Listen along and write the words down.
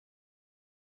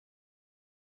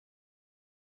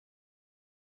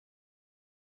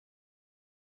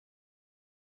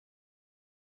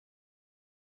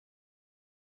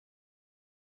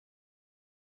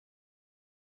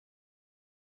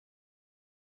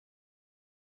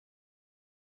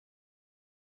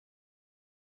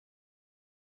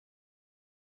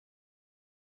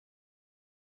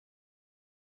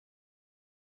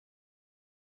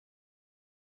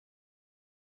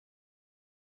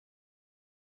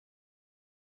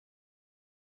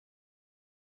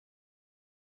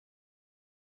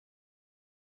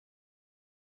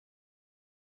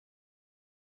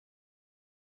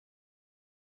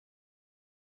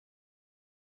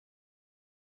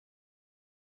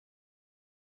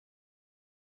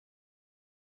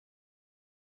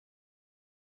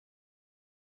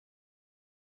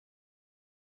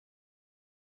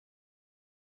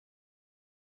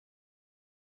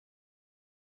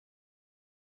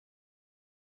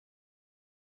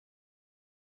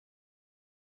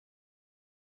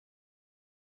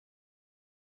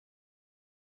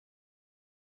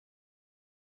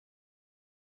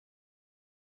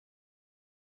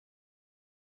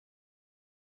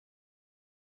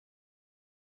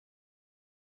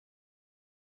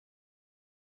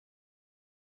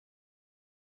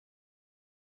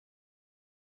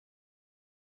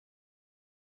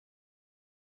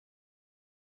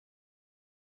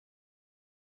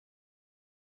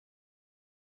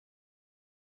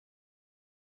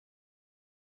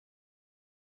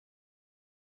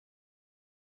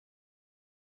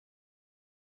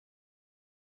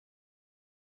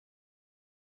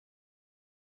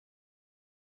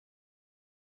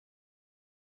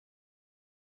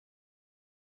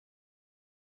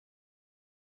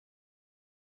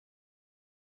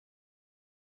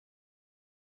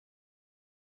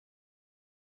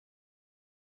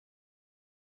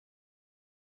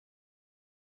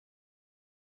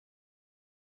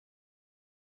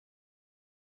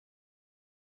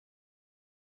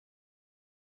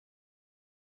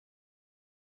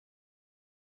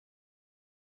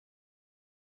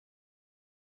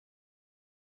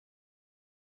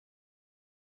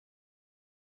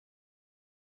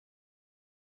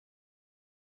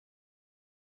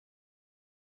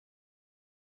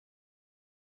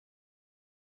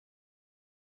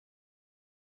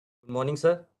Morning,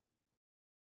 sir.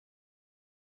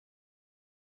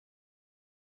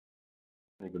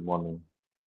 Hey, good morning.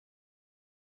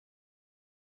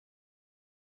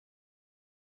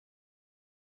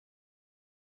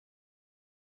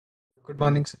 Good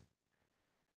morning, sir.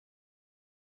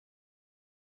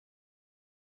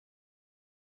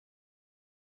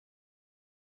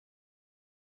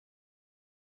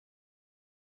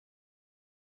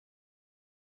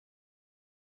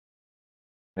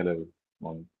 Hello,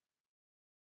 morning.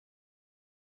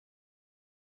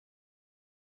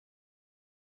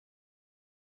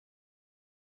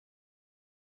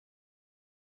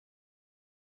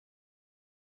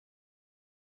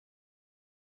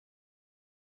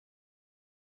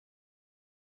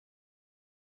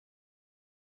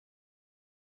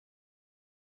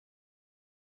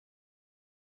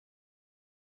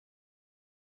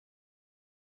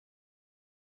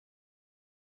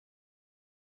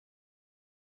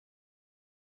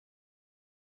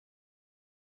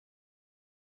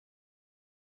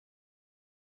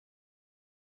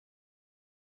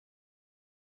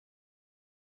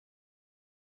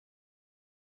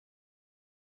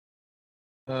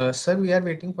 Sir, we are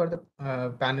waiting for the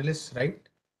panelists, right?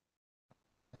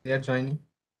 They are joining.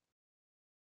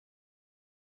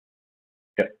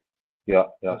 Yeah,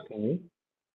 Okay. asking me?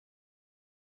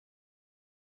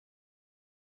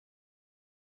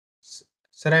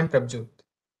 Sir, I am Prabjot.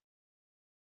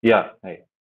 Yeah, hi.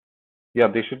 Yeah,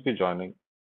 they should be joining.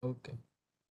 Okay.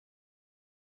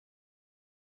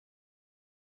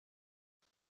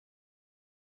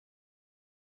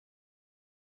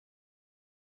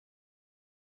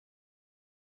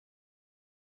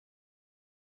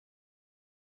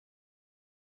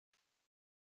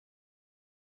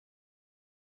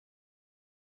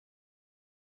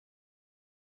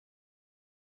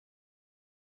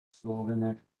 So when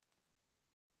that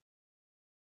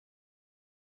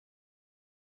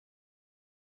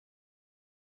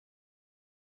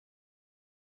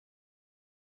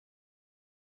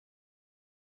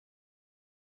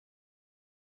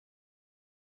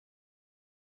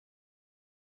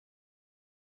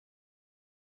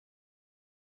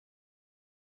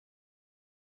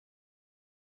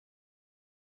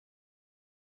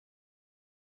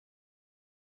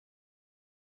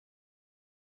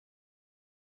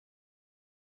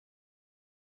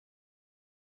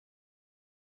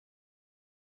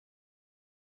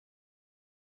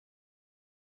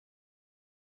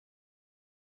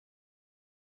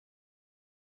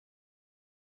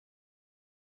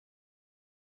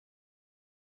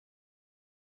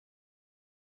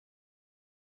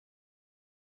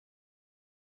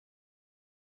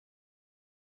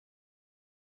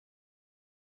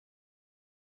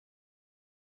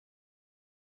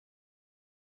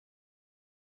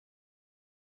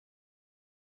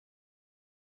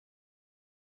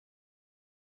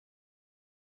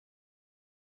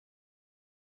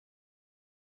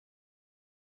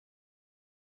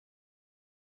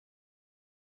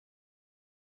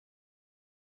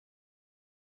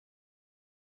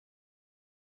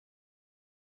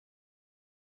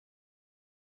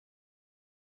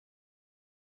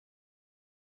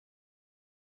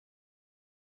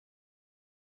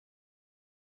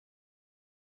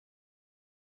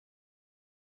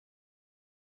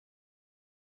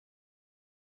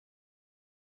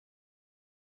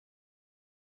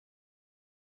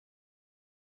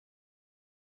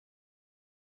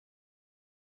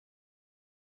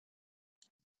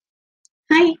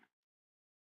Hi.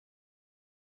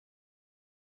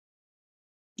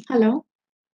 Hello.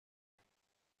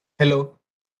 Hello.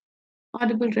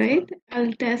 Audible, right?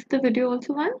 I'll test the video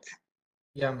also once.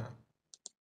 Yeah, ma'am.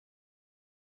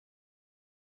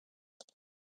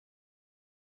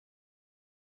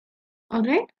 All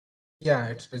right. Yeah,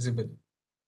 it's visible.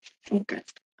 Okay.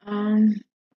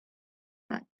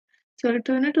 Fine. So I'll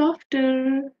turn it off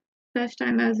till such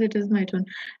time as it is my turn.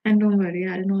 And don't worry,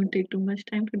 I'll not take too much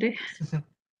time today.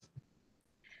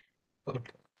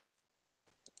 Okay.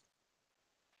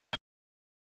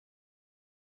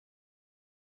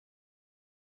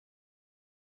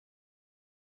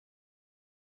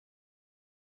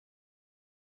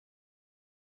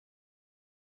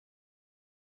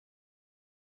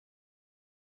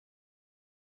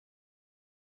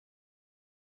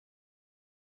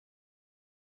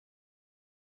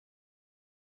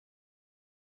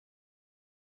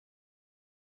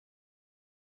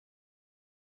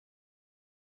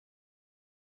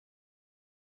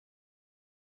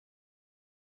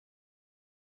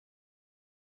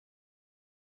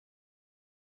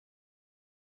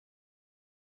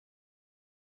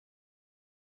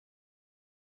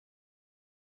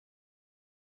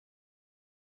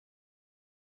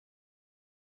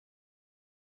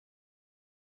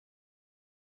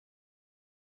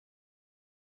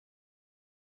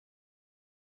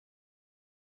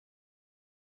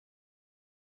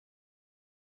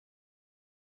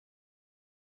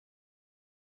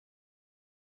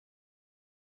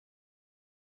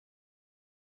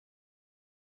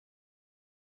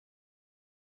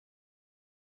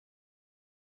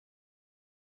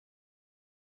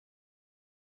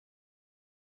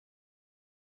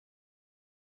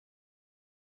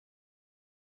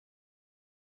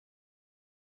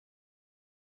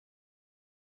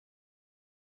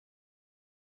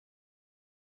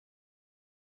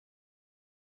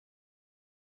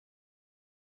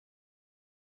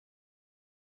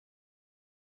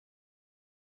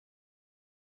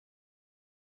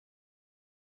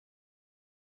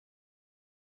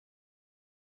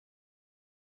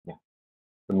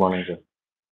 Good morning, sir.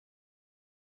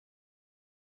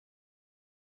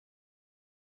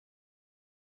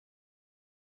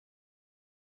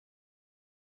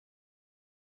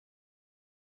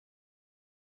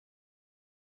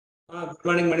 Good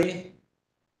morning, Mani.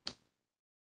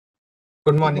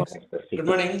 Good morning, sir. sir. Good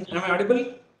morning. Am I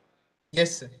audible?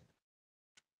 Yes, sir.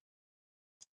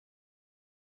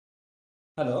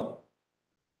 Hello.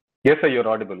 Yes, sir, you're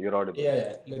audible. You're audible.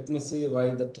 Yeah. Let me see why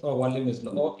the volume is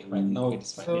low. Okay, fine. Now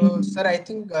it's fine. So, sir, I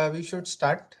think we should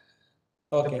start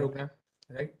the Okay. program,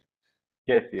 right?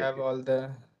 Yes, yes. Have all the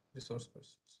resource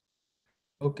persons.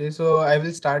 Okay, so I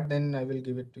will start, then I will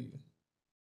give it to you.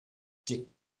 Ji.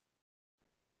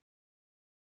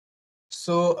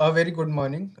 So, a very good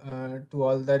morning to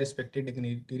all the respected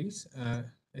dignitaries,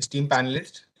 esteemed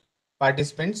panelists,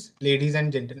 participants, ladies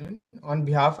and gentlemen. On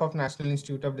behalf of National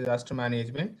Institute of Disaster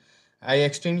Management, I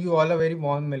extend you all a very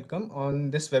warm welcome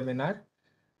on this webinar,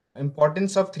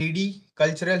 Importance of 3D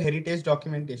Cultural Heritage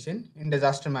Documentation in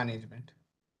Disaster Management.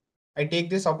 I take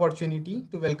this opportunity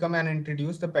to welcome and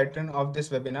introduce the patron of this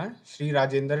webinar, Sri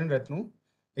Rajendran Ratnu,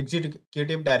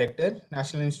 Executive Director,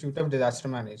 National Institute of Disaster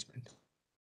Management.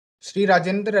 Sri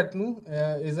Rajendra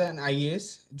Ratnu is an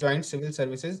IAS, Joint Civil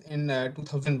Services in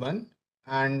 2001,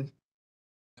 and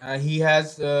he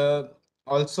has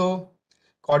also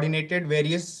coordinated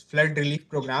various flood relief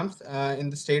programs in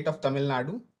the state of Tamil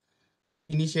Nadu,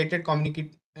 initiated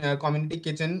community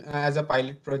kitchen as a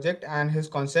pilot project, and his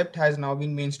concept has now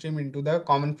been mainstreamed into the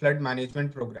common flood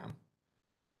management program.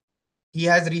 He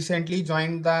has recently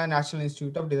joined the National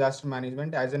Institute of Disaster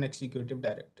Management as an executive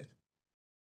director.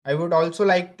 I would also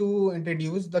like to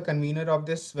introduce the convener of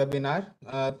this webinar,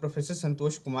 Professor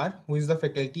Santosh Kumar, who is the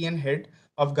faculty and head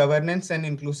of Governance and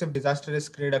Inclusive Disaster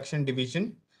Risk Reduction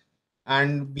Division.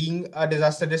 And being a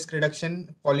disaster risk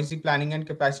reduction, policy planning, and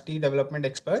capacity development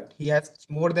expert, he has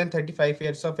more than 35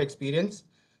 years of experience,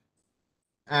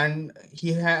 and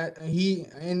he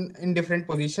in different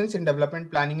positions in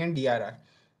development planning and DRR.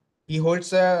 He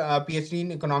holds a PhD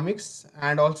in economics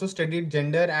and also studied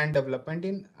gender and development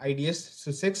in IDS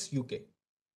Sussex, UK.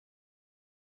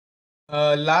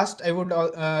 Last, I would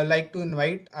like to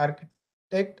invite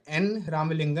architect N.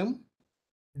 Ramalingam,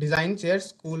 Design Chair,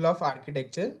 School of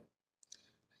Architecture.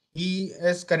 He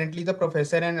is currently the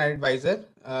professor and advisor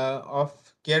of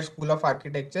CARE School of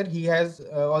Architecture. He has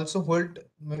also held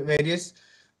various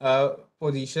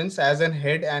positions as an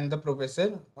head and the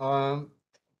professor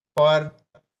for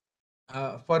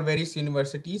various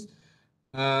universities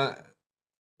uh,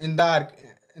 in the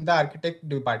architect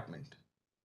department.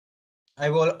 I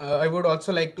would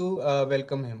also like to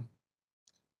welcome him.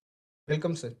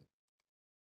 Welcome, sir.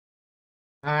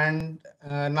 And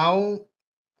now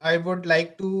I would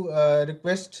like to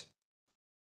request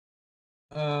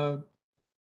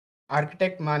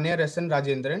architect Manya Rasan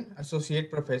Rajendran,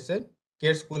 Associate Professor,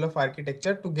 CARE School of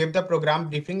Architecture, to give the program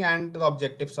briefing and the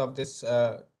objectives of this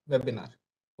webinar.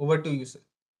 Over to you, sir.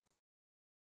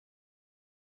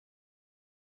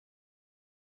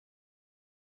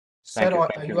 Thank Sir, you.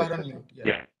 Thank you you, are Mr. on Singh. mute.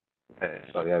 Yeah.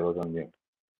 Sorry, I was on mute.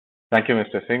 Thank you,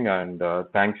 Mr. Singh, and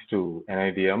thanks to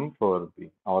NIDM for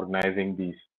organizing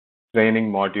these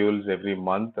training modules every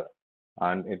month.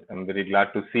 And I'm very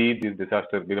glad to see these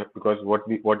disasters, because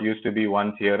what used to be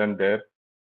once here and there,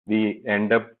 we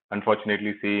end up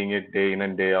unfortunately seeing it day in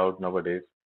and day out nowadays.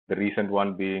 The recent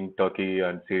one being Turkey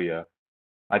and Syria.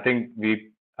 I think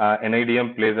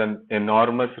NIDM plays an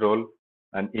enormous role,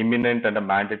 an imminent and a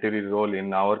mandatory role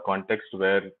in our context,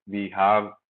 where we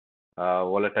have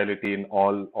volatility in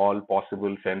all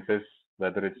possible senses,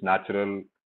 whether it's natural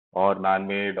or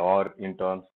man-made, or in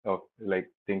terms of like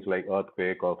things like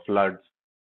earthquake or floods.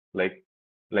 Like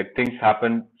things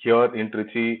happened here in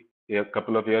Trichy a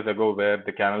couple of years ago, where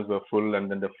the canals were full and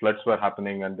then the floods were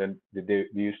happening, and then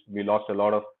we lost a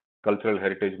lot of cultural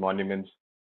heritage monuments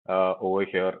over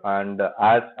here. And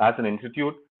as an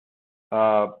institute,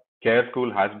 uh, Care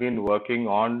School has been working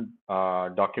on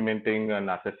documenting and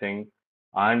assessing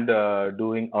and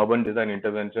doing urban design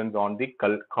interventions on the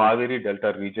Kaveri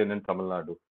Delta region in Tamil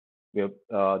Nadu.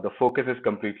 The focus is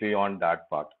completely on that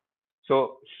part.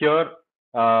 So here,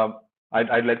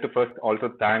 I'd like to first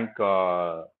also thank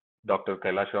Dr.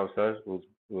 Kailash Rao sir,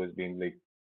 who has been like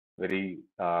very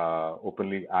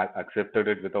openly accepted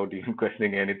it without even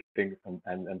questioning anything, and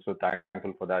I'm so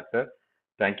thankful for that, sir.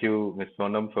 Thank you, Ms.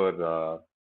 Sonam, for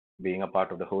being a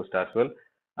part of the host as well.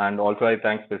 And also I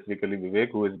thank specifically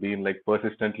Vivek, who has been like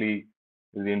persistently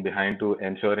been behind to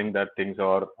ensuring that things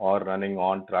are running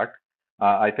on track.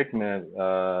 I think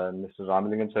Mr.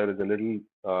 Ramalingam sir is a little,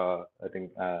 I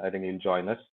think he'll join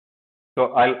us.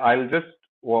 So I'll just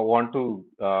want to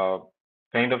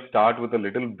kind of start with a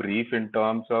little brief in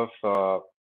terms of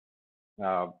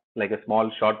like a small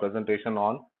short presentation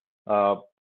on uh,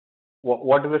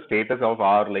 what is the status of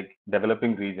our like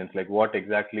developing regions, like where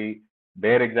exactly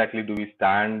do we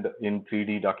stand in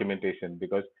 3D documentation,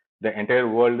 because the entire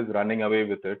world is running away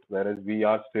with it, whereas we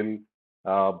are still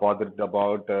bothered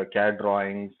about CAD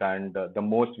drawings, and the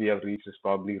most we have reached is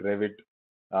probably Revit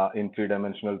in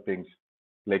three-dimensional things.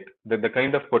 Like the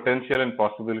kind of potential and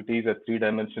possibilities a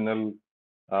three-dimensional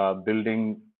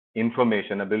building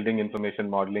information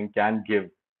modeling can give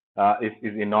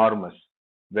is enormous.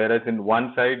 Whereas in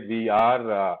one side we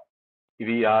are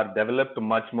developed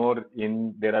much more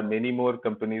in, there are many more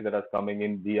companies that are coming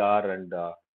in VR and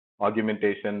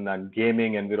augmentation and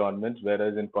gaming environments,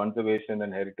 whereas in conservation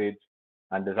and heritage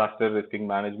and disaster risk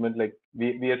management, like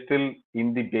we are still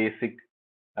in the basic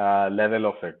level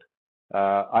of it.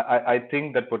 I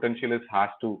think that potential has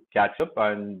to catch up,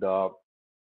 and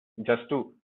just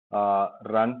to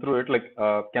run through it, like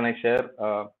can I share?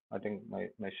 I think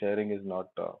my sharing is not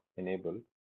enabled.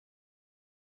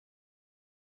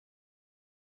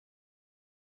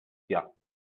 Yeah,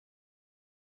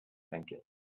 thank you.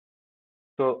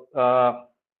 So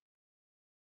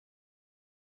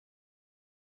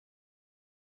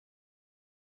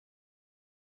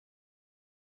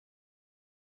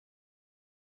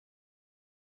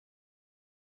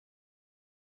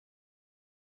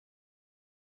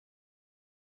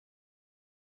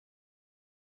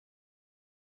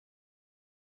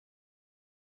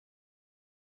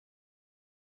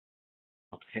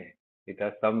okay, it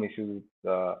has some issues.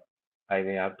 I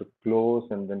may have to close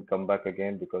and then come back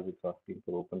again because it's asking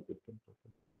for open system.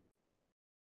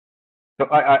 So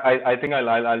I think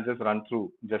I'll just run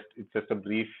through, it's just a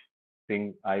brief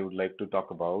thing I would like to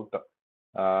talk about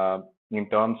in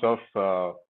terms of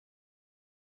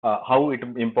how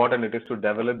important it is to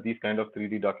develop these kind of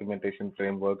 3D documentation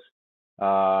frameworks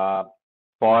uh,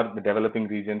 for the developing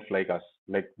regions like us.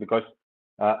 Like, because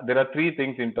there are three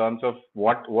things in terms of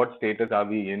what status are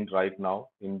we in right now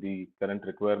in the current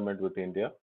requirement with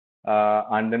India,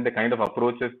 and then the kind of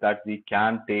approaches that we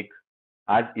can take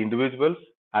as individuals,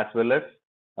 as well as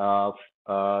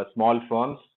small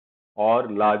firms or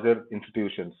larger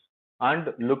institutions,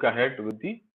 and look ahead with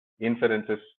the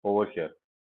inferences over here.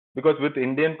 Because with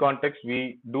Indian context,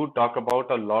 we do talk about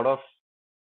a lot of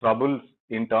troubles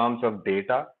in terms of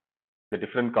data, the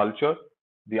different culture,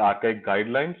 the archaic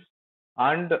guidelines,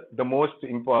 and the most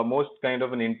kind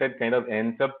of an intent kind of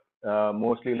ends up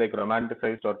mostly like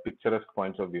romanticized or picturesque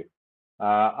points of view.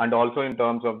 And also in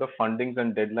terms of the fundings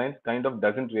and deadlines, kind of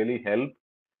doesn't really help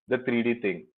the 3D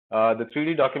thing. The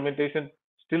 3D documentation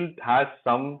still has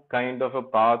some kind of a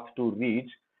path to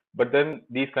reach, but then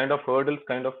these kind of hurdles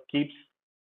kind of keeps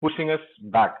pushing us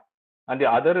back. And the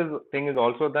other thing is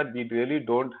also that we really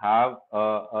don't have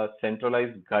a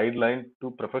centralized guideline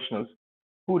to professionals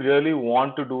who really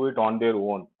want to do it on their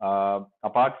own.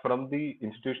 Apart from the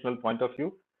institutional point of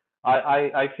view,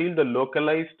 I feel the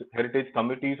localized heritage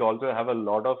committees also have a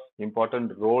lot of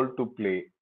important role to play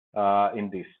in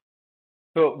this.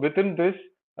 So within this,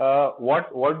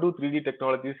 what do 3D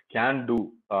technologies can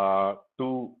do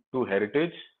to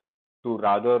heritage, to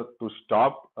rather to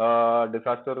stop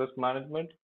disaster risk management,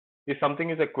 is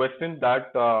a question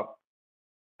that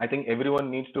I think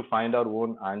everyone needs to find our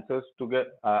own answers to get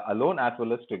alone as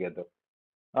well as together.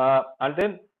 And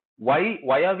then why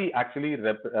are we actually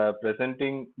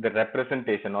presenting the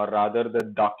representation, or rather the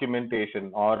documentation,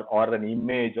 or an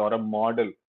image or a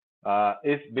model,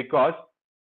 is because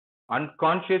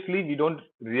unconsciously we don't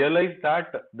realize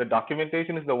that the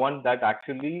documentation is the one that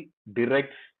actually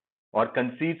directs or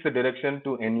concedes the direction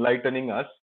to enlightening us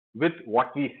with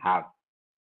what we have.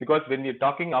 Because when we're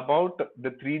talking about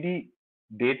the 3D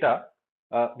data,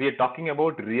 we are talking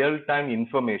about real-time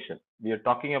information. We are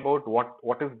talking about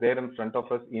what is there in front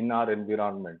of us in our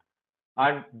environment,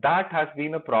 and that has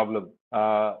been a problem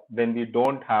when we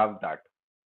don't have that.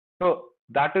 So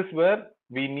that is where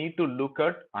we need to look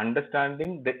at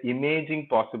understanding the imaging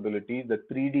possibilities, the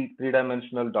 3D,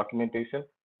 three-dimensional documentation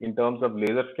in terms of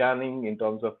laser scanning, in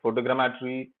terms of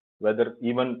photogrammetry, whether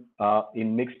even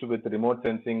in mixed with remote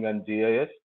sensing and GIS.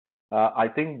 I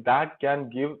think that can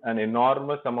give an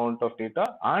enormous amount of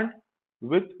data, and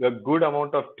with a good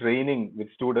amount of training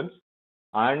with students,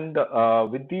 and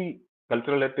with the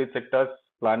cultural heritage sectors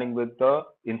planning with the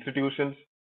institutions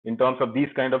in terms of these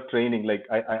kind of training. Like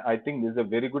I think this is a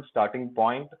very good starting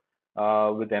point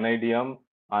with NIDM,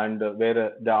 and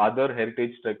where the other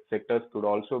heritage sectors could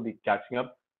also be catching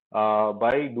up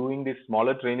by doing these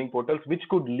smaller training portals, which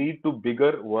could lead to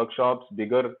bigger workshops,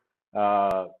 bigger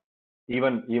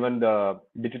even the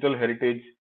digital heritage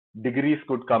degrees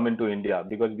could come into India,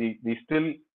 because we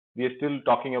are still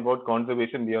talking about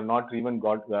conservation. We have not even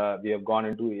we have gone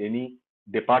into any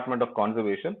department of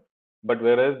conservation. But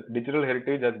whereas digital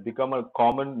heritage has become a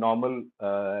common normal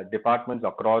departments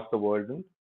across the world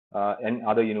in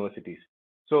other universities.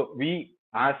 So we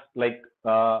asked like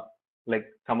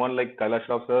someone like Kailash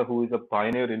Rao sir, who is a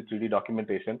pioneer in 3D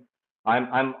documentation.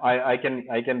 I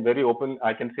can very open,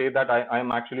 I can say that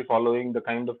I'm actually following the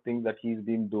kind of things that he's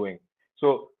been doing.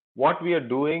 So what we are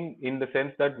doing, in the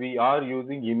sense that we are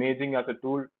using imaging as a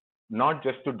tool, not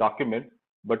just to document,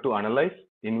 but to analyze,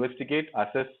 investigate,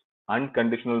 assess, and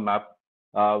conditional map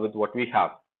with what we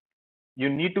have.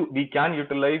 We can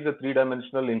utilize the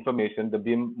three-dimensional information, the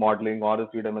BIM modeling or the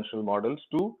three-dimensional models,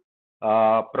 to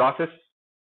process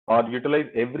or utilize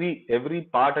every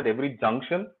part at every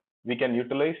junction. We can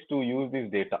utilize to use this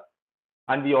data.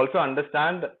 And we also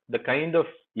understand the kind of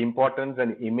importance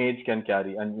an image can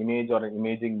carry, an image or an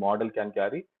imaging model can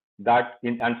carry,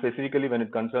 and specifically when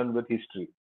it concerns with history.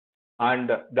 And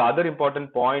the other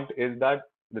important point is that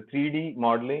the 3D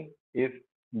modeling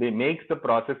makes the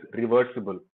process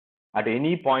reversible. At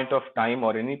any point of time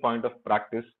or any point of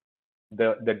practice,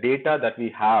 the data that we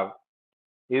have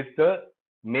is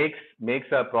makes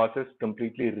a process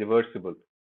completely reversible.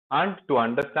 And to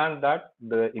understand that,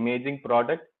 the imaging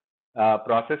process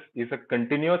is a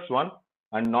continuous one,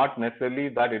 and not necessarily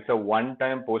that it's a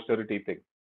one-time posterity thing.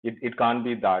 It can't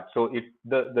be that. So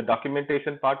the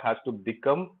documentation part has to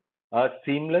become a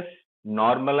seamless,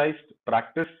 normalized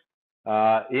practice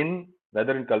in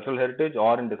whether in cultural heritage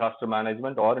or in disaster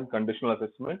management or in conditional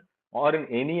assessment or in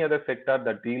any other sector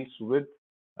that deals with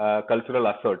cultural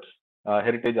assets,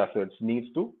 heritage assets, needs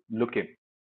to look in.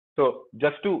 So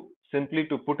just to simply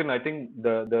to put in, I think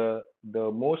the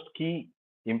most key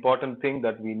important thing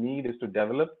that we need is to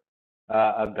develop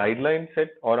a guideline set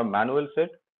or a manual set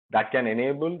that can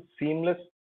enable seamless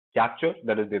capture,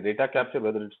 that is the data capture,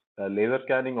 whether it's laser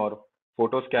scanning or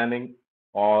photo scanning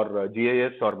or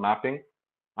GIS or mapping,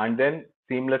 and then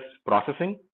seamless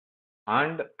processing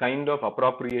and kind of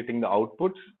appropriating the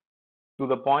outputs to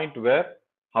the point where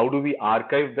how do we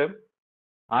archive them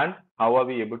and how are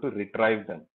we able to retrieve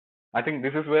them. I think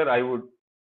this is where I would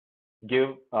give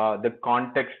the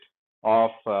context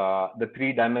of the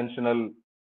three-dimensional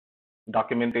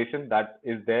documentation that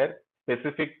is there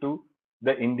specific to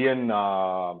the Indian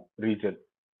region.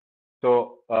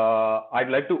 So I'd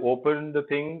like to open the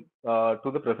thing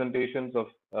to the presentations of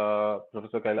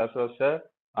Professor Kailash Rao sir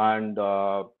and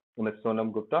Ms.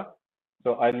 Sonam Gupta.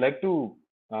 So I'd like to,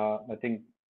 I think,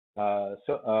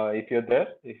 so if you're there,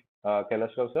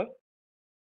 Kailash Rao sir.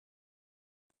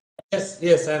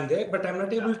 Yes, I'm there, but I'm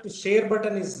not able to. Share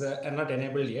button is not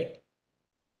enabled yet.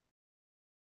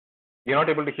 You're not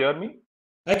able to hear me?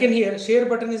 I can hear. Share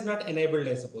button is not enabled,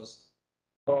 I suppose.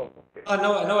 Oh, okay.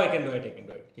 Now I can do it. I can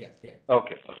do it. Yeah.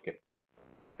 Okay.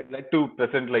 I'd like to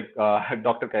present like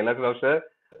Dr. Kailash Rao sir.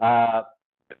 The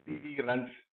CV runs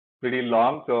pretty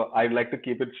long, so I'd like to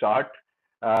keep it short.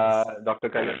 Dr.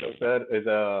 Kailash Rao sir is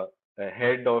a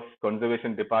head of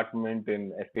conservation department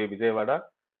in SPA Vijayawada.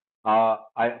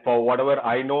 For whatever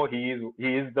I know, he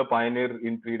is the pioneer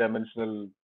in three-dimensional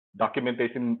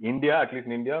documentation in India, at least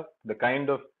in India. The kind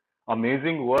of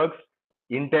amazing works,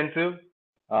 intensive,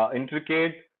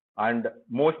 intricate, and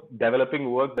most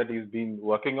developing work that he's been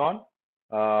working on.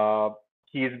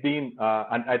 He's been,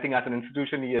 and I think as an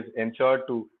institution, he has ensured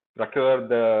to procure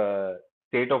the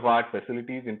state-of-art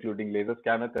facilities, including laser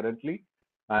scanner currently.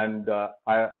 And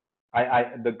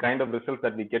the kind of results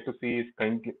that we get to see is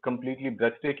completely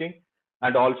breathtaking.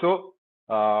 And also,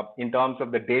 in terms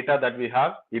of the data that we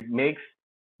have, it makes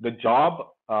the job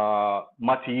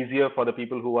much easier for the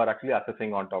people who are actually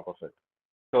assessing on top of it.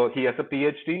 So he has a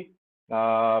PhD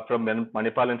from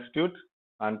Manipal Institute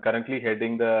and currently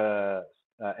heading the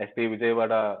SPA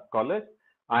Vijayawada College.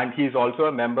 And he's also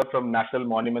a member from National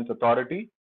Monuments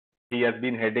Authority. He has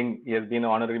been an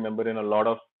honorary member in a lot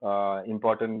of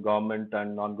important government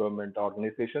and non-government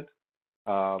organizations.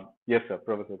 Yes, sir,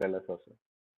 Professor Kailash Rao sir.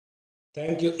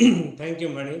 Thank you. Thank you,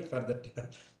 Mani, for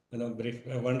that brief,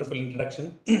 wonderful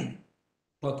introduction.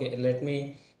 Okay, let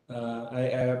me.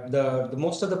 The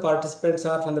most of the participants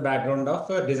are from the background of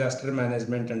disaster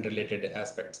management and related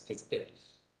aspects.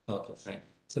 Okay, fine.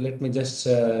 So let me just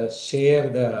share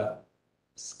the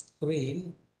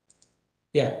screen.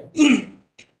 Yeah.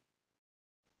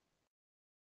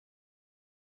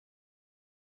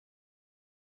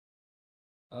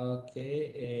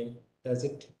 Okay. Does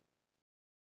it?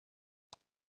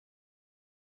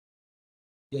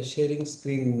 You're sharing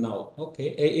screen now. Okay.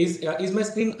 Is my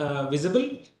screen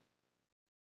visible?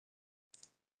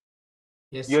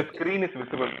 Yes. Your screen is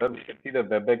visible, sir. We can see the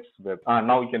WebEx web.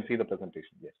 Now we can see the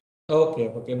presentation. Yes. Okay,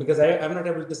 because I'm not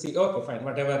able to see. Okay, fine,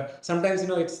 whatever. Sometimes,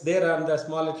 it's there on the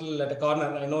small little at a corner.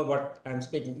 I know what I'm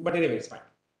speaking, but anyway, it's fine.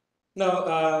 Now,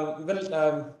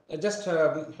 I just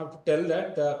have to tell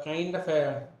that the kind of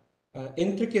a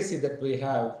intricacy that we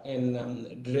have in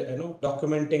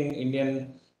documenting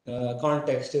Indian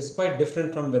context is quite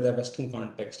different from the Western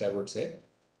context, I would say.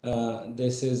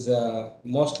 This is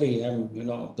mostly,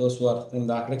 those who are in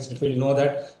the architecture field know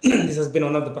that this has been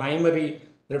one of the primary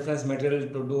reference material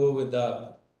to do with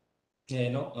the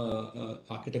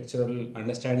architectural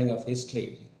understanding of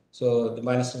history. So the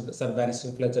Sir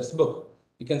Bannister Fletcher's book,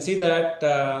 you can see that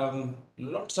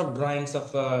lots of drawings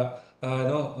of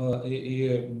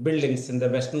buildings in the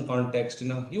Western context.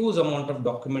 Huge amount of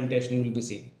documentation will be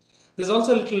seen. There's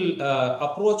also a little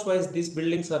approach-wise. These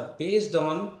buildings are based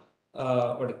on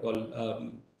what you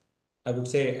call. I would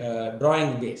say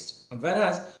drawing based.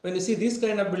 Whereas when you see these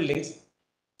kind of buildings,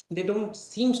 they don't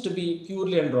seems to be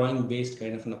purely a drawing based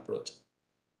kind of an approach.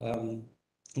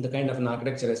 The kind of an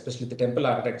architecture, especially the temple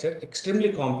architecture,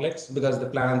 extremely complex because the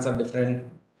plans are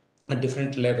different at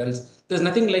different levels. There's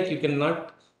nothing like you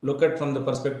cannot look at from the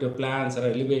perspective of plans or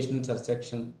elevations or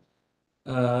section.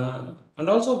 And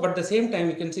also, but at the same time,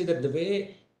 you can see that the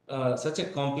way such a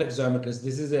complex geometries,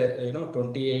 this is a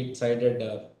 28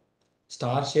 sided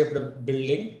star shaped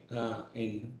building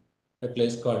in a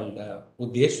place called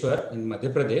Udeshwar in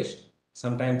Madhya Pradesh.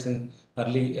 Sometimes in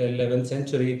early 11th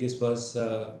century, this was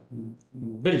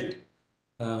built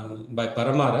by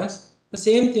Paramaras. The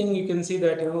same thing you can see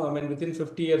that, within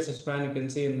 50 years span, you can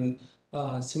see in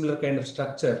similar kind of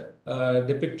structure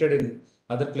depicted in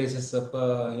other places of,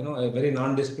 a very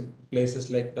non-descriptive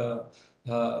places like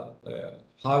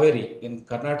Haveri in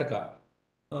Karnataka.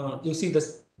 You see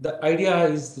this, the idea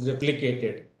is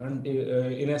replicated and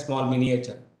in a small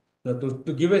miniature. Now,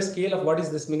 to give a scale of what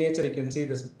is this miniature, you can see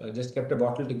this, just kept a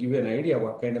bottle to give you an idea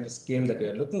what kind of a scale that we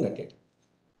are looking at it.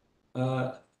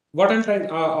 What I'm trying,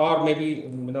 or maybe,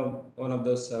 one of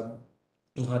those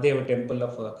Mahadeva temple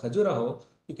of Khajuraho,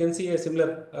 you can see a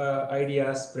similar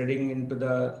idea spreading into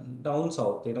the down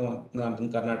south,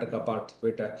 northern Karnataka part of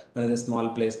it, a small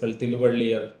place called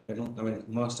Tiluvalli, or,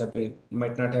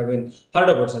 might not have been heard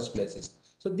about such places.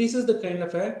 So this is the kind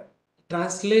of a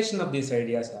translation of these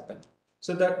ideas happen.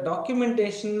 So the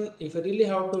documentation, if you really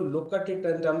have to look at it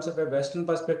in terms of a Western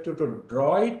perspective to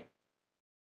draw it,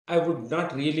 I would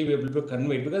not really be able to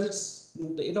convey it because it's,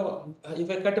 if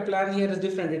I cut a plan here is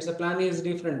different, it's a plan here is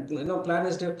different, plan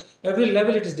is different, every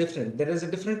level it is different. There is a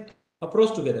different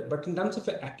approach together. But in terms of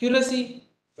accuracy,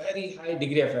 very high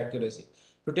degree of accuracy.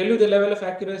 To tell you the level of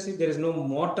accuracy, there is no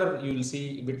mortar you will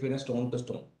see between a stone to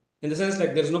stone. In the sense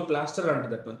like there is no plaster onto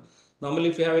that one. Normally,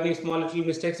 if you have any small little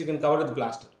mistakes, you can cover with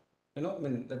plaster.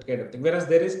 That kind of thing. Whereas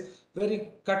there is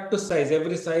very cut to size,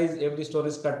 every stone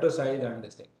is cut to size and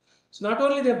this thing. So not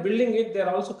only they're building it, they're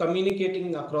also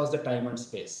communicating across the time and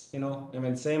space.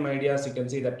 Same ideas, you can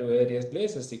see that to various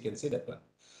places, you can see that one.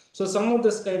 So some of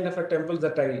this kind of a temples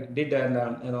that I did and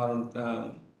around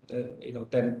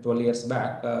 10, 12 years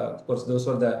back, of course, those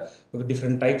were the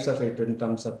different types of it in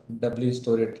terms of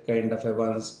W-storied kind of a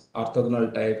ones,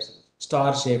 orthogonal types,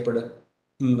 star-shaped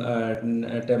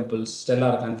temples,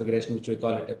 stellar configuration, which we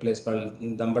call it, a place called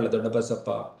Dambala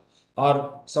Dodabasappa,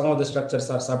 or some of the structures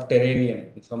are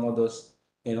subterranean, some of those,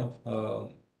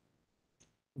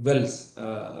 wells,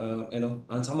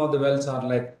 and some of the wells are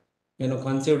like,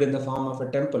 conceived in the form of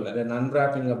a temple and an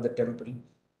unwrapping of the temple.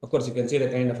 Of course, you can see the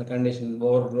kind of a condition,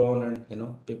 overgrown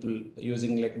and, people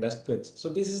using like dust pits. So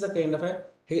this is the kind of a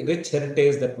rich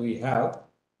heritage that we have.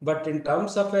 But in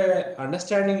terms of a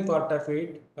understanding part of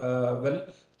it,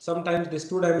 sometimes this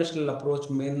two-dimensional approach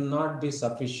may not be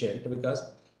sufficient because,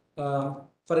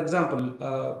 for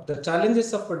example, the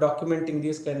challenges of documenting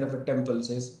these kind of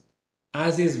temples is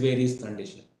as is varies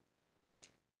condition.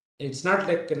 It's not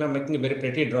like making a very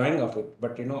pretty drawing of it,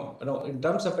 but in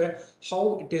terms of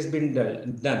how it has been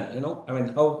done,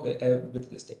 how with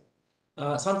this thing.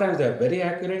 Sometimes they are very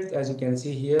accurate, as you can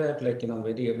see here, like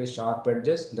very sharp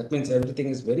edges. That means everything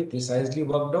is very precisely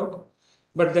worked out.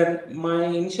 But then my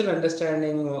initial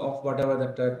understanding of whatever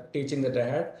that teaching that I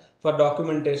had for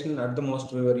documentation, at the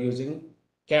most we were using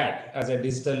CAD as a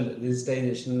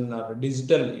digitization or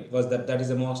digital. It was that is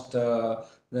the most the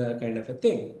kind of a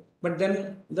thing. But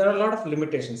then there are a lot of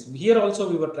limitations. Here also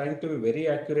we were trying to be very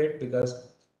accurate because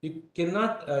you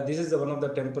cannot. This is one of the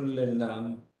temple in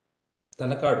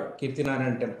Talakadu,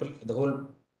 Kirtinarayan temple. The whole,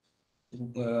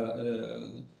 what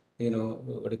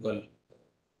do you call,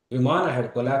 Vimana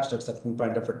had collapsed at certain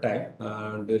point of a time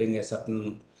during a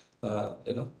certain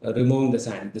removing the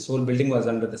sand. This whole building was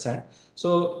under the sand.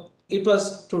 So it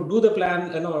was to do the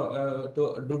plan, to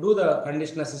do the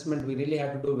condition assessment, we really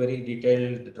had to do very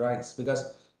detailed drawings,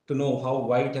 because to know how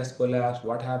why it has collapsed,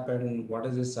 what happened, what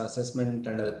is this assessment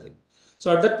and other thing.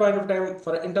 So at that point of time,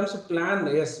 for in terms of plan,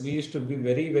 yes, we used to be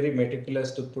very, very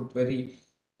meticulous to put very,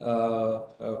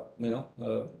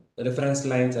 reference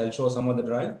lines. I'll show some of the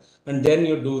drawing, and then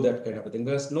you do that kind of a thing.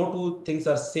 Because no two things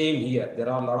are same here. There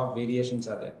are a lot of variations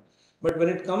are there. But when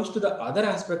it comes to the other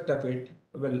aspect of it,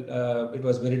 well, it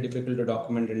was very difficult to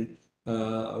document in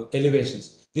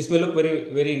elevations. This may look very,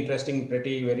 very interesting,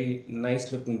 pretty, very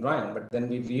nice looking drawing, but then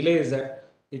we realize that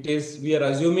we are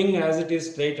assuming as it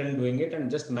is straight and doing it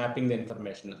and just mapping the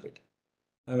information of it.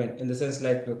 I mean, in the sense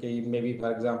like, okay, maybe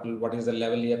for example, what is the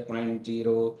level here?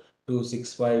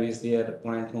 0.0265 is there,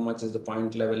 how much is the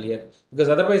point level here? Because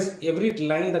otherwise, every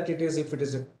line that it is, if it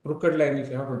is a crooked line, if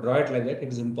you have to draw it like that, it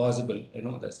is impossible.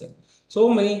 That's it. So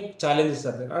many challenges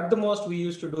are there. At the most, we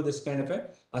used to do this kind of a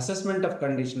assessment of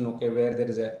condition, okay, where there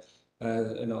is a,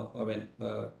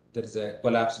 there is a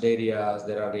collapsed areas,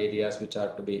 there are areas which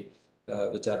are to be,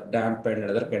 which are dampened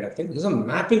and other kind of things. So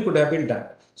mapping could have been done.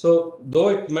 So though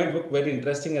it might look very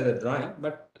interesting as a drawing,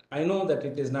 but I know that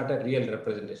it is not a real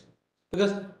representation.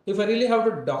 Because if I really have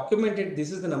to document it,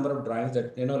 this is the number of drawings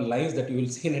that, lines that you will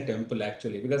see in a temple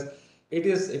actually. Because it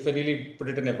is, if I really put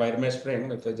it in a wire mesh frame,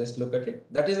 if I just look at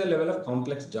it, that is a level of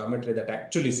complex geometry that I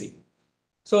actually see.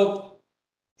 So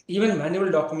even manual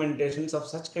documentations of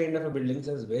such kind of a buildings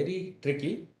is very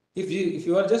tricky. If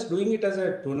you are just doing it as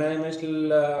a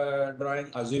two-dimensional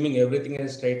drawing, assuming everything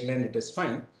is straight line, it is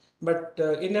fine. But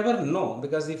you never know,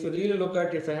 because if you really look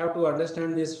at, if I have to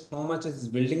understand this, how much this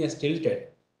building is tilted,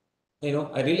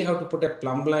 I really have to put a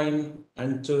plumb line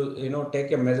and to,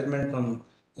 take a measurement from,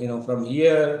 from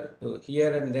here to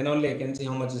here, and then only I can see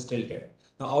how much is tilted.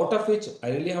 Now, out of which I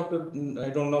really have to, I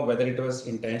don't know whether it was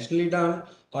intentionally done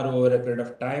or over a period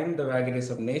of time, the vagaries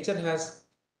of nature has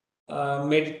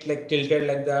made it like tilted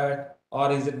like that,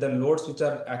 or is it the loads which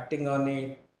are acting on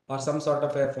it, or some sort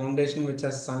of a foundation which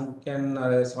has sunken,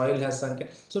 or a soil has sunken.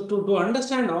 So to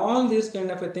understand all these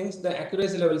kind of things, the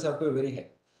accuracy levels have to be very high.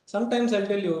 Sometimes I'll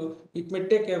tell you, it may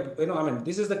take a,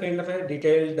 this is the kind of a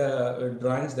detailed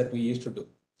drawings that we used to do.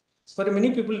 For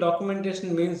many people,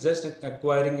 documentation means just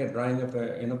acquiring a drawing of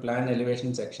a plan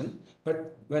elevation section.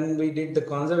 But when we did the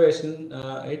conservation,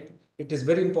 it is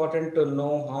very important to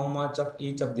know how much of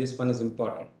each of this one is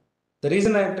important. The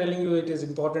reason I am telling you it is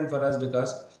important for us,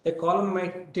 because a column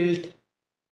might tilt,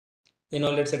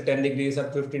 let's say 10 degrees or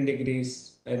 15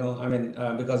 degrees,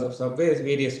 because of some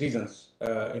various reasons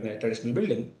in a traditional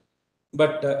building.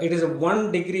 But it is a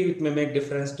 1 degree which may make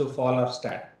difference to fall or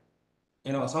stand.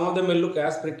 Some of them will look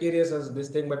as precarious as this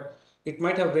thing, but it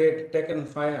might have taken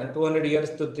 200 years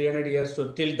to 300 years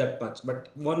to tilt that much. But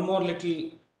one more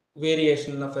little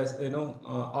variation of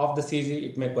of the CG,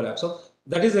 it may collapse. So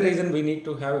that is the reason we need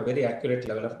to have a very accurate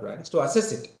level of drawings to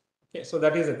assess it. Okay, so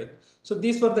that is the thing. So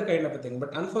these were the kind of a thing.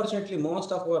 But unfortunately,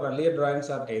 most of our earlier drawings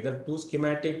are either too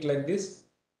schematic like this,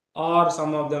 or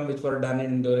some of them which were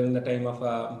done during the time of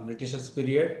British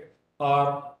period,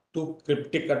 or too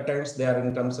cryptic at times. They are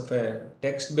in terms of a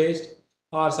text based,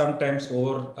 or sometimes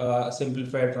over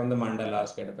simplified from the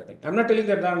mandalas kind of a thing. I'm not telling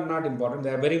that they are not important. They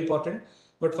are very important,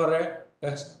 but for a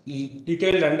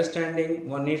detailed understanding,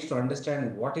 one needs to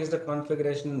understand what is the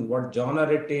configuration, what genre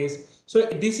it is. So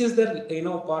this is the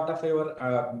part of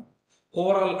our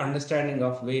overall understanding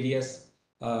of various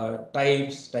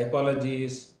types,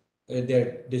 typologies,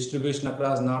 their distribution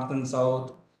across north and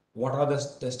south, what are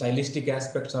the stylistic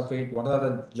aspects of it, what are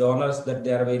the genres that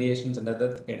there are variations and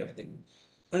other kind of thing.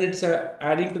 And it's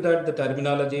adding to that, the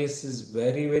terminologies is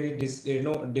very, very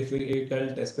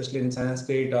difficult, especially in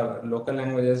Sanskrit or local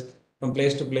languages. From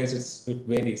place to place, it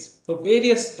varies. So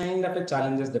various kind of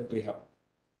challenges that we have.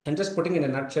 And just putting in a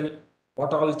nutshell,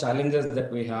 what all challenges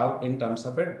that we have in terms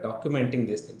of documenting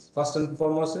these things. First and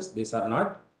foremost is these are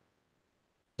not,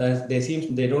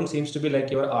 they don't seems to be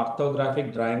like your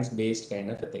orthographic drawings based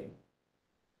kind of a thing.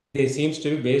 They seems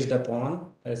to be based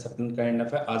upon a certain kind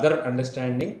of other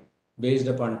understanding, based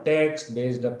upon text,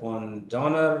 based upon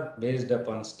genre, based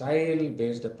upon style,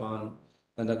 based upon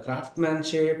the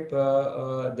craftsmanship,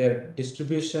 their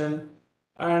distribution,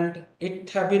 and it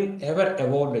have been ever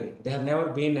evolving. They have never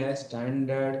been a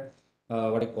standard,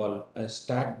 what do you call,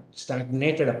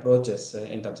 stagnated approaches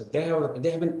in terms of they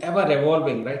have been ever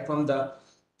evolving right from the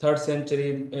 3rd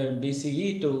century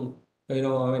BCE to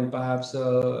perhaps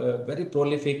very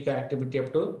prolific activity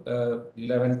up to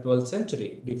 11th, 12th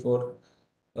century before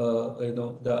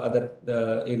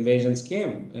the invasions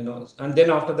came, and then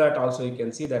after that also you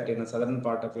can see that in the southern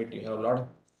part of it you have a lot of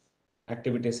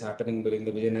activities happening during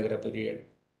the Vijayanagara period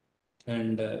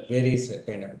and various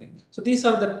kind of things. So these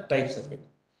are the types of it.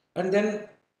 And then,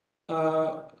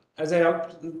 as I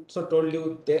also told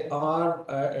you, they are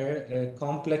a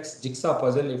complex jigsaw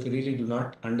puzzle if you really do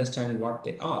not understand what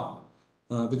they are.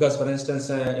 Because, for instance,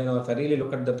 if I really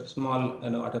look at the small,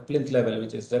 at a plinth level,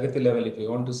 which is Jagati level, if you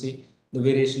want to see, the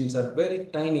variations are very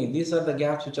tiny. These are the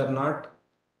gaps which are not,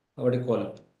 what do you call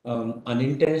it,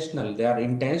 unintentional. They are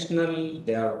intentional.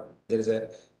 There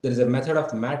is a method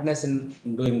of madness in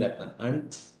doing that one,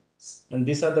 and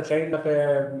these are the kind of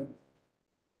a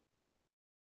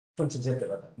this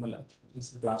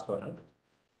is the last one.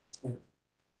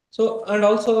 So, and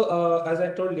also, as I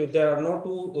told you, there are no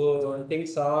two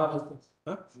things are.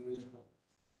 Huh? Even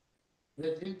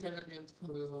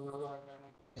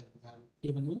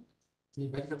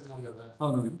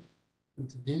oh,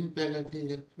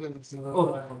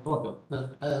 no.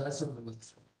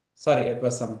 Sorry, it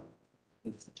was some.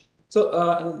 So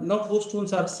no two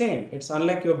stones are same. It's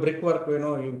unlike your brickwork.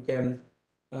 You can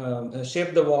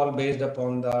shape the wall based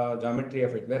upon the geometry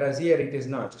of it. Whereas here it is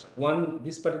not.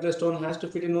 This particular stone has to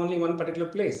fit in only one particular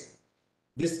place.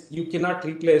 This you cannot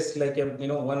replace like a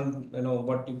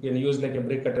what you can use like a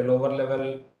brick at a lower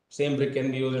level. Same brick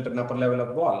can be used at an upper level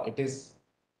of wall. It is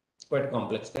quite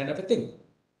complex kind of a thing.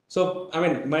 So, I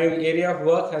mean, my area of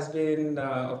work has been,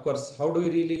 of course, how do we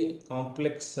really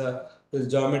complex these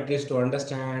geometries to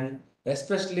understand,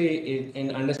 especially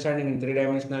in understanding in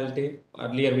three-dimensionality.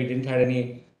 Earlier, we didn't have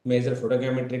any major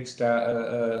photogrammetric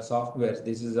softwares.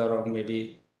 This is around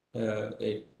maybe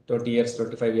 20 years,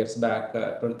 25 years back,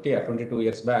 22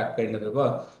 years back kind of a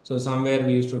work. So somewhere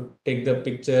we used to take the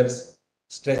pictures,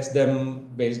 stretch them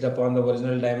based upon the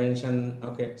original dimension.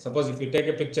 Okay, suppose if you take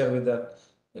a picture with the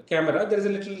camera, there is a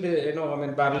little,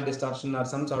 barrel distortion or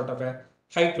some sort of a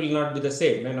height will not be the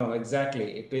same,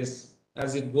 exactly. It is,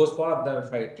 as it goes forward, the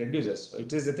height reduces. So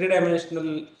it is a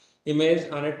three-dimensional image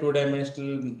on a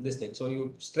two-dimensional this thing. So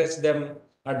you stretch them,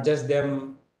 adjust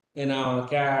them in a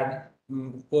CAD,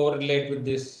 correlate with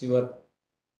this, your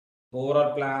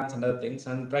overall plans and other things,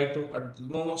 and try to at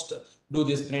most do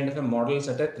this kind of a models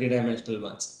at a three-dimensional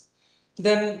ones.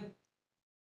 Then,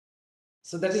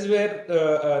 so that is where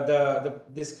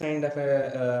this kind of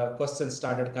a question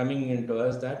started coming into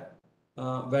us, that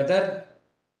whether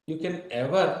you can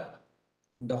ever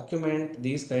document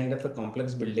these kind of a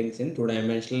complex buildings in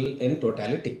two-dimensional in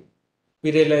totality.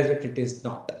 We realize that it is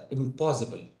not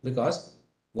impossible, because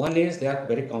one is they are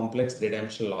very complex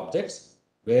three-dimensional objects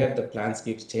where the plans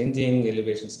keeps changing,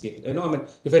 elevations keep,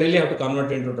 if I really have to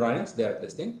convert into drawings, they are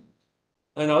this thing.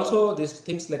 And also these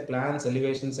things like plans,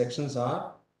 elevation, sections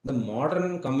are the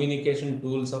modern communication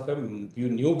tools of a few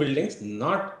new buildings,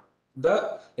 not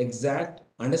the exact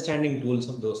understanding tools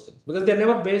of those things, because they're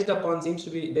never based upon,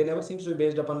 they never seems to be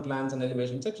based upon plans and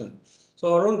elevation section.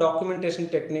 So our own documentation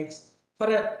techniques,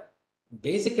 for a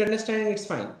basic understanding, it's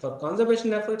fine. For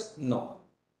conservation efforts, no.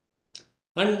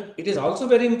 And it is also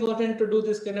very important to do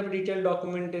this kind of detailed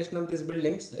documentation of these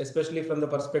buildings, especially from the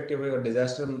perspective of your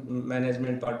disaster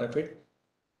management part of it.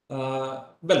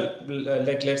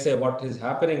 Like let's say what is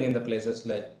happening in the places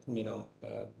like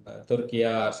Turkey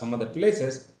or some other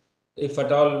places, if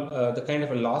at all the kind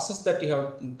of losses that you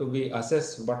have to be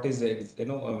assessed, what is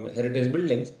heritage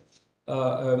buildings,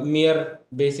 mere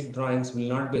basic drawings will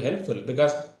not be helpful,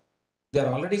 because there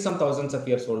are already some thousands of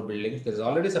years old buildings. There is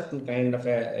already certain kind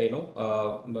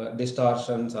of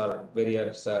distortions or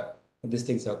various these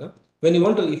things occur. When you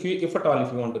want to, if at all,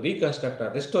 if you want to reconstruct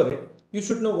or restore it, you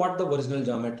should know what the original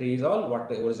geometry is all, what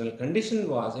the original condition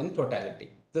was in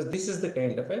totality. So this is the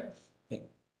kind of a thing.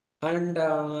 And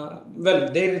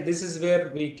this is where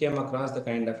we came across the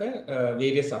kind of a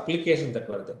various applications that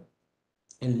were there.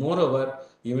 And moreover,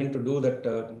 even to do that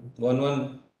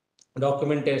one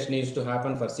documentation needs to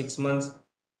happen for 6 months,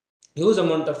 huge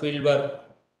amount of field work,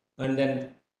 and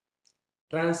then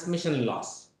transmission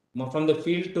loss. From the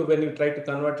field to when you try to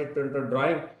convert it into a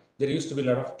drawing, there used to be a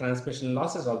lot of transmission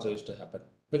losses also used to happen,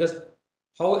 because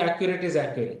how accurate is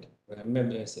accurate?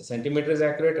 Centimeter is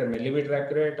accurate or millimeter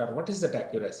accurate, or what is that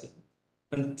accuracy?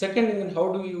 And second,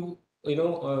 how do you,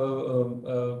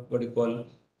 what do you call,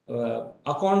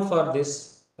 account for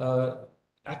this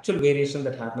actual variation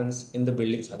that happens in the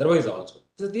buildings otherwise also?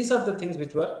 So these are the things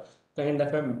which were kind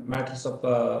of a matters of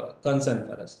concern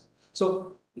for us.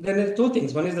 So then there are two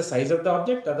things. One is the size of the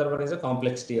object, other one is the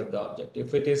complexity of the object.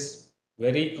 If it is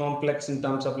very complex in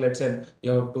terms of, let's say,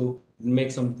 you have to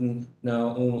make something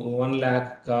 1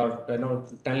 lakh or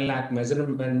 10 lakh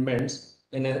measurements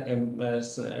in a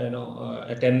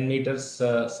 10 meters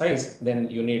size, then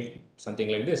you need something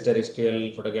like this,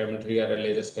 terrestrial photogrammetry or a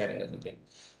laser scanning or something.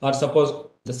 Or suppose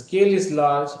the scale is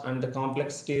large and the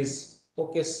complexity is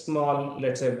okay small,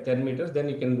 let's say 10 meters, then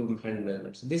you can do hand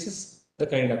measurements. This is the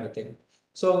kind of a thing.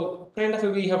 So kind of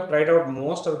we have tried out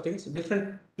most of the things.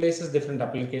 Different places, different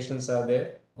applications are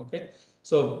there. Okay.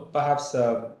 So perhaps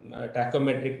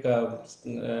tachometric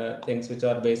things which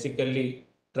are basically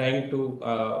trying to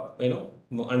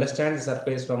understand the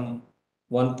surface from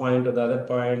one point to the other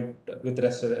point with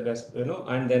rest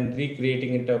and then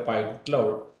recreating it a point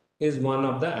cloud is one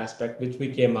of the aspect which we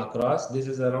came across. This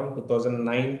is around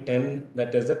 2009-10.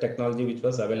 That is the technology which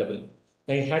was available.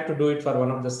 I had to do it for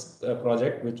one of this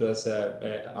project, which was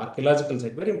archaeological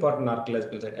site, very important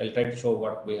archaeological site. I'll try to show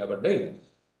what we have doing.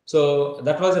 So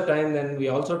that was a time then we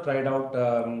also tried out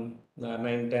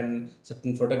 9-10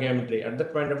 certain photogrammetry. At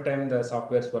that point of time, the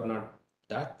softwares were not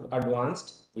that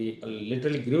advanced. We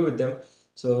literally grew with them.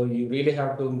 So you really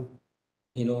have to,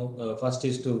 first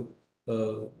is to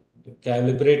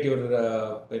calibrate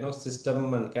your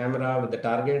system and camera with the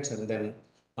targets, and then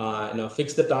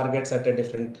fix the targets at a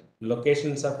different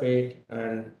locations of it,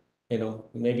 and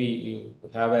maybe you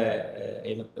have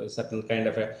a certain kind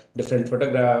of a different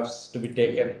photographs to be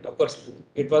taken. Of course,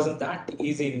 it wasn't that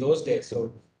easy in those days.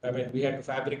 So I mean, we had to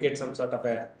fabricate some sort of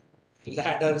a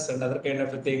ladders and other kind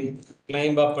of a thing,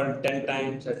 climb up and 10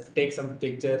 times and take some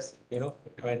pictures, I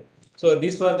mean, so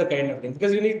these were the kind of things,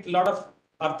 because you need a lot of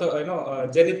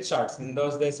zenith shots. In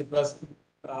those days, it was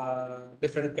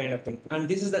different kind of thing. And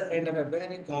this is the kind of a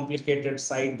very complicated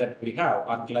site that we have,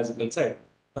 archaeological site.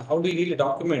 So how do you really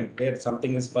document where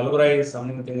something is pulverized,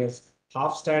 something is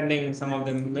half standing, some of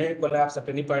them may collapse at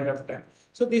any point of time.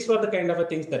 So these were the kind of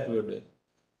things that we would do.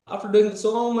 After doing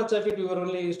so much of it, we were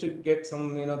only used to get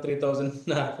some, 3,000,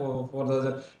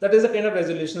 4,000. That is the kind of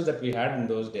resolutions that we had in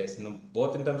those days,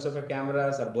 both in terms of our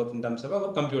cameras or both in terms of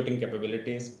our computing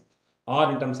capabilities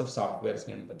or in terms of softwares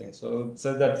kind of a thing. So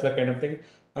that's the kind of thing.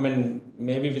 I mean,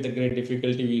 maybe with a great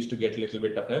difficulty, we used to get a little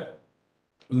bit of a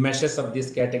meshes of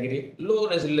this category, low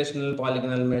resolution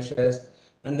polygonal meshes,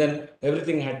 and then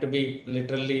everything had to be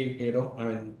literally, I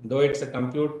mean, though it's a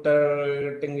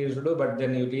computer thing you should do, but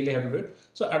then you really have to do it.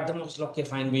 So at the most, okay,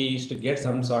 fine, we used to get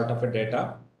some sort of a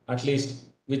data, at least,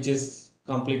 which is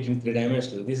completely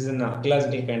three-dimensional. This is an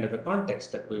archaeological kind of a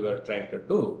context that we were trying to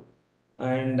do.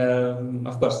 And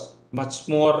of course, much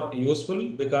more useful,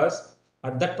 because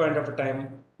at that point of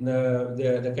time,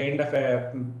 the kind of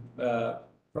a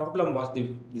problem was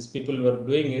these people were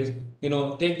doing is,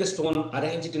 take the stone,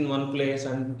 arrange it in one place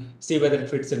and see whether it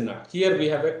fits or not. Here we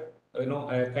have a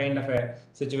kind of a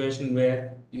situation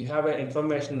where you have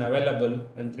information available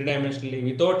and three-dimensionally,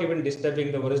 without even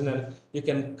disturbing the original, you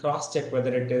can cross check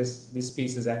whether this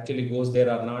piece is actually goes there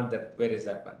or not, that where is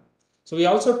that one. So we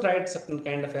also tried certain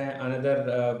kind of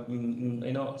another,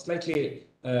 slightly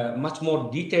much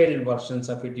more detailed versions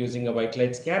of it using a white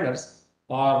light scanners,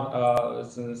 or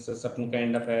certain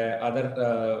kind of other.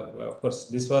 Of course,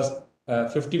 this was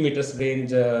 50 meters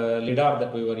range lidar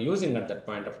that we were using at that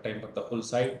point of time for the whole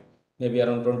site. Maybe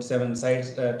around 27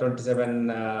 sites,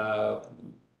 27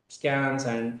 scans,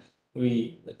 and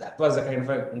that was a kind of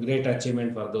a great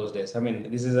achievement for those days. I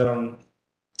mean, this is around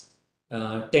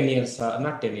 10 years,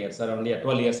 not 10 years, around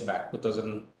 12 years back,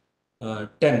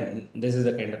 2010. This is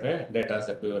the kind of data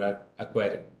that we were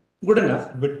acquiring. Good enough,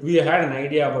 but we had an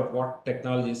idea about what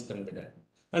technologies can be done.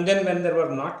 And then when there were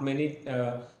not many,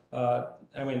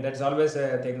 I mean, that's always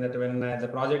a thing that when the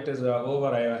project is over,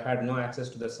 I had no access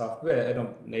to the software,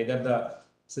 neither the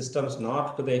systems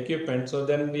nor to the equipment. So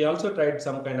then we also tried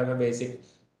some kind of a basic,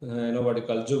 what you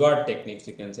call Govt techniques.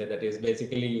 You can say that is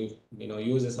basically you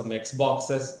use some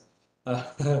Xboxes,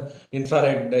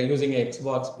 infrared, using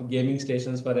Xbox gaming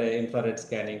stations for infrared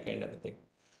scanning kind of a thing.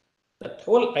 The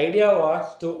whole idea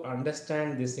was to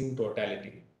understand this in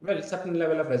totality. Well, certain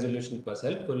level of resolution was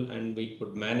helpful, and we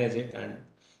could manage it. And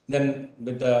then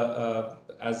with the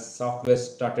as software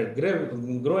started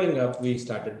growing up, we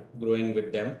started growing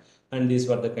with them, and these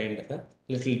were the kind of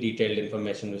little detailed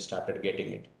information we started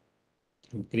getting it,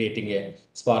 creating a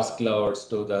sparse clouds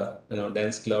to the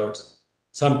dense clouds.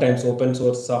 Sometimes open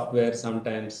source software,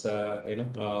 sometimes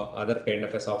other kind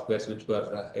of a softwares which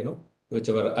were which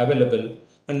were available.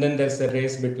 And then there's a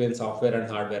race between software and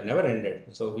hardware, never ended.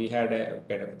 So we had a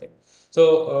kind of a thing.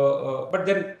 So but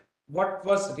then what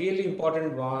was really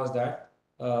important was that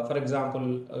for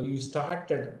example, you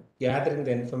started gathering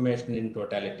the information in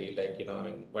totality, like I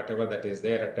mean, whatever that is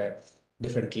there at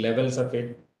different levels of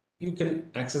it, you can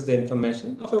access the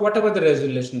information of whatever the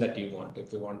resolution that you want.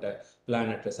 If you want a plan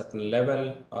at a certain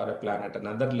level or a plan at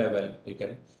another level, you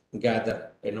can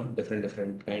gather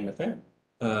different kind of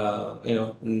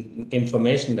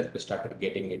information that we started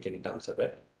getting it in terms of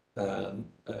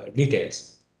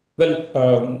details.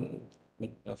 Well,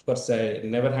 of course, I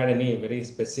never had any very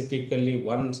specifically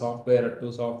one software or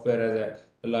two software as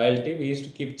a loyalty. We used to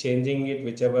keep changing it,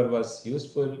 whichever was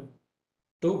useful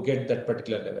to get that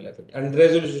particular level of it. And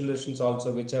resolutions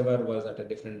also, whichever was at a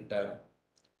different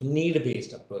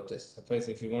need-based approaches. Suppose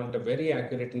if you want a very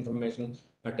accurate information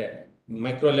at a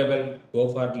micro level,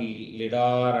 go for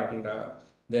LIDAR, and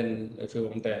then if you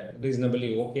want a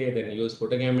reasonably okay, then use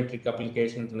photogrammetric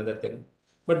applications, another thing.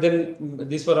 But then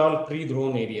these were all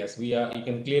pre-drone areas. You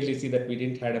can clearly see that we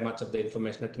didn't have much of the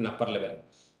information at an upper level.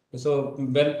 So,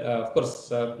 well, of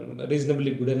course,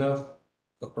 reasonably good enough,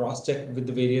 cross-check with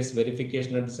the various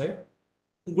verification at the side,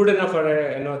 good enough for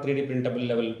a 3D printable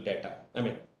level data. I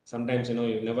mean, sometimes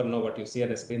you never know what you see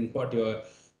on a screen, what your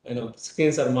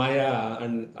screens are Maya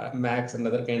and Max and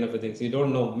other kind of things. You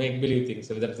don't know, make believe things.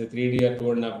 So whether it's a 3D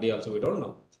or 2.5D, also we don't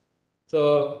know.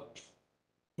 So,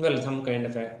 well, some kind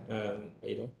of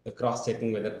a cross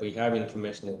checking whether we have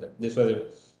information. This was a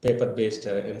paper based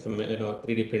information,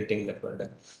 3D printing that were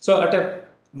done. So at a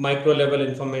micro level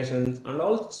information, and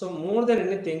also more than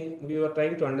anything, we were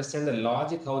trying to understand the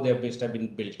logic how they have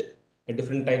been built.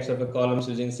 Different types of columns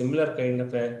using similar kind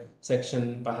of a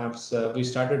section. Perhaps we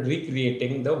started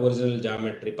recreating the original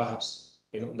geometry. Perhaps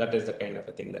that is the kind of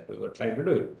a thing that we were trying to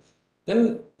do.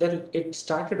 Then it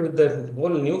started with the whole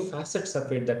new facets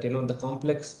of it, that the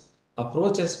complex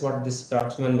approaches what these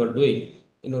craftsmen were doing,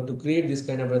 to create this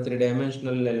kind of a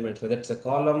three-dimensional element, whether it's a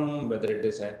column, whether it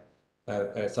is a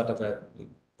sort of a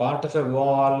part of a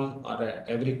wall, or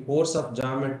every course of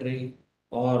geometry,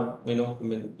 or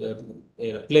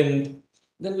plinth.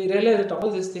 Then we realized that all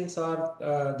these things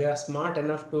are they are smart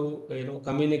enough to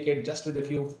communicate just with a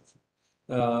few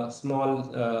small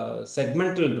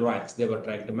segmental drawings. They were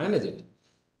trying to manage it.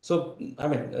 So, I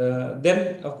mean,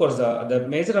 then of course, the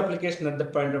major application at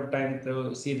that point of time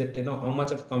to see that, how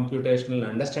much of computational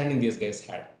understanding these guys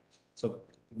had. So,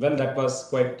 well, that was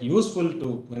quite useful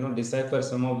to, decipher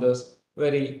some of those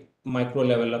very micro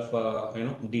level of,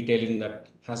 detailing that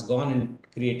has gone in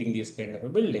creating these kind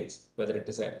of buildings, whether it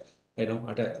is at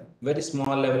a very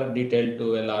small level of detail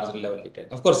to a larger level of detail.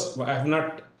 Of course, I have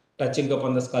not touching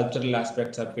upon the sculptural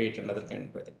aspects of it and other kind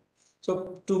of thing.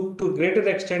 So to greater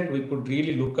extent, we could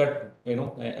really look at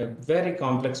a very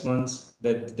complex ones,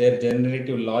 that their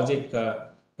generative logic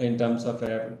in terms of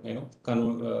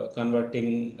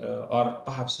converting or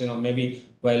perhaps maybe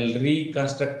while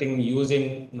reconstructing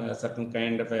using certain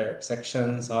kind of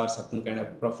sections or certain kind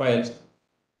of profiles.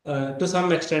 To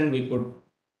some extent, we could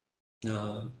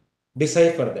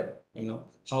decipher them.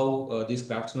 How these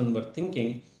craftsmen were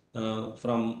thinking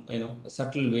from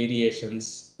subtle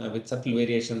variations. With subtle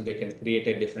variations, they can create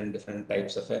a different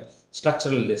types of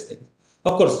structural this thing.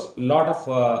 Of course, a lot of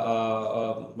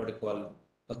what do you call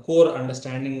a core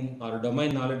understanding or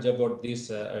domain knowledge about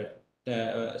these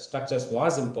structures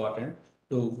was important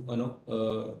to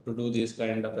to do this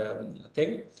kind of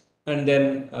thing, and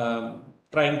then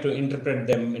trying to interpret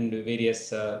them into various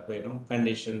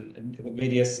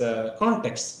various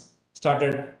contexts.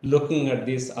 Started looking at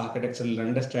this architectural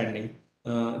understanding.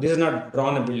 This is not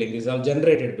drawn a building; these are all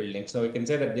generated buildings. So we can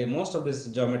say that most of this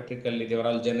geometrically they were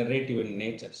all generative in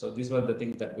nature. So these were the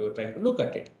things that we were trying to look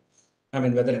at it. I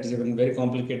mean, whether it is even very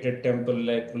complicated temple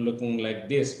like looking like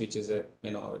this, which is a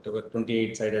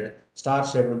 28-sided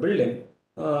star-shaped building.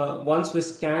 Once we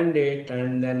scanned it,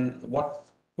 and then what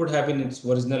could have been its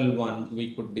original one,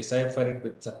 we could decipher it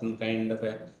with certain kind of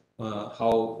a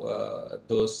how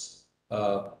those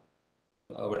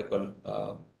what do you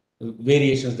call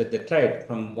variations that they tried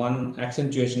from one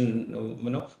accentuation,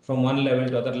 from one level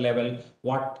to other level,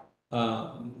 what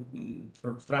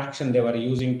fraction they were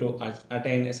using to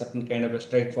attain a certain kind of a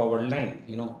straightforward line.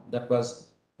 That was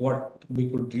what we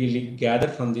could really gather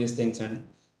from these things, and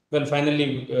well,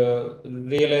 finally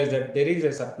realize that there is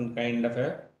a certain kind of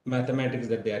a mathematics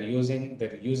that they are using.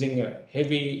 They're using a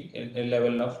heavy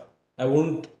level of, I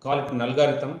wouldn't call it an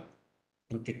algorithm.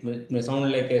 It may sound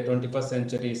like a 21st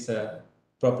century's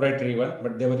proprietary one,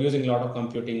 but they were using a lot of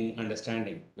computing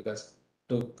understanding, because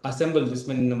to assemble this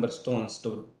many number of stones,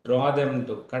 to draw them,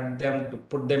 to cut them, to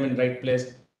put them in right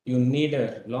place, you need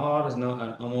a large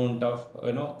amount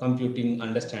of computing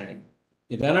understanding.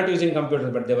 They are not using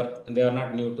computers, but they are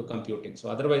not new to computing. So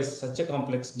otherwise, such a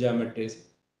complex geometries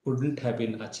couldn't have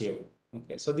been achieved.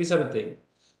 Okay, so these are the things,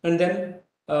 and then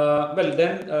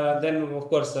then of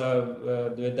course,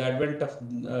 with the advent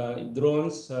of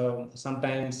drones,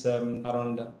 sometimes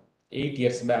around 8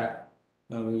 years back,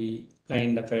 we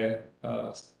kind of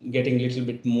getting a little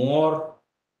bit more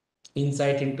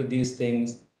insight into these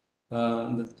things.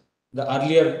 The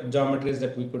earlier geometries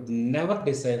that we could never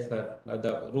decipher,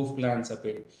 the roof plans of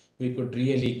it, we could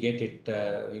really get it,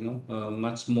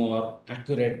 much more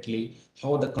accurately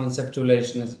how the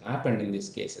conceptualization has happened in these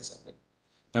cases.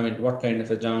 I mean, what kind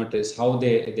of a geometries, how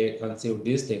they conceive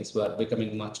these things were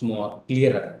becoming much more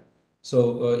clearer.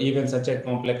 So even such a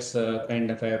complex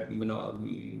kind of a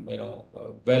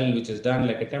well which is done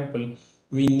like a temple,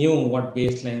 we knew what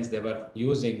baselines they were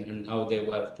using and how they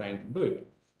were trying to do it.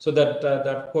 So that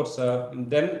of course,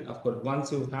 then of course,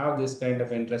 once you have this kind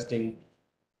of interesting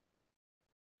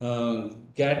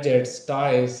gadgets,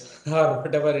 toys, or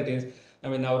whatever it is. I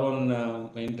mean, our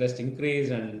own interest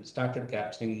increased and started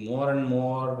capturing more and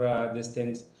more these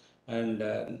things, and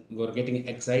we're getting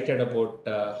excited about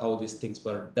how these things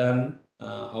were done,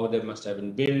 how they must have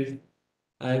been built.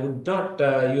 I would not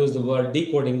use the word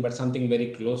decoding, but something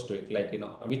very close to it, like,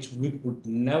 which we would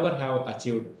never have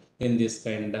achieved in this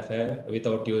kind of a,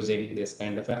 without using this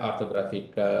kind of a orthographic,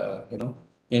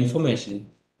 information.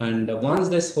 And once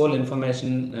this whole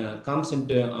information comes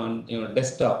into on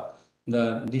desktop, the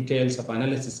details of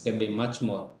analysis can be much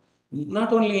more.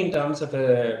 Not only in terms of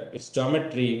its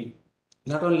geometry,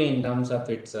 not only in terms of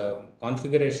its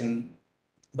configuration,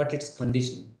 but its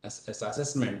condition as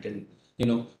assessment, and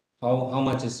how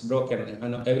much is broken.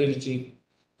 Every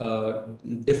little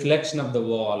deflection of the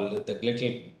wall, the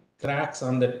little cracks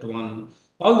on that one,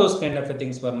 all those kind of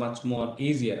things were much more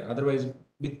easier. Otherwise,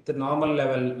 with the normal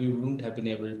level, we wouldn't have been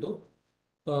able to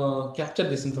capture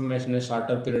this information in a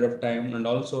shorter period of time, and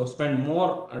also spend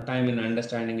more time in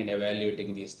understanding and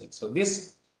evaluating these things. So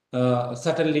this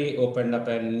certainly opened up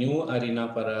a new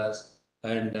arena for us,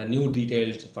 and new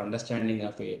details of understanding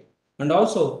of it. And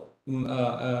also,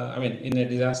 I mean, in a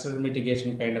disaster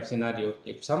mitigation kind of scenario,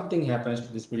 if something happens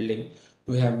to this building,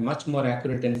 we have much more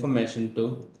accurate information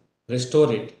to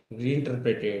restore it,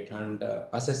 reinterpret it, and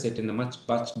assess it in a much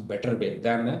better way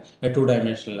than a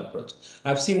two-dimensional approach.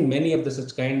 I've seen many of the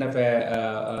such kind of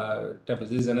temples.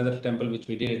 This is another temple which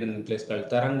we did in a place called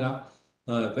Taranga,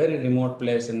 a very remote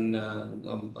place in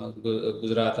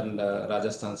Gujarat and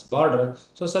Rajasthan's border.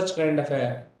 So such kind of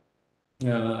a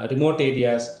remote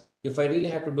areas, if I really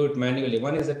have to do it manually,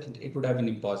 one is that it would have been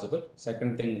impossible.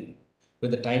 Second thing, with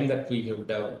the time that we have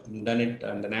done it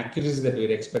and an accuracy that we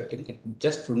were expecting, it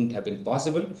just wouldn't have been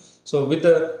possible. So with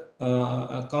the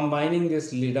combining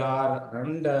this lidar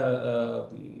and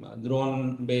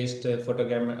drone-based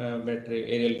photogrammetry,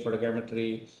 aerial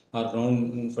photogrammetry or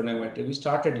drone photogrammetry, we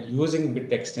started using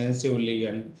it extensively,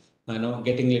 and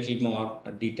getting a little more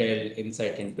detailed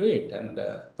insight into it, and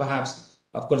perhaps.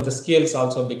 Of course, the scales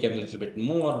also became a little bit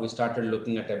more. We started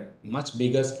looking at a much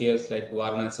bigger scales like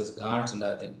Varanasi's Ghats and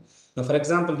other things. Now, for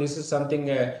example, this is something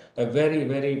a very,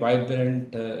 very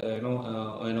vibrant,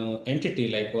 entity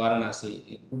like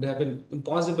Varanasi. It would have been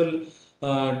impossible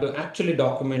to actually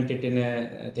document it in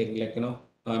a thing like,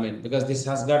 I mean, because this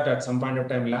has got at some point of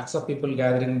time lakhs of people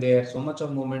gathering there, so much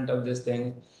of movement of this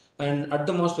thing. And at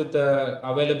the most, with the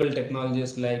available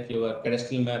technologies like your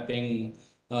cadastral mapping,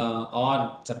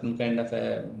 or certain kind of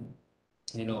a,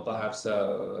 perhaps,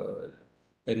 what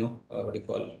do you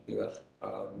call your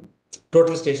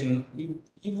total station,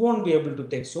 you won't be able to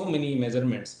take so many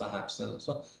measurements, perhaps.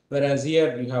 So, whereas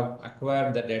here you have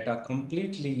acquired the data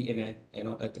completely in a,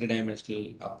 a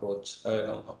three-dimensional approach,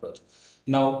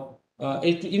 Now,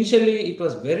 initially it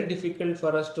was very difficult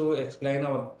for us to explain to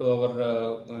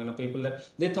our people that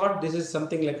they thought this is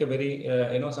something like a very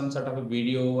some sort of a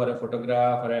video or a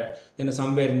photograph or a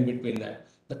somewhere in between that.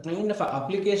 The kind of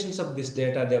applications of this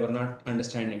data, they were not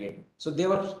understanding it. So they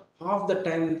were half the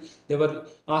time they were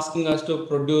asking us to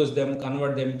produce them,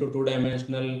 convert them to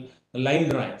two-dimensional line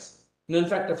drawings. In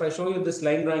fact, if I show you this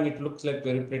line drawing, it looks like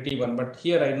very pretty one, but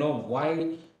here I know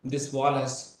why this wall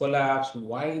has collapsed,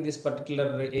 why this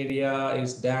particular area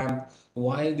is damp,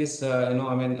 why this, I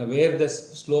mean, where the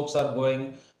slopes are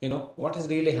going, what is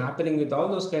really happening with all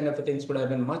those kind of things would have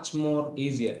been much more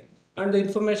easier. And the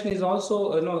information is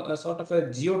also, a sort of a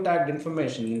geotagged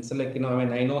information. It's like, I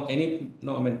mean, I know any,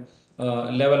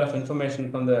 level of information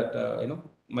from that,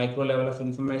 micro level of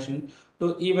information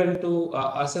to even to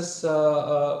assess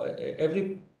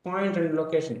every point and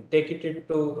location, take it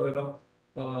into,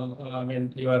 I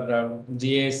mean, your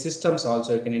GA systems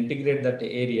also, you can integrate that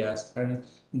areas, and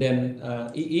then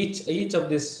each of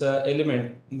this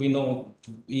element, we know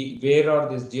where are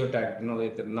these geotagged,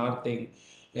 like the northing,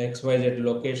 XYZ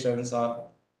locations, or,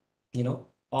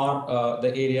 or the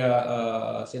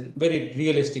area, very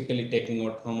realistically taking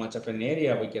out how much of an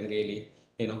area we can really,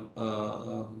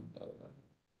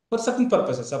 for certain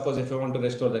purposes. Suppose if you want to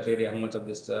restore that area, how much of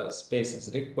this space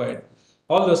is required.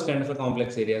 All those kind of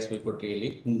complex areas we could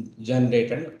really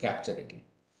generate and capture it.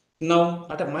 Now,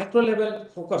 at a micro level,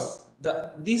 of course,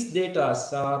 these data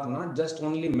are not just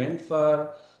only meant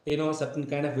for certain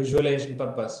kind of visualization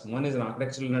purpose. One is an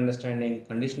architectural understanding,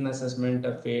 condition assessment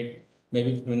of it,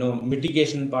 maybe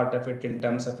mitigation part of it in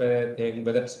terms of a thing,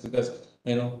 whether it's because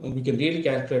we can really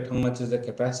calculate how much is the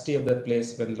capacity of that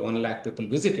place when 1 lakh people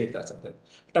visit it or something.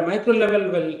 At a micro level,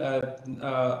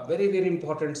 well, very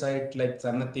important site like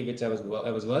Sanati, which I was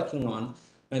working on,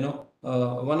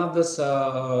 one of this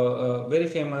very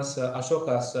famous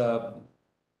Ashoka's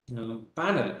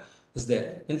panel is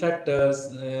there. In fact,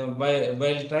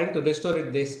 while trying to restore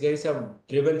it, these guys have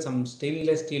driven some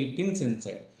stainless steel pins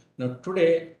inside. Now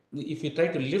today, if you try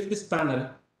to lift this panel,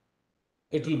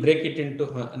 it will break it into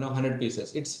 100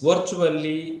 pieces. It's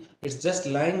just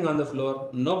lying on the floor.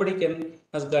 Nobody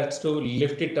has guts to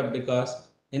lift it up, because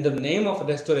in the name of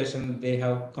restoration, they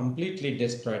have completely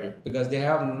destroyed it because they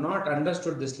have not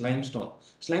understood this limestone.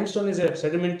 Limestone is a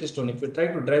sedimentary stone. If you try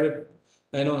to drive it,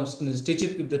 stitch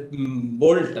it with the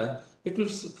bolt, it will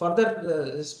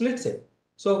further splits it.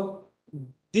 So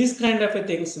these kind of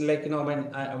things, like when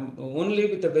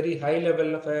only with a very high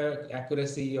level of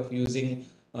accuracy of using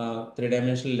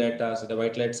three-dimensional data, so the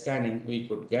white light scanning, we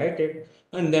could get it.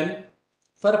 And then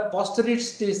for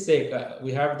posterity's sake,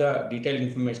 we have the detailed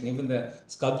information. Even the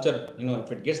sculpture,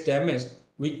 if it gets damaged,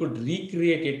 we could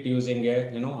recreate it using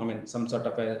some sort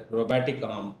of a robotic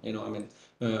arm,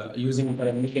 using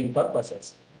for milling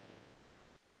purposes.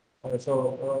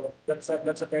 So that's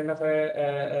a kind of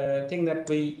a thing that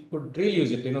we could really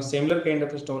use it. Similar kind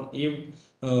of a stone, if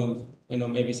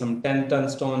maybe some 10-ton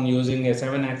stone using a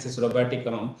 7-axis robotic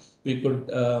arm, we could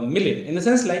mill it. In the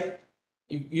sense, like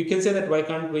you can say that why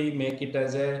can't we make it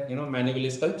as a manually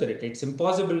sculpture it? It's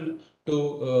impossible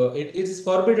to. It is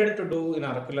forbidden to do in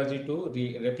archaeology to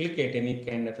replicate any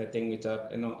kind of a thing which are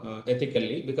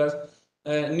ethically, because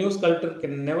new sculpture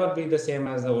can never be the same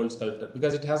as the old sculpture,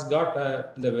 because it has got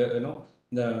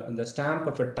the stamp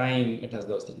of a time. It has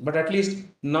those things. But at least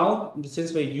now,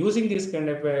 since we're using this kind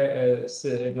of a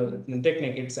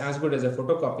technique, it's as good as a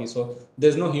photocopy. So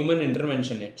there's no human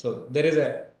intervention in it. So there is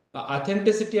a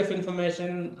authenticity of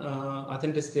information,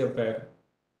 authenticity of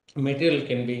material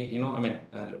can be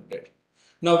looked at.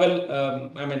 Now, well,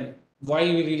 why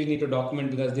we really need to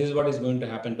document? Because this is what is going to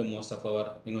happen to most of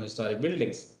our historic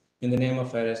buildings. In the name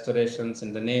of restorations,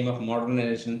 in the name of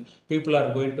modernization, people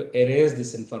are going to erase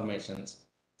this information.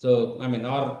 So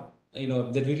or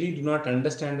they really do not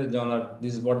understand the genre.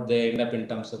 This is what they end up in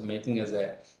terms of making as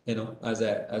a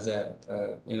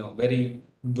very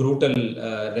brutal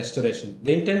restoration.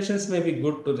 The intentions may be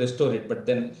good to restore it, but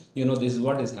then this is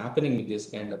what is happening with these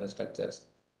kind of structures.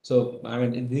 So I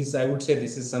would say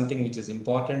this is something which is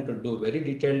important to do very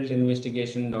detailed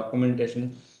investigation,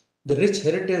 documentation. The rich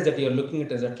heritage that you are looking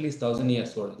at is at least 1,000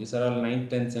 years old. These are all 9th,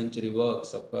 10th century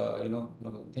works of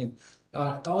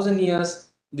 1,000 years.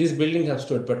 These buildings have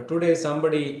stood, but today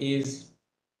somebody is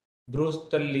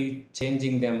brutally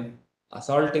changing them,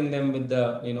 assaulting them with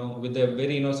the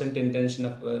very innocent intention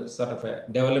of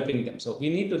developing them. So we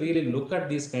need to really look at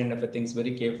these kind of things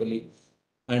very carefully,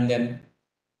 and then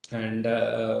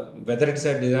whether it's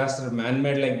a disaster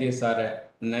man-made like this or a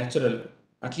natural,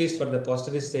 at least for the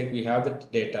posterity's sake, we have the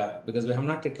data, because we have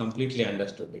not yet completely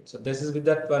understood it. So this is with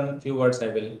that one few words I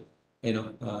will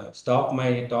stop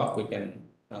my talk. We can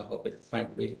hope it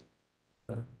might be.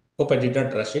 Hope I did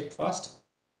not rush it fast.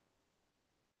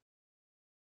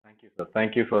 Thank you, sir.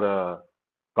 Thank you for a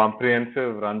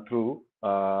comprehensive run through,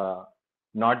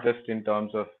 not just in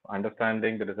terms of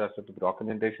understanding the disaster to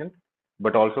documentation,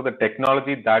 but also the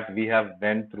technology that we have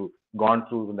gone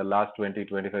through in the last 20,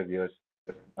 25 years,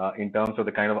 in terms of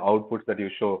the kind of outputs that you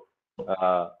show.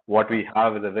 What we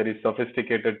have is a very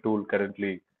sophisticated tool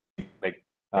currently. Like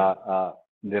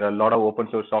there are a lot of open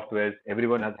source softwares.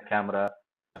 Everyone has a camera.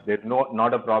 There's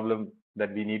not a problem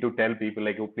that we need to tell people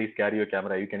like, oh, please carry your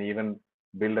camera. You can even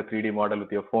build a 3D model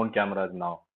with your phone cameras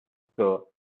now. So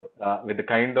with the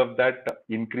kind of that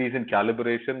increase in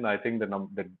calibration, I think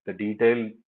the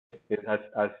detail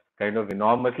has kind of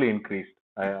enormously increased.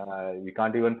 We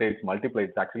can't even say it's multiplied.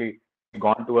 It's actually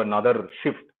gone to another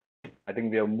shift. I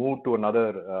think we have moved to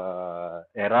another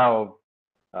era of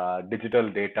digital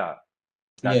data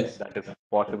that is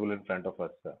possible in front of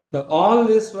us. So all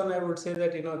this one, I would say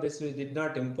that this we did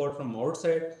not import from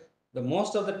outside. The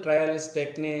most of the trialist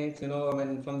techniques,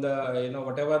 from the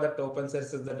whatever that open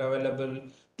sources that are available,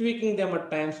 tweaking them at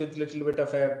times with little bit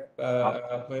of a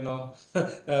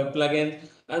plugin,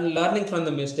 and learning from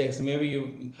the mistakes. Maybe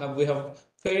we have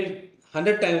failed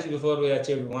 100 times before we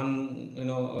achieved one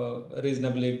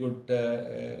reasonably good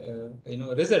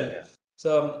result.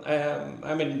 So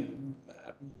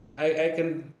I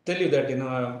can tell you that,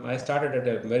 I started at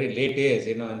a very late age,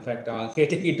 in fact,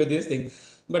 getting into this thing,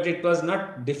 but it was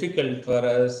not difficult for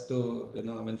us to,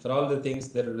 for all the things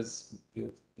there is,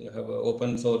 you have a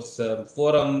open source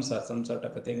forums or some sort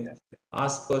of a thing,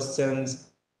 ask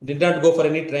questions, did not go for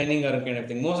any training or kind of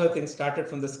thing. Most of the things started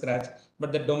from the scratch,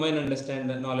 but the domain understand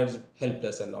knowledge helped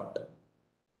us a lot.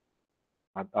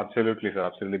 Absolutely, sir.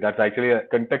 Absolutely. That's actually a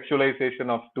contextualization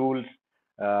of tools.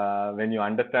 When you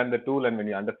understand the tool and when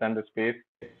you understand the space,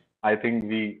 I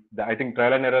think I think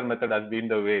trial and error method has been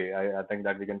the way. I think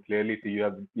that we can clearly see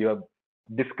you have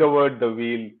discovered the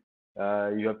wheel,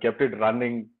 you have kept it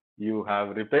running, you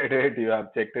have repaired it, you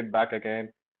have checked it back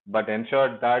again, but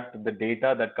ensured that the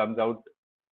data that comes out,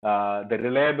 the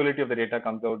reliability of the data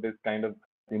comes out is kind of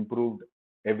improved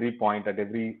every point at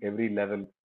every level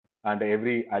and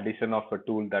every addition of a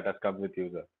tool that has come with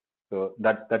user. So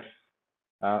that's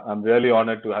I'm really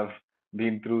honored to have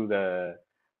been through the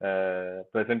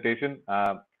presentation.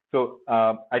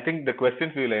 I think the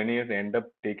questions we will anyways end up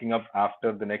taking up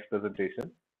after the next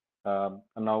presentation. And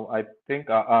now I think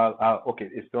okay,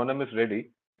 if Sonam is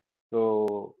ready,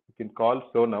 so you can call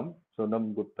Sonam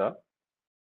Gupta.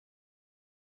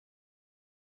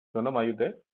 Sonam, are you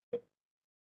there?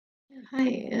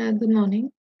 Hi, good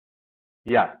morning.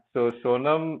 Yeah, so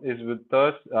Sonam is with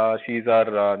us. She's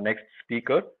our next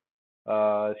speaker.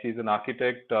 She's an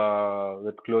architect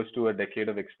with close to a decade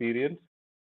of experience,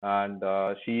 and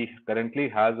she currently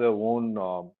has her own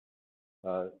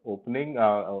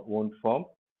own firm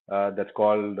that's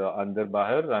called Andar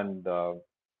Bahar, and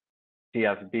she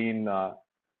has been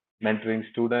mentoring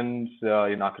students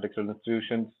in architectural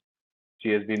institutions. She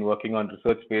has been working on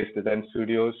research-based design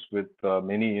studios with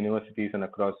many universities and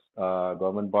across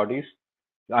government bodies.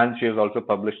 And she has also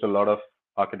published a lot of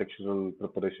architectural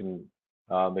preparation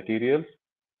materials.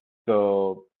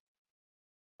 So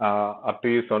up to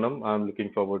you, Sonam. I'm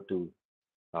looking forward to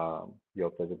your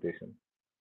presentation.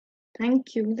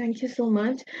 Thank you. Thank you so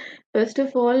much. First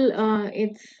of all,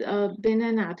 it's been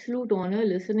an absolute honor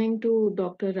listening to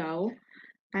Dr. Rao.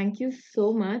 Thank you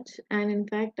so much. And in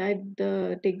fact, I'd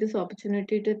take this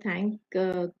opportunity to thank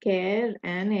CARE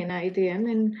and NIDM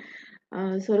in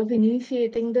sort of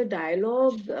initiating the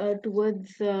dialogue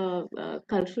towards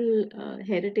cultural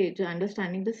heritage,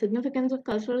 understanding the significance of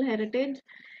cultural heritage,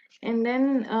 and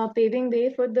then paving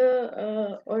way for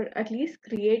or at least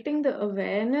creating the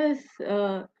awareness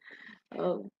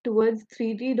towards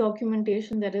 3D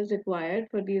documentation that is required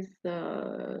for these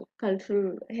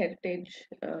cultural heritage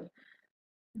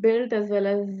built as well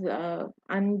as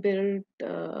unbuilt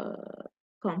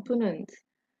components.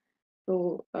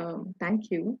 So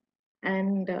thank you.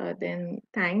 And then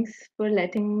thanks for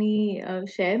letting me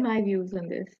share my views on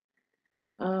this.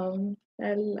 I'll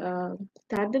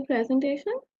start the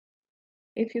presentation.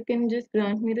 If you can just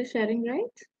grant me the sharing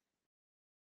rights.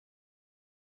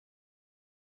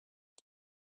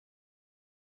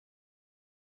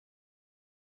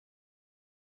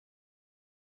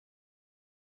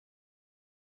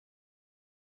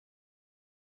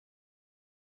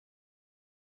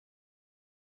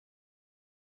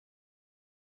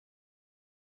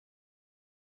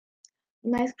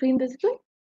 My screen visible?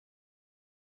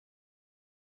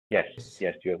 Yes,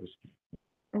 yes, you have.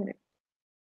 Okay.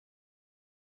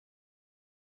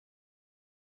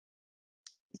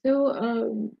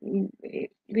 So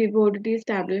we've already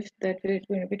established that we're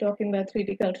going to be talking about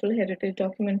 3D cultural heritage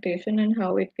documentation and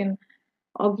how it can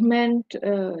augment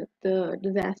the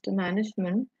disaster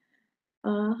management.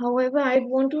 However, I'd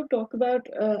want to talk about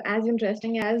as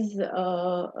interesting as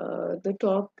the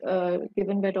talk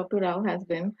given by Dr. Rao has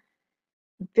been.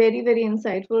 Very, very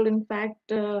insightful. In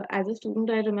fact, as a student,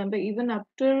 I remember even up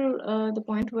till the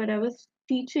point where I was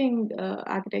teaching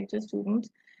architecture students,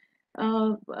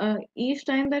 each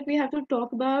time that we have to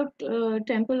talk about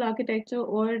temple architecture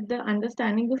or the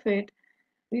understanding of it,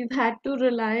 we've had to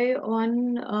rely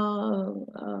on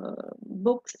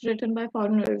books written by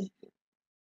foreigners,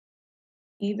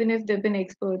 even if they've been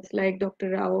experts like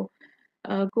Dr. Rao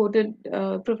quoted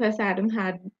Professor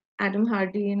Adam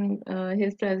Hardy in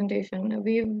his presentation.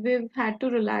 We've had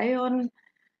to rely on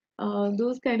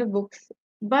those kind of books,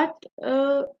 but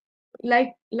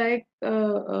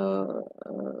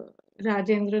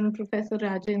Rajendran, Professor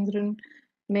Rajendran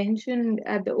mentioned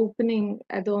at the opening,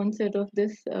 at the onset of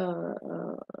this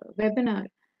webinar,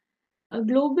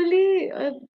 globally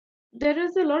there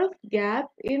is a lot of gap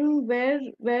in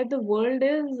where the world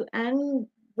is and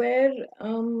where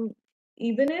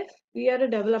even if we are a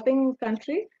developing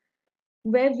country,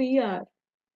 where we are.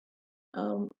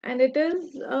 And it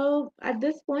is at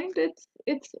this point,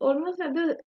 it's almost at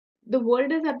the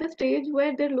world is at the stage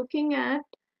where they're looking at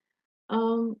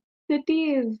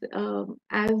cities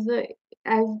as the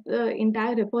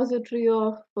entire repository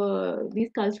of these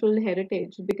cultural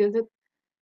heritage, because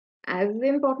as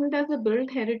important as the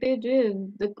built heritage is,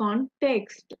 the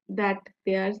context that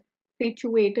they are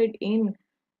situated in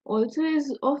also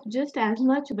is of just as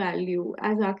much value.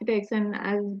 As architects and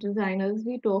as designers,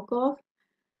 we talk of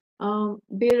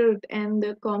build and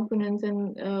the components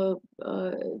and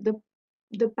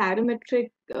the parametric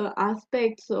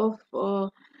aspects of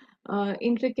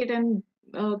intricate and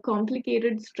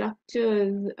complicated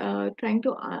structures, trying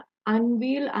to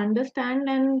unveil, understand,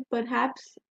 and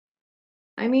perhaps,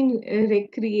 I mean,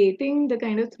 recreating the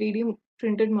kind of 3D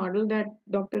printed model that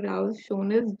Dr. Rao has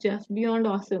shown is just beyond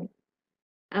awesome.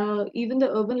 Even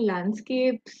the urban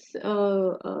landscapes,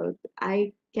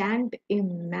 I can't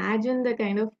imagine the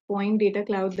kind of point data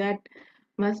cloud that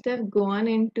must have gone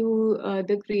into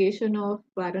the creation of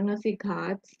Varanasi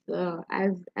Ghats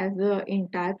as the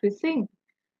entire precinct.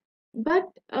 But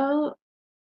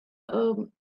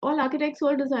all architects,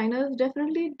 all designers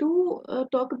definitely do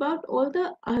talk about all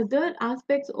the other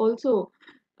aspects also,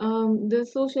 the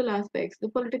social aspects, the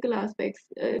political aspects.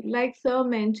 Like Sir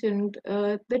mentioned,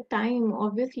 the time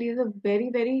obviously is a very,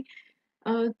 very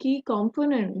key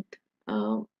component.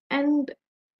 And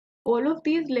all of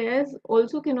these layers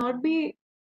also cannot be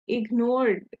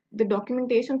ignored. The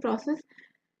documentation process,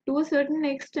 to a certain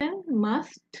extent,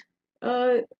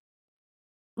 uh,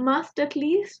 must at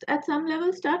least at some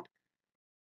level start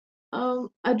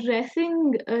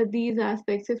addressing these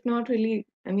aspects. If not really,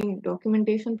 I mean,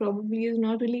 documentation probably is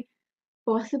not really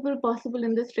possible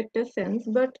in the strictest sense.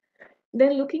 But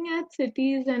then looking at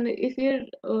cities, and if you're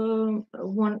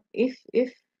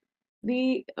if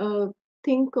we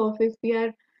think of, if we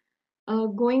are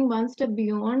going one step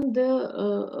beyond the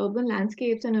urban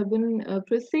landscapes and urban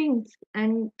precincts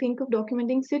and think of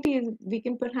documenting cities, we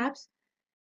can perhaps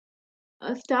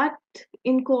start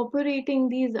incorporating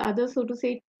these other, so to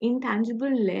say,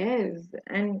 intangible layers.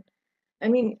 And I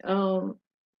mean,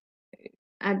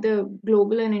 at the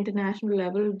global and international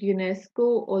level,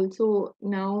 UNESCO also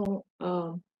now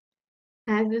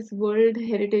has this World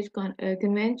Heritage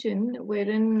Convention,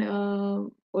 wherein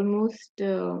almost,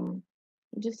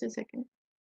 just a second.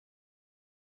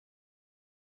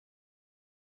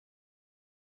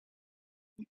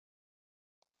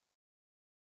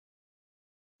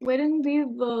 Wherein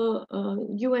UNESCO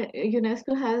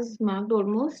has marked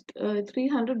almost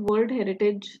 300 World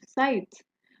Heritage sites,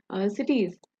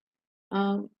 cities,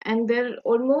 and they're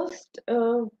almost,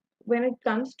 when it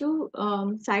comes to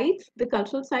sites, the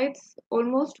cultural sites,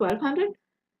 almost 1,200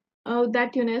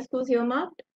 that UNESCO's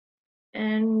earmarked,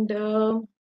 and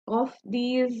of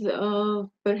these,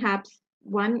 perhaps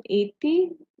 180,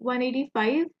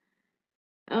 185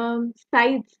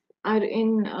 sites are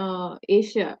in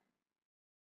Asia.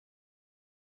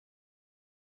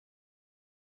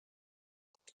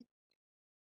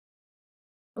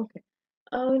 Okay.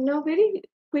 Now, very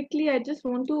quickly, I just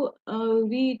want to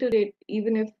reiterate,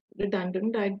 even if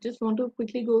redundant, I just want to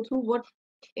quickly go through what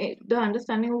the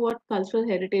understanding of what cultural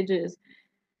heritage is.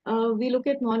 We look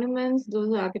at monuments,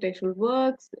 those are architectural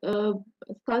works,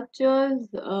 sculptures,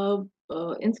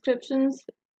 inscriptions,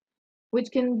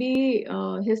 which can be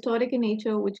historic in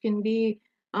nature, which can be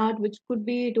art, which could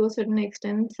be to a certain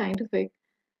extent scientific.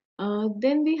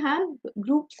 Then we have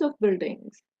groups of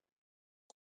buildings,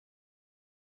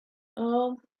 uh,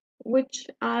 which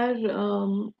are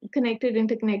connected,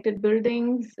 interconnected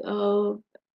buildings.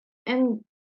 And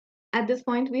at this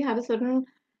point, we have a certain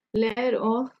layer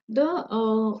of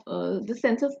the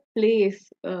sense of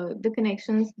place, the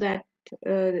connections that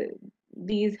uh,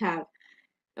 these have.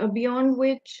 Beyond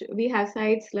which we have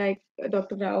sites like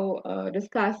Dr. Rao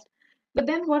discussed. But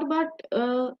then what about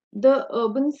the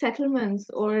urban settlements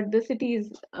or the cities?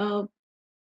 Are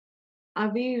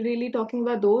we really talking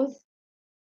about those?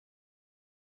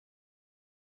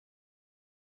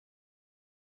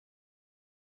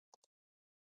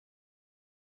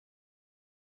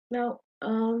 Now,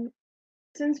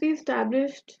 since we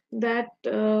established that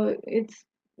it's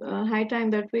high time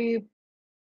that we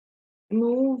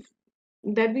move,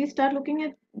 that we start looking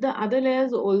at the other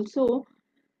layers also,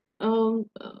 Hull,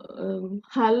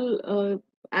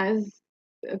 as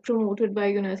promoted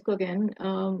by UNESCO again,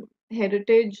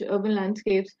 heritage, urban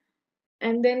landscapes,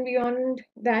 and then beyond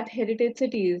that, heritage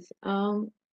cities.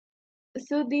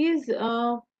 So these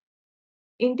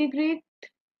integrate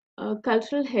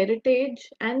cultural heritage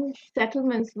and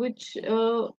settlements, which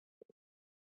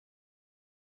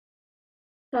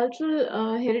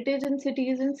cultural heritage in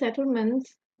cities and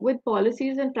settlements with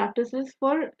policies and practices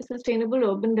for sustainable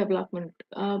urban development.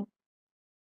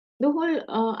 the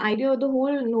whole idea or the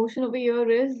whole notion over here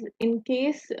is, in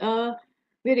case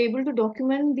we're able to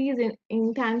document these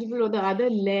intangible or the other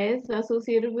layers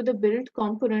associated with the built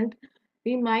component,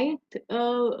 we might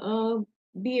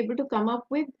be able to come up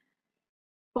with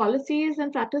policies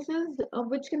and practices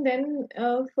which can then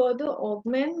further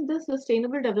augment the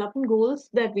sustainable development goals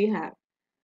that we have.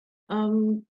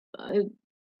 Um, uh,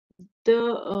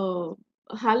 the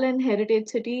Hull and Heritage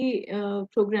City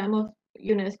program of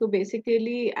UNESCO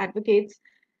basically advocates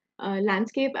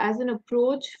landscape as an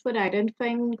approach for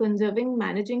identifying, conserving,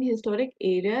 managing historic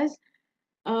areas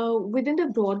within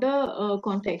the broader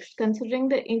context, considering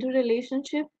the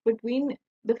interrelationship between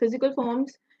the physical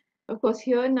forms. Of course,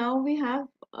 here now we're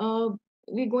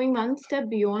going one step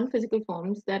beyond physical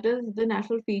forms, that is the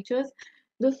natural features,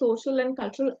 the social and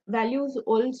cultural values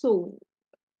also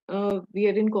we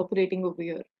are incorporating over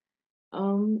here.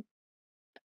 Um,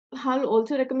 Hull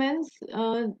also recommends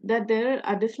that there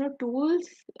are additional tools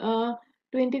to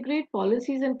integrate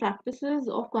policies and practices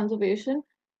of conservation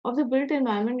of the built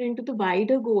environment into the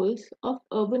wider goals of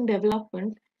urban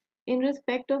development in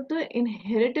respect of the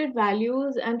inherited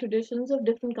values and traditions of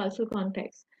different cultural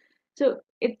contexts. So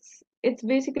it's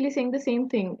basically saying the same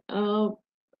thing.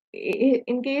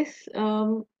 In case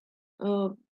uh,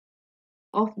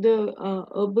 of the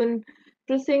urban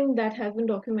precinct that has been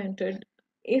documented,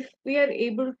 if we are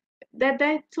able, that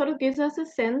sort of gives us a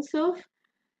sense of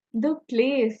the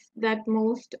place that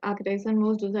most architects and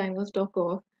most designers talk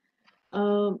of.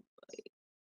 uh,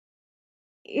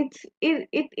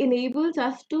 it enables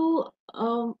us to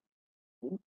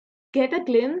get a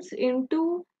glimpse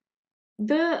into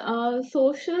the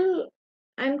social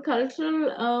and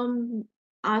cultural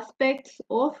aspects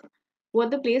of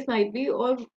what the place might be,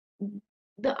 or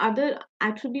the other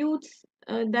attributes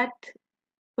that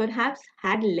perhaps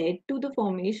had led to the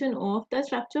formation of the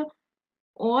structure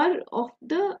or of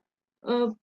the uh,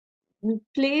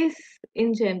 place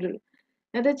in general.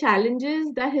 Now, the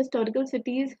challenges that historical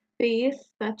cities face,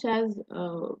 such as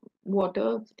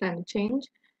water, climate change,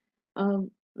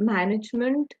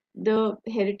 management, the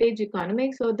heritage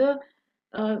economics, or the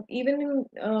even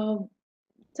in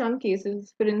some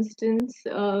cases, for instance,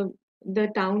 the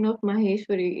town of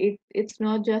Maheshwari, it's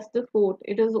not just the fort,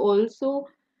 it is also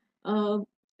uh,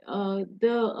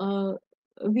 the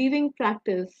weaving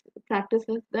practices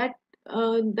that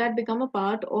become a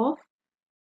part of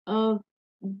uh,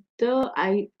 the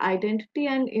identity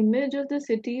and image of the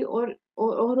city, or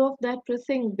of that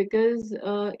precinct, because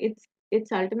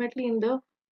it's ultimately in the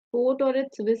fort or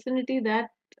its vicinity that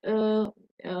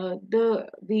the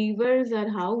weavers are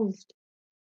housed.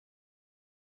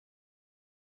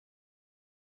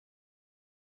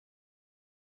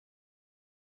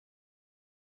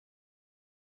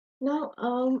 Now,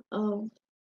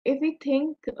 if we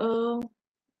think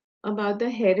about the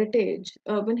heritage,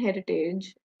 urban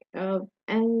heritage,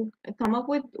 and come up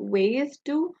with ways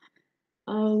to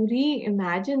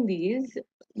reimagine these,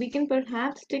 we can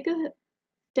perhaps take a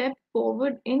step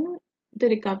forward in the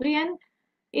recovery and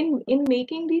in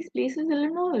making these places a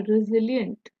little more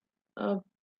resilient. Uh,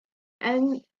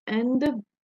 and the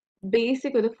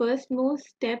basic or the first most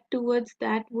step towards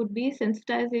that would be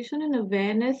sensitization and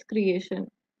awareness creation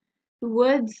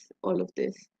towards all of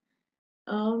this.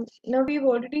 Now we've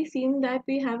already seen that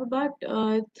we have about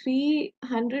uh,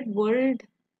 300 world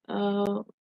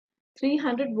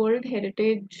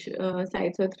heritage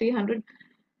sites, or 300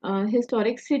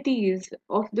 historic cities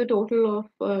of the total of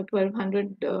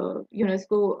 1200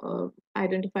 UNESCO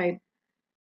identified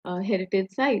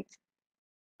heritage sites.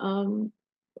 Um,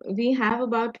 we have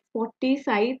about 40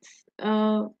 sites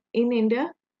in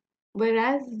India,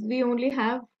 whereas we only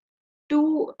have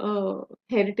two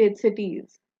heritage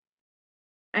cities.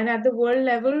 And at the world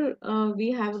level,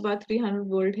 we have about 300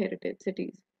 world heritage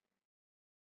cities.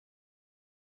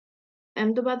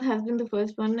 Ahmedabad has been the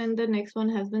first one, and the next one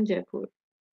has been Jaipur.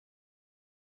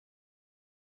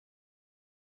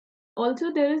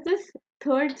 Also, there is this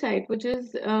third site, which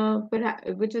is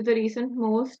the recent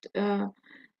most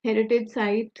heritage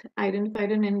site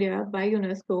identified in India by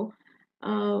UNESCO,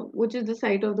 which is the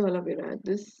site of the Aloe Vera.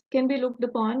 This can be looked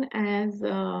upon as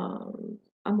a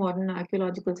modern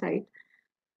archaeological site,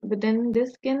 but then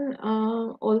this can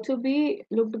also be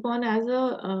looked upon as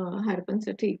a Harappan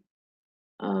city.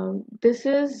 This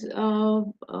is a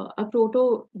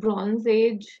proto Bronze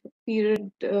Age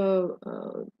period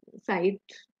site,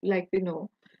 like we know.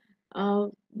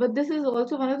 But this is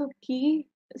also one of the key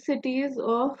cities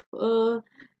of the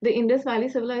Indus Valley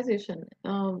civilization.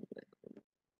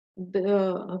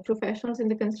 The professionals in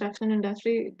the construction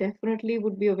industry definitely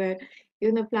would be aware,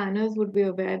 even the planners would be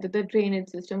aware that the drainage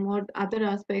system or other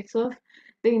aspects of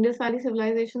the Indus Valley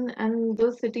civilization and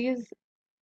those cities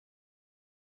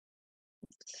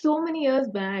so many years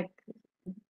back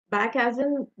as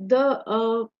in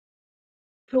the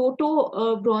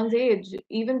proto Bronze Age,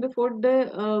 even before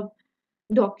the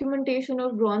documentation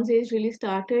of Bronze Age really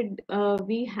started.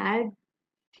 We had,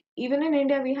 even in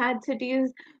India, we had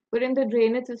cities wherein the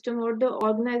drainage system or the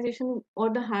organization or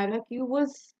the hierarchy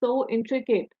was so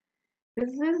intricate.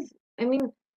 This is, I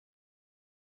mean,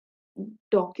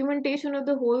 documentation of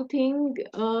the whole thing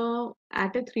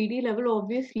at a 3D level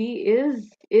obviously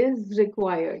is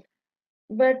required.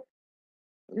 But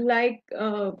like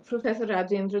Professor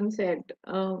Rajendran said,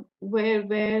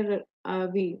 where are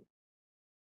we?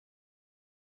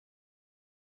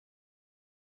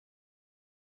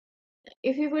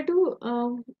 If we were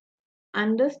to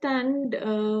understand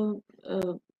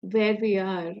where we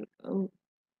are,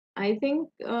 I think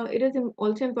it is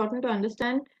also important to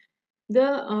understand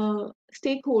the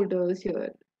stakeholders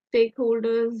here.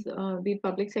 Stakeholders, be it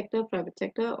public sector, private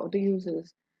sector, or the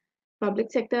users.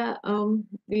 Public sector,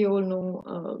 we all know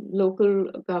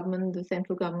local government, the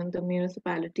central government, the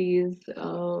municipalities,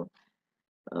 the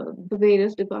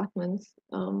various departments.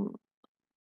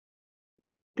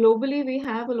 Globally, we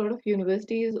have a lot of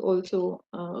universities also.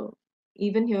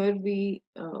 Even here, we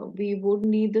would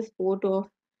need the support of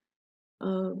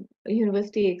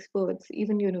university experts,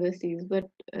 even universities. But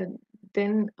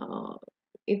then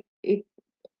it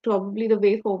probably the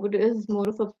way forward is more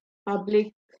of a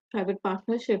public-private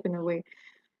partnership in a way.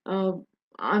 Uh,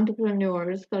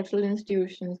 Entrepreneurs, cultural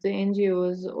institutions, the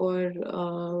NGOs,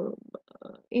 or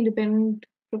independent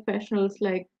professionals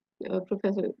like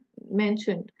Professor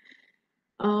mentioned.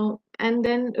 And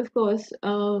then, of course,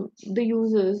 the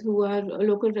users who are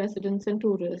local residents and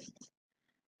tourists.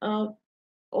 Uh,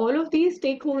 all of these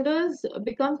stakeholders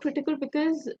become critical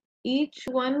because each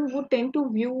one would tend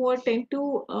to view or tend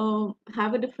to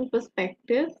have a different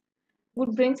perspective,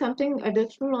 would bring something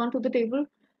additional onto the table,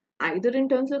 either in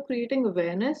terms of creating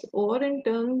awareness or in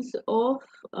terms of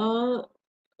uh,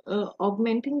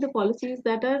 augmenting the policies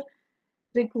that are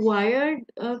required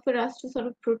for us to sort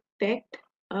of protect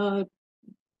uh,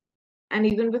 and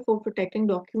even before protecting,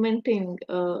 documenting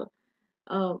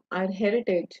our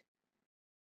heritage.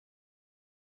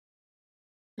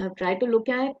 I've tried to look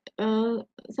at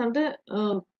some of the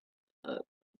uh,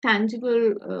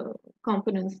 tangible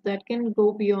components that can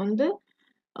go beyond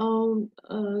um,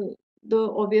 uh, the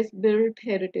obvious built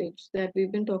heritage that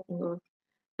we've been talking of.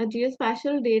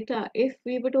 Geospatial data, if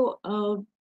we were to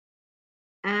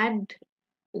add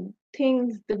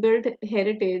things, the built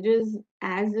heritage is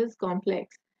as is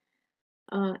complex.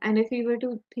 And if we were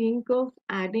to think of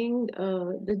adding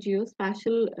the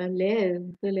geospatial layers,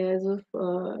 the layers of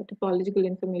topological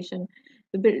information,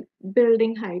 the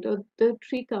building height or the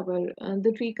tree cover,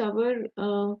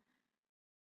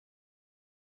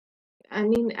 I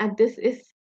mean, at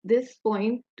this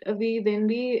point, when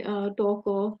we talk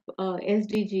of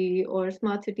SDG or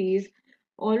smart cities,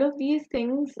 all of these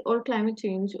things or climate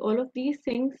change, all of these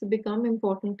things become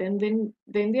important. And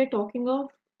when we are talking of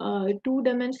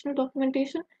two-dimensional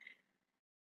documentation,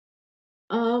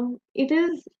 it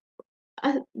is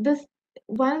this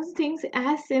one of the things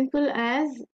as simple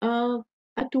as a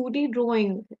 2D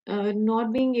drawing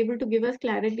not being able to give us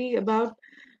clarity about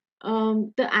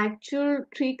the actual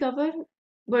tree cover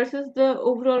versus the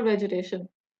overall vegetation.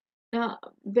 Now,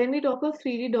 when we talk of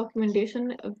 3D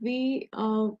documentation, we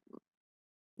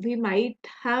might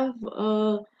have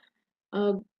uh,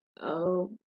 uh,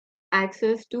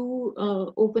 access to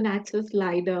open access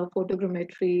LiDAR,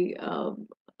 photogrammetry,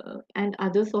 and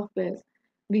other softwares.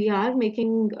 We are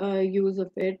making use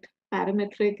of it.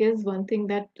 Parametric is one thing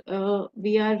that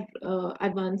we are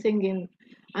advancing in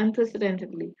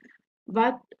unprecedentedly.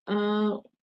 But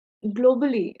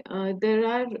globally, there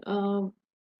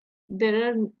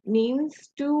are means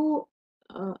to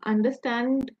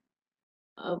understand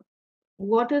uh,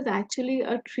 what is actually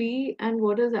a tree and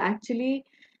what is actually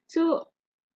so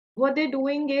what they're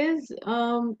doing is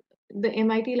the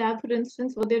MIT lab, for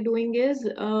instance, what they're doing is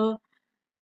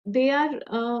they are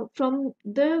from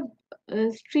the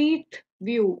street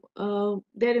view,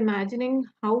 they're imagining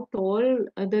how tall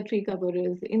the tree cover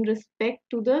is in respect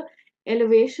to the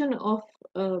elevation of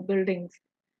buildings.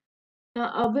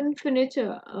 Now, urban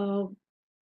furniture,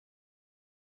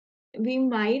 we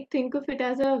might think of it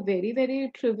as a very,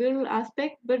 very trivial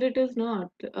aspect, but it is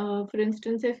not. For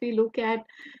instance, if we look at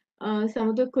some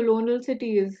of the colonial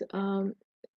cities,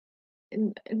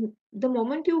 in the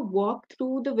moment you walk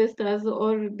through the vistas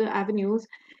or the avenues,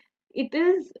 it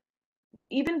is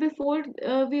even before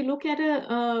we look at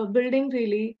a building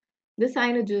really, the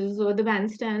signages or the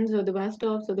bandstands or the bus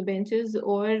stops or the benches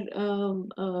or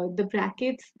the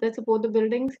brackets that support the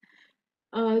buildings.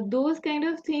 Those kind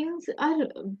of things are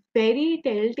very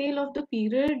telltale of the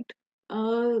period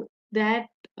that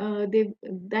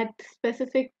that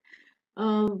specific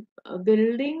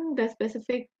building, the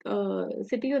specific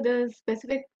city or the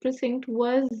specific precinct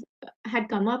had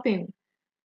come up in.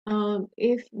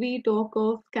 If we talk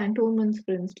of cantonments,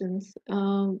 for instance,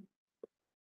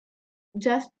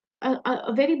 just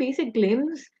a very basic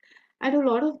glimpse at a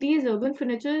lot of these urban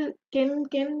furniture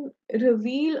can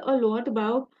reveal a lot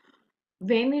about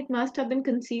when it must have been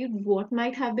conceived, what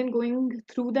might have been going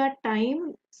through that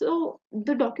time. So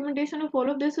the documentation of all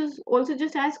of this is also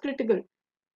just as critical.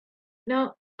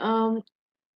 Now,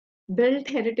 built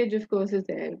heritage, of course, is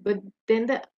there, but then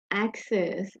the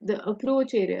access, the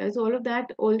approach areas, all of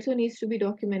that also needs to be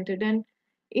documented. And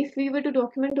if we were to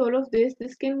document all of this,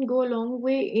 this can go a long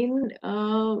way in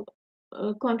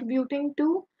contributing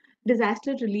to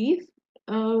disaster relief,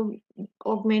 uh,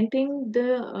 augmenting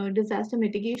the disaster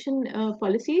mitigation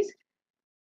policies,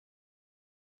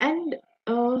 and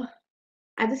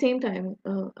at the same time,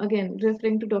 again,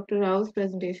 referring to Dr. Rao's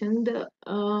presentation, the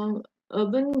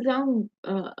urban ground,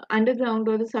 underground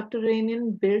or the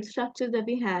subterranean built structures that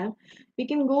we have, we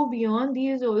can go beyond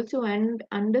these also and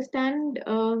understand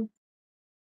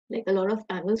like a lot of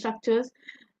tunnel structures.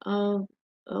 Uh,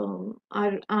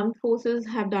 our armed forces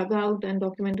have dug out and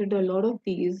documented a lot of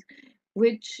these,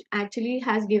 which actually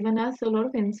has given us a lot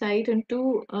of insight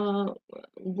into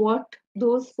what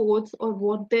those forts or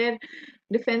what their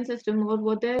defense system or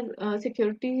what their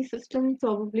security system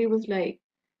probably was like.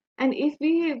 And if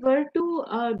we were to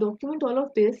document all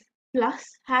of this,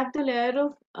 plus have the layer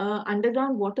of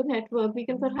underground water network, we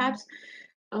can perhaps,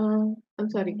 I'm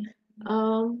sorry,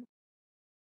 um,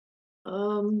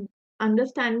 um,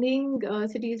 understanding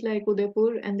cities like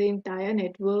Udaipur and the entire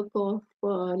network of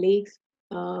lakes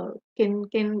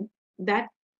can that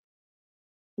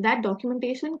that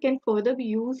documentation can further be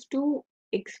used to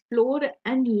explore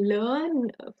and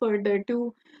learn further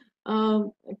to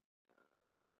um,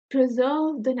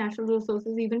 preserve the natural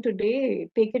resources even today,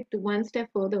 take it one step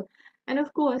further. And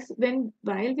of course,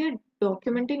 while we're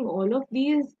documenting all of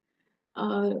these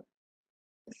uh,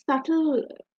 subtle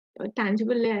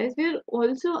tangible layers, we're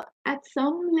also at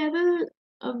some level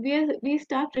we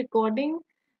start recording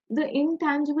the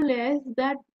intangible layers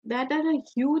that are a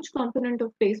huge component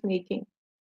of placemaking.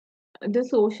 The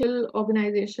social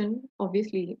organization,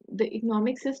 obviously, the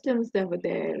economic systems that were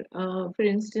there. For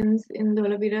instance, in the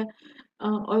Olavira,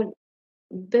 or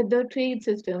the trade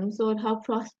systems or how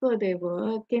prosper they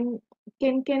were can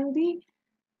be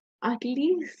at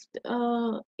least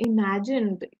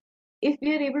imagined. If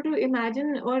we are able to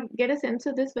imagine or get a sense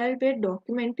of this while we're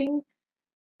documenting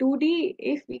 2D,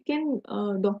 if we can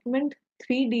document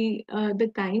 3D,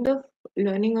 the kind of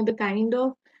learning or the kind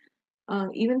of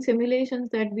even simulations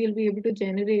that we'll be able to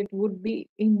generate would be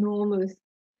enormous.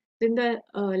 Then the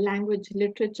language,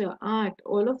 literature, art,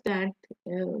 all of that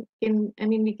I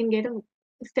mean, we can get a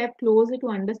step closer to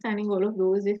understanding all of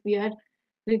those if we are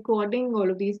recording all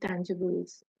of these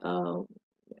tangibles.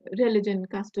 Religion,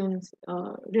 customs,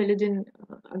 religion,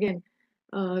 again,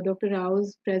 Dr.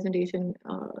 Rao's presentation,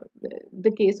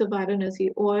 the case of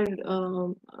Varanasi, or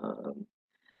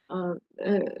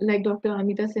like Dr.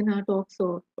 Amita Sinha talks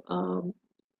of,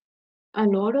 a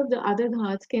lot of the other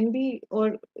ghats can be,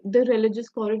 or the religious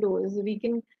corridors, we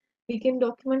can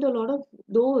document a lot of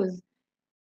those.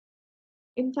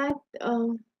 In fact,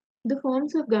 the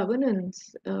forms of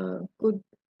governance could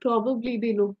probably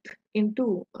be looked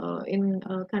into in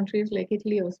countries like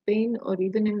Italy or Spain, or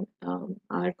even in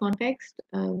our context,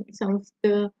 some of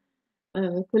the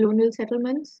colonial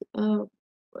settlements,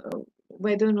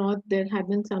 whether or not there had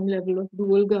been some level of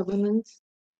dual governance.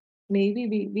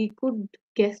 Maybe we could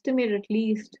guesstimate at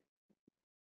least.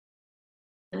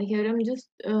 Here I'm just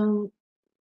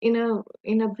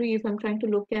in a brief, I'm trying to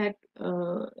look at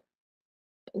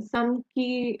some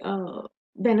key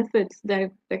benefits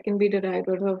that can be derived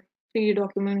out of free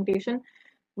documentation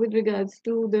with regards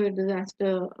to the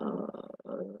disaster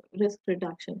risk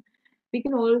reduction. We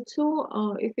can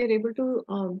also, if we're able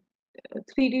to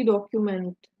 3D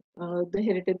document the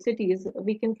heritage cities,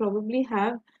 we can probably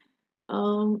have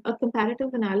a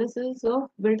comparative analysis of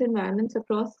built environments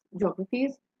across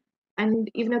geographies and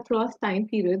even across time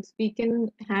periods. We can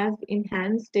have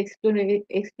enhanced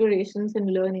explorations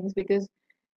and learnings because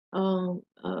um,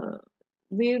 uh,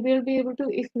 we will be able to,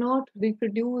 if not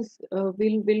reproduce, we'll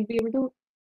be able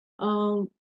to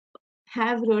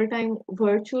have real-time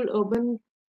virtual urban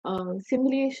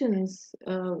simulations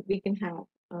we can have.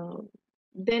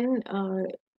 Then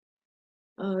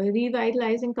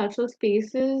revitalizing cultural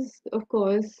spaces, of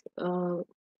course,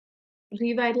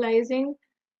 revitalizing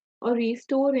or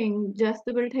restoring just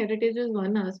the built heritage is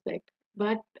one aspect,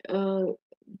 but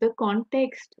the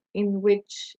context in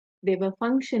which they were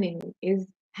functioning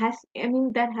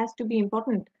that has to be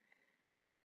important.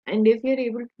 And if we are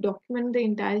able to document the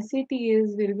entire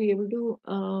cities, we'll be able to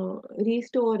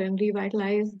restore and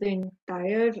revitalize the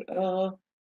entire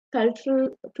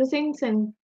cultural precincts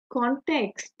and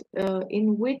context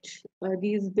in which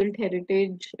these built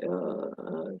heritage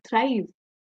thrive.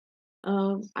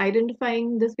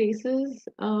 Identifying the spaces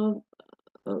uh,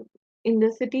 in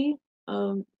the city,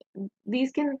 um,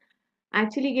 these can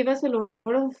actually give us a lot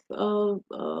of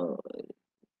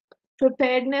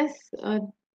preparedness,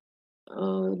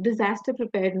 disaster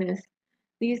preparedness.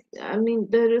 The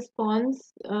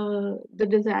response, the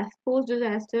disaster,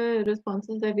 post-disaster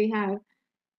responses that we have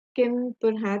can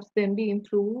perhaps then be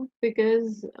improved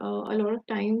because a lot of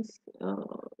times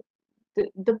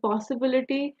the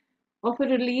possibility of a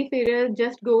relief area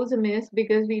just goes amiss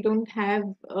because we don't have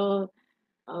uh,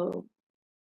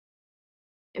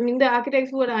 the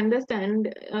architects would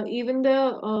understand even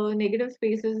the negative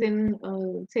spaces in,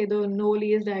 say, the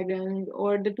no-lease diagrams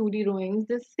or the 2D drawings.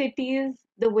 The cities,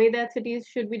 the way that cities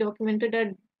should be documented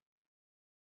are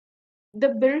the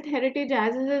built heritage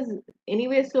as is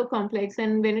anyway so complex,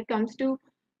 and when it comes to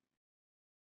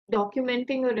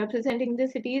documenting or representing the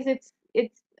cities,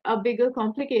 it's a bigger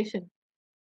complication.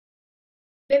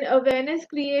 Then awareness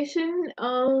creation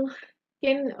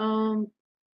can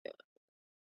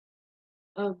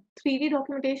 3D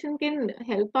documentation can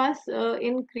help us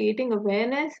in creating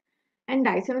awareness and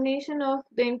dissemination of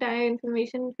the entire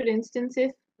information. For instance,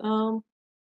 if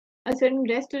a certain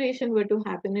restoration were to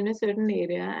happen in a certain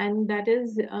area and that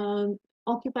is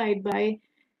occupied by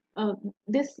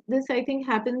this I think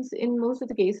happens in most of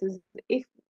the cases. If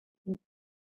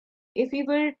we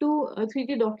were to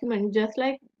 3D document, just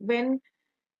like when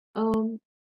um,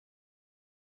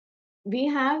 we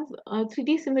have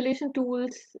 3D simulation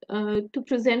tools to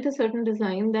present a certain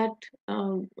design that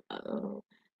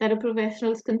a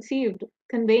professional is conceived,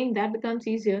 conveying that becomes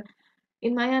easier.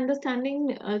 In my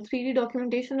understanding, 3D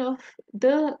documentation of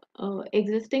the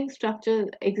existing structure,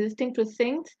 existing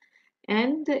precincts,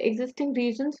 and the existing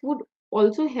regions would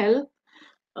also help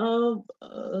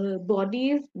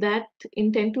bodies that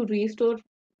intend to restore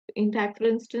intact, for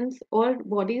instance, or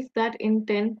bodies that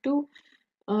intend to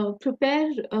prepare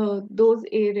those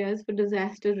areas for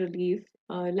disaster relief,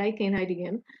 like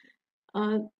NIDM.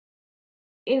 Uh,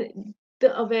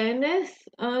 the awareness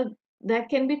that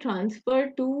can be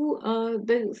transferred to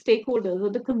the stakeholders or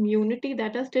the community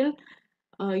that are still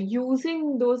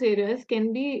using those areas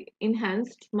can be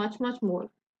enhanced much, much more.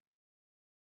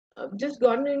 Just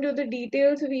gotten into the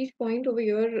details of each point over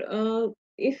here.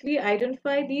 If we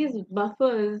identify these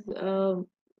buffers,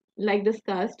 like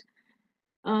discussed,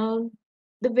 um,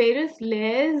 the various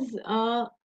layers,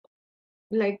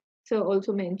 like Sir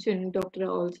also mentioned, Doctor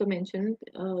also mentioned,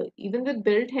 even with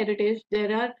built heritage,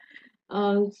 there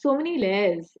are so many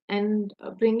layers, and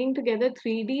bringing together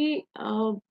 3D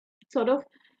sort of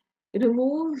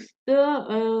removes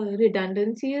the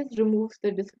redundancies, removes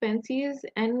the discrepancies,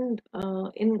 and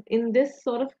in this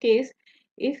sort of case,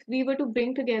 if we were to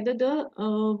bring together the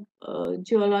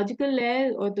geological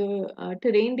layer or the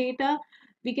terrain data,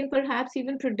 we can perhaps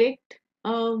even predict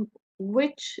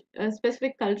which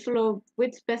specific cultural or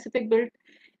which specific built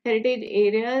heritage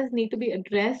areas need to be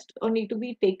addressed or need to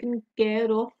be taken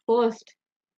care of first.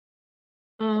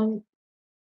 Um,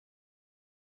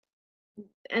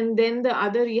 and then the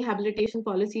other rehabilitation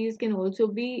policies can also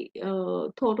be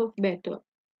thought of better.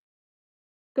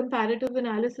 Comparative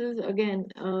analysis, again,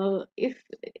 if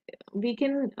we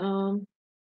can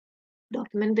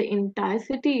document the entire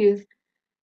cities,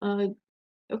 uh,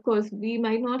 of course, we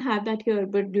might not have that here,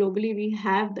 but globally we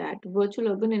have that. Virtual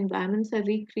urban environments are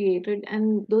recreated,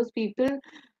 and those people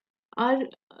are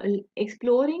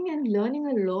exploring and learning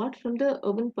a lot from the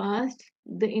urban past.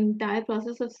 The entire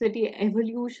process of city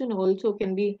evolution also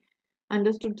can be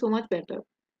understood so much better.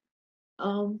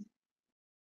 Um,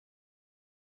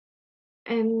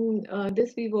 and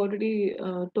this we've already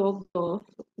talked of,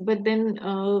 but then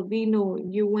we know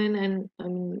UN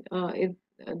and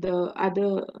the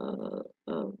other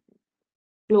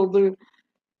global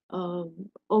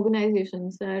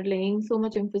organizations are laying so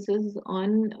much emphasis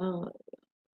on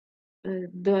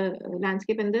the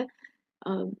landscape and the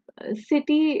uh,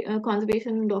 city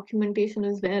conservation documentation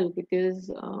as well,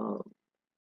 because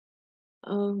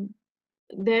um,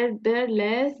 there are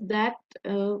layers that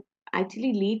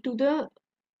actually lead to the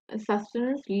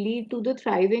sustenance, lead to the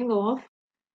thriving of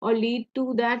or lead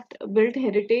to that built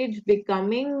heritage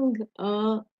becoming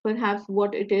perhaps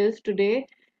what it is today.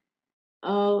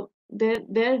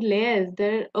 There are layers,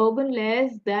 there are urban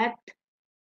layers that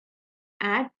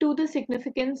add to the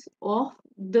significance of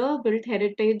the built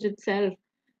heritage itself.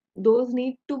 Those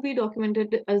need to be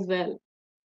documented as well.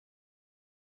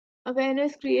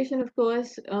 Awareness creation, of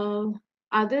course,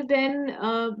 other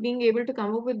than being able to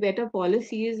come up with better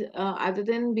policies, other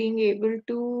than being able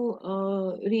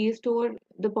to restore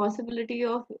the possibility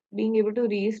of being able to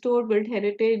restore built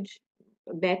heritage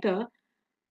better,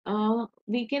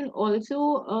 we can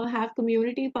also have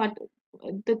community part.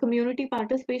 The community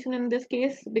participation in this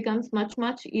case becomes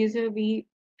much easier. We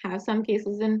have some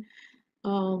cases in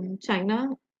China.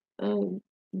 Uh,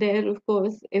 there, of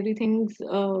course, everything's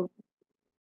a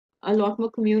lot more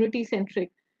community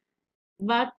centric.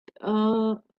 But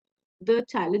the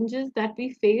challenges that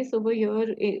we face over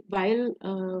here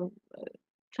while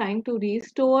trying to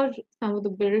restore some of the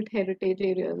built heritage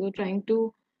areas or trying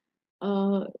to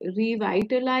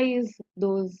revitalize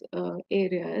those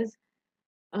areas,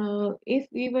 if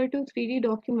we were to 3D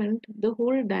document the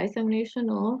whole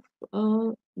dissemination of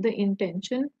the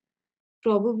intention,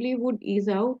 probably would ease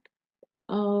out.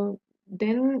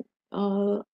 Then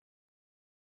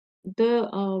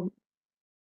the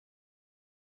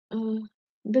uh,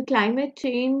 the climate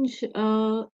change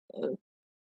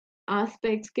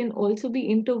aspects can also be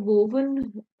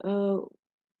interwoven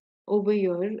over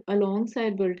here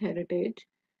alongside built heritage.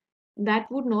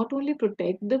 That would not only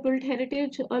protect the built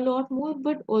heritage a lot more,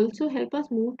 but also help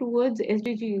us move towards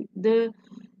SDG, the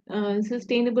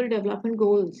Sustainable Development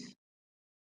Goals.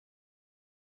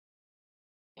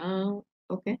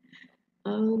 Okay.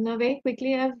 Now, very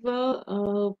quickly,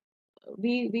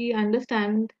 we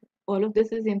understand all of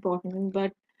this is important,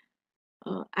 but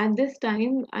at this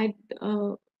time, I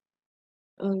uh,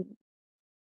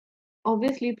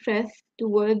 obviously press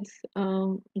towards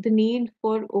the need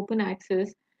for open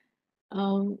access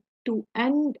to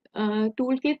and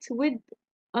toolkits with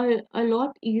a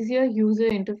lot easier user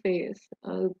interface.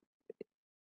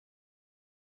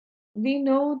 We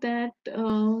know that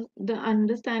the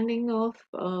understanding of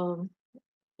uh,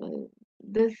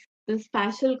 this the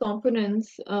spatial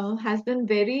components has been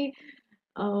very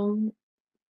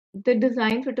the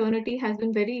design fraternity has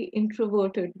been very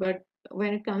introverted, but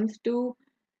when it comes to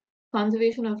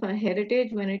conservation of our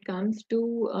heritage, when it comes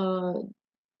to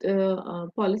the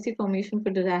policy formation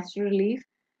for disaster relief,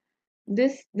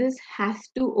 this has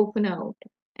to open out,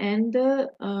 and the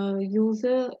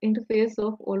user interface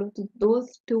of all of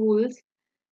those tools,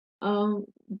 um,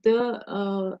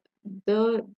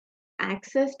 the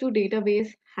access to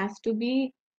database has to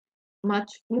be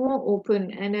much more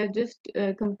open. And I've just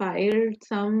compiled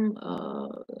some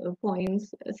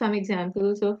points, some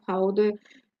examples of how the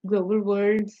global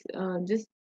worlds, just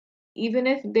even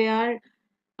if they are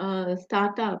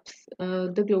startups,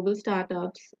 the global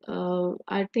startups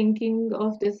are thinking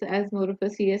of this as more of a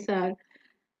CSR,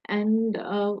 and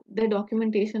the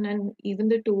documentation and even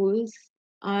the tools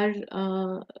are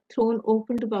thrown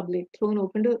open to public, thrown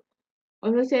open to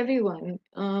almost everyone.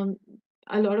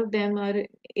 A lot of them are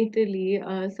Italy,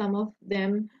 some of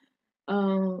them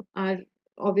are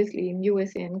obviously in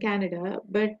USA and Canada,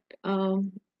 but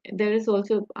there is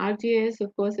also RGS,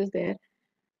 of course, is there.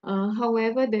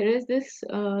 However, there is this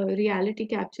reality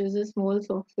captures a small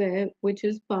software which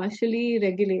is partially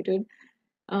regulated,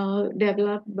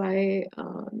 developed by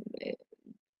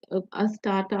a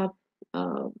startup,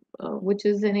 which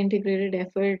is an integrated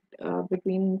effort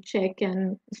between Czech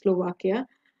and Slovakia.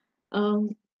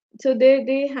 Um, so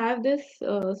they have this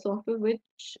software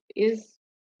which is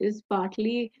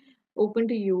partly open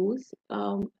to use,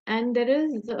 and there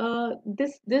is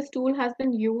this tool has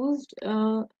been used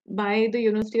by the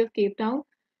University of Cape Town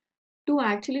to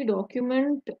actually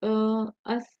document uh,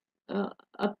 a,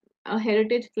 a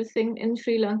heritage precinct in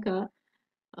Sri Lanka.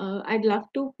 I'd love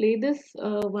to play this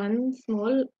one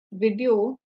small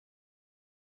video,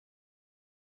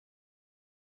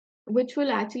 which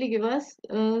will actually give us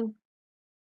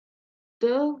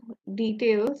the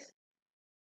details.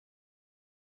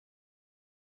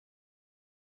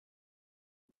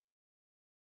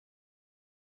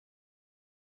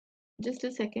 Just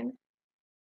a second.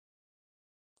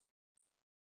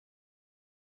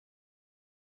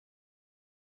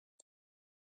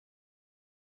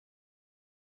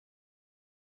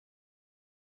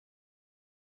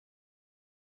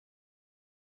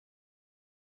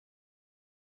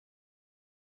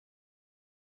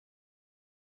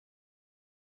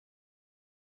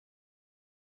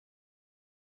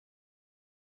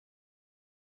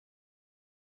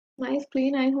 My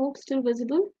screen, I hope, still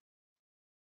visible.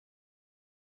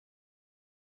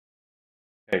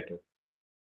 Right.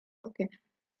 Okay.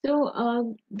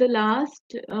 So the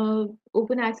last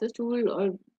open access tool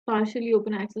or partially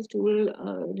open access tool,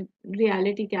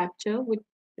 reality capture, which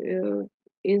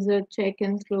is a Czech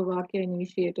and Slovakia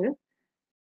initiative.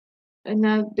 And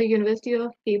now the University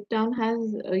of Cape Town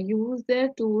has used their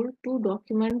tool to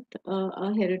document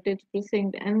a heritage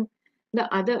precinct, and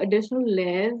the other additional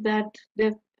layers that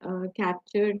they've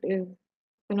captured is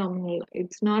phenomenal.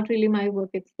 It's not really my work,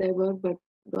 it's their work, but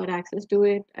got access to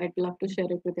it. I'd love to share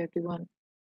it with everyone.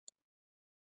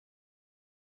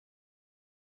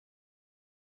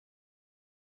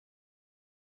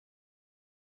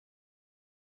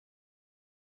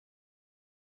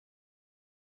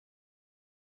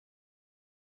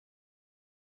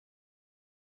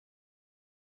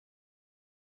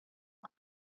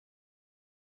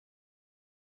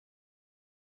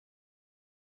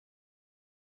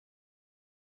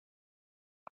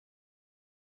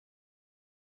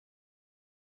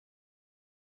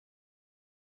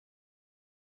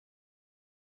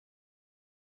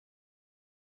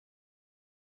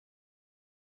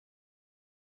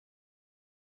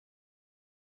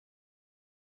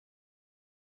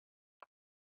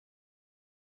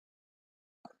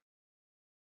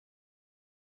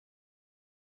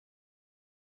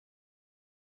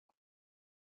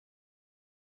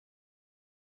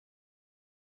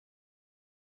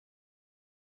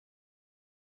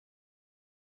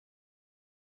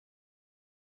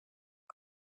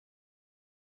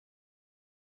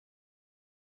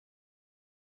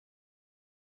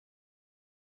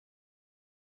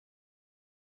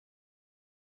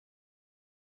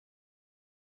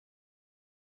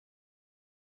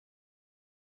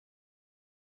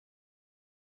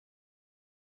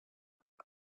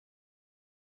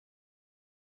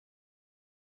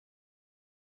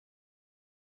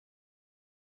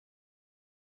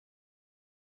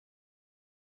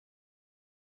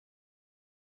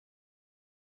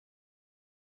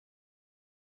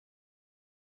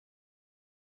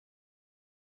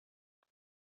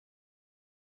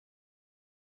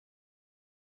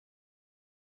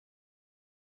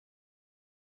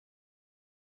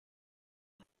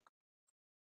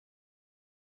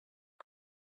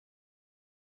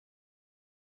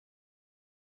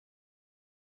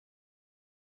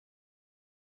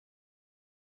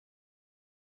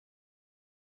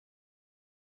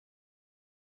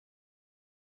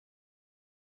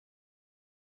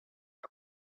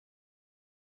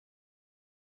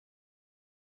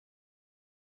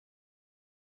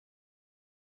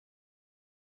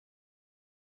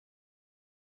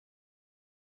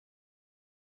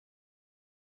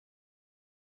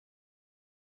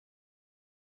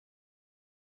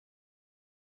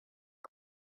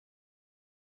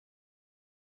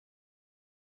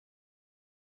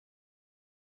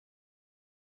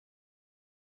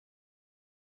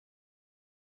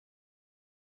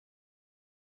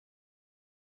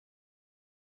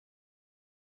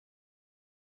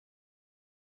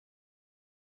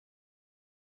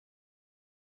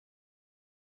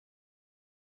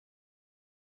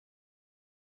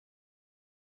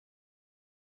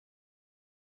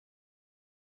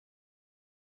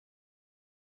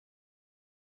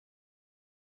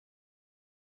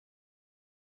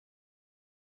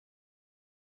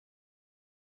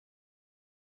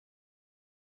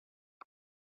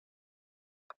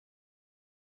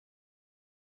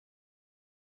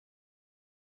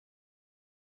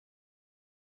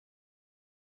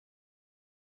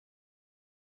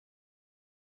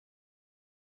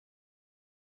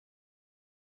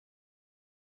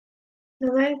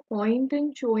 So my point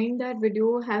in showing that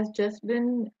video has just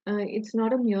been, it's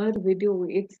not a mere video,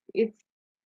 it's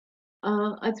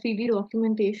a 3D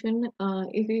documentation.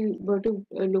 If we were to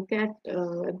look at,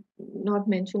 not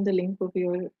mention the link over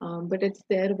here, but it's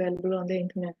there available on the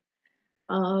internet.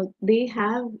 They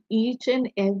have each and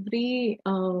every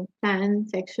fan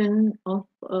section of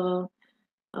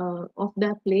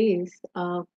that place.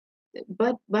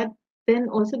 But then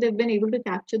also they've been able to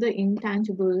capture the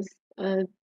intangibles,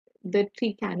 the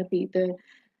tree canopy, the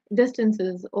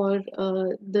distances, or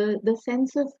the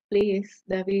sense of place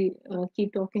that we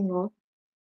keep talking of.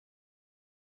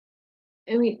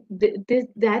 I mean,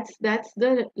 that's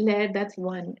the layer. That's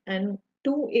one, and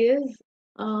two is,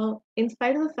 in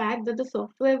spite of the fact that the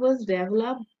software was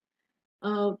developed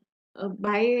uh,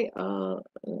 by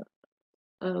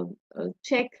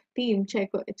Czech team,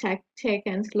 Czech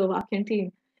and Slovakian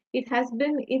team. It has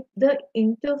been the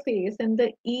interface and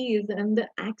the ease and the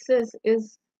access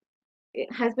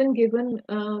it has been given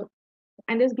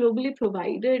and is globally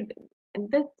provided.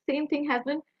 And the same thing has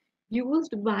been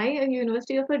used by a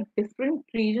university of a different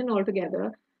region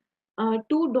altogether.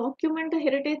 to document a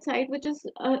heritage site which is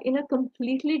in a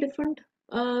completely different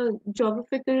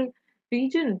geographical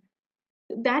region.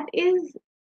 That is,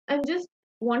 I'm just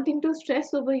wanting to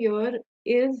stress over here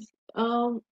is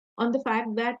on the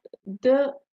fact that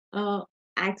the uh,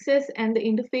 access and the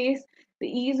interface, the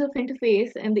ease of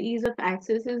interface and the ease of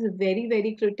access is very,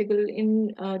 very critical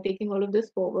in taking all of this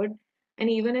forward. And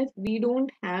even if we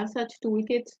don't have such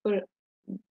toolkits for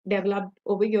developed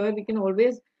over here, we can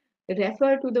always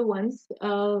refer to the ones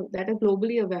that are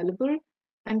globally available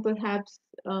and perhaps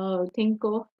think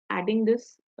of adding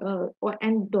this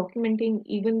and documenting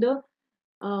even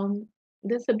um,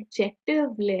 the subjective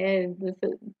layers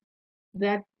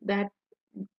that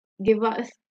give us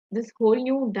this whole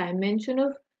new dimension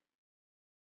of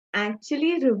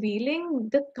actually revealing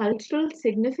the cultural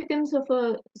significance of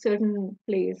a certain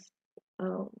place.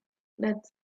 Uh,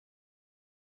 that's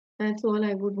That's all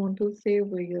I would want to say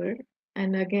over here.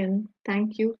 And again,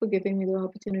 thank you for giving me the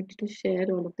opportunity to share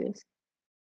all of this.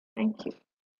 Thank you.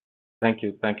 Thank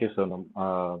you. Thank you, Sonam.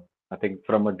 I think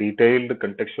from a detailed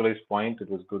contextualized point, it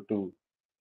was good to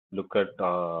look at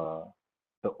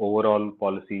the overall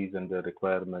policies and the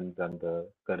requirements and the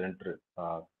current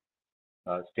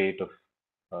state of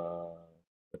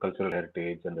the cultural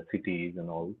heritage and the cities and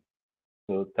all.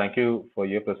 So thank you for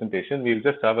your presentation. We'll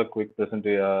just have a quick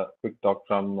quick talk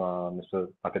from Mr.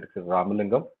 Architect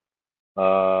Ramalingam,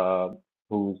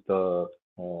 who's the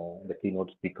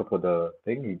keynote speaker for the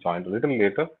thing. He joined a little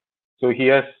later, so he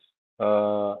has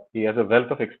a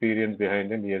wealth of experience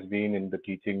behind him. He has been in the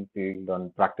teaching field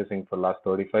and practicing for the last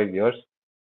 35 years,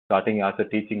 starting as a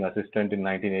teaching assistant in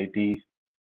 1980s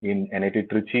in NIT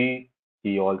Trichy.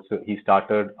 He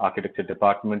started architecture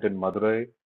department in Madurai,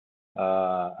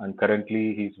 and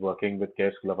currently he's working with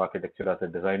Care School of Architecture as a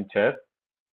design chair.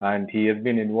 And he has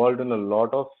been involved in a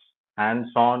lot of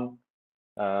hands-on,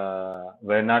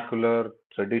 vernacular,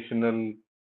 traditional,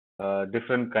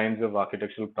 different kinds of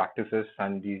architectural practices,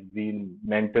 and he's been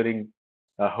mentoring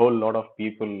a whole lot of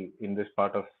people in this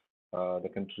part of the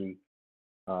country.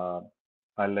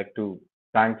 I'd like to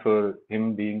thank for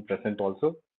him being present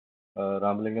also.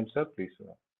 Ramalingam sir, please,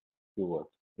 few words.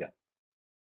 Yeah.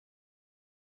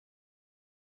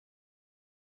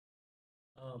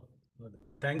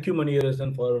 Thank you,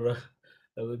 Maniarasan, for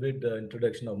a vivid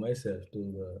introduction of myself to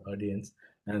the audience,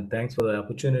 and thanks for the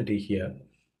opportunity here.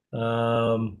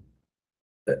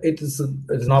 It's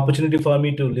an opportunity for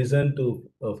me to listen to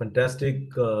a fantastic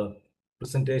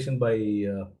presentation by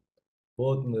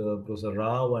both Professor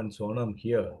Rao and Sonam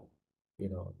here.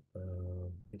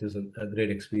 It is a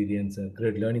great experience and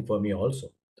great learning for me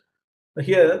also.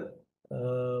 Here,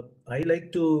 I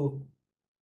like to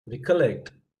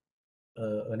recollect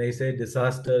when I say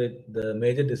disaster, the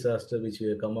major disaster which we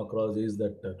have come across is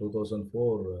that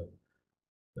 2004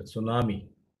 tsunami,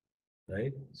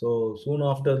 right? So soon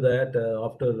after that,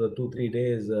 after 2-3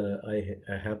 days,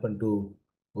 I happened to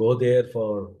go there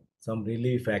for some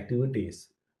relief activities.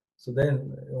 So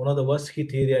then one of the worst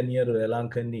hit area near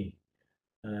Velankanni,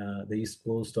 the east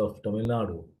coast of Tamil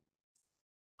Nadu,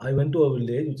 I went to a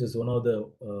village which is one of the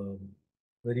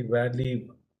very badly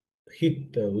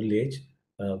hit village,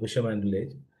 Fisherman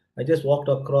village. I just walked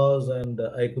across and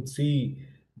I could see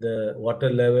the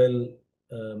water level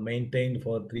maintained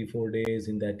for 3-4 days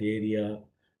in that area,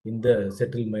 in the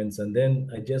settlements. And then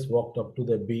I just walked up to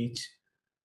the beach.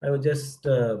 I was just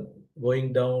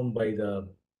going down by the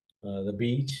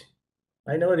beach.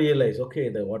 I never realized, okay,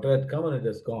 the water had come and it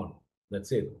has gone.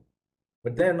 That's it.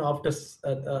 But then after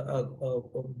a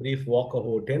brief walk of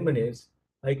over 10 minutes,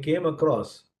 I came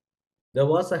across, there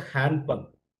was a hand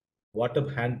pump, water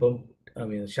hand pump, I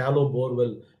mean, shallow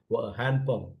borewell hand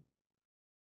pump.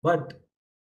 But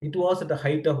it was at a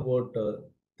height of about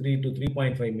 3 to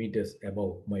 3.5 meters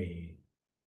above my.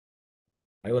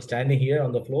 I was standing here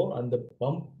on the floor and the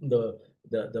pump, the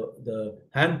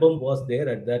hand pump was there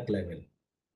at that level.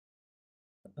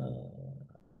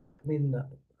 I mean,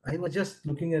 I was just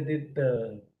looking at it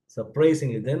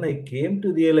surprisingly. Then I came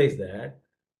to realize that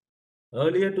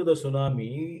earlier to the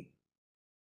tsunami,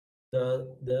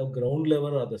 the ground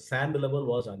level or the sand level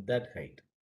was at that height.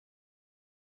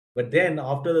 But then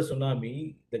after the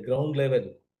tsunami, the ground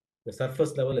level, the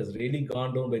surface level has really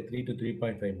gone down by 3 to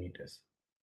 3.5 meters.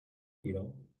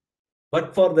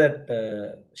 But for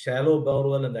that shallow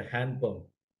borewell and the hand pump,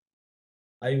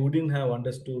 I wouldn't have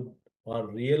understood or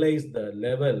realized the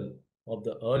level of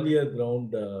the earlier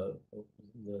ground, the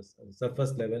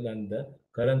surface level and the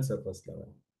current surface level.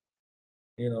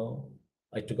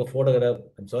 I took a photograph.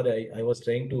 I'm sorry, I was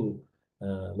trying to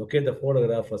locate the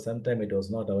photograph for some time. It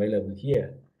was not available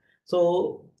here.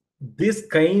 So this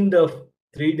kind of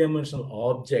three-dimensional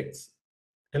objects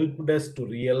helped us to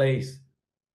realize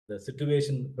the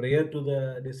situation prior to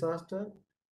the disaster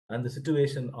and the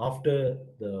situation after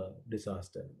the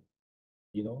disaster.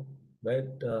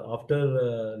 But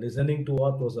after listening to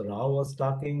what Professor Rao was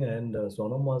talking and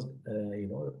Sonam was,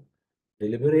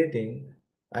 deliberating,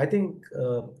 I think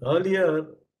earlier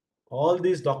all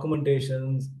these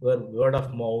documentations were word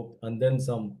of mouth and then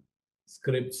some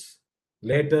scripts,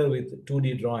 later with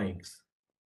 2D drawings,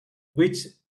 which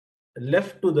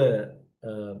left to the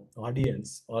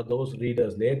audience or those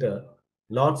readers later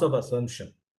lots of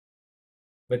assumption.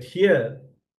 But here,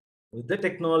 with the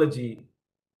technology,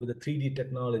 with the 3D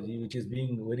technology, which is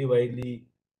being very widely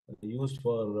used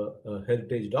for a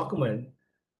heritage document,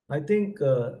 I think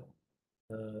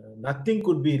nothing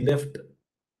could be left,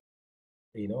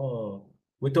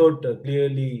 without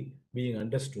clearly being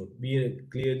understood,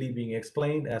 clearly being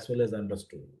explained as well as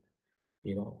understood.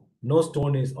 No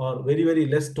stone is, or very, very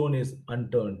less stone is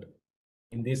unturned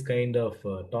in this kind of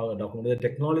document. The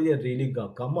technology has really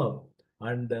come up,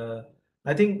 and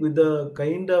I think with the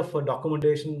kind of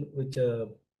documentation which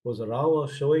was Rao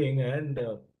was showing and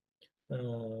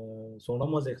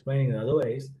Sonam was explaining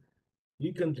otherwise,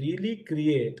 you can really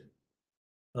create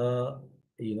uh,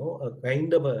 a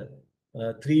kind of a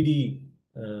 3D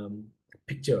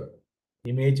picture,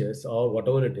 images or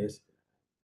whatever it is,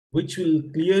 which will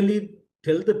clearly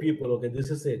tell the people, okay, this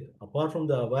is it. Apart from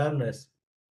the awareness,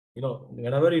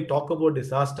 whenever we talk about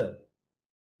disaster,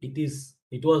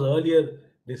 it was earlier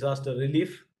disaster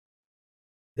relief,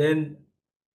 then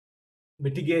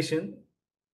mitigation,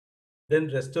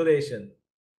 then restoration.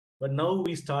 But now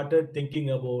we started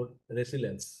thinking about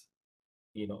resilience.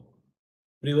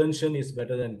 Prevention is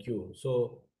better than cure.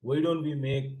 So why don't we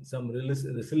make some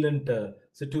resilient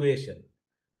situation?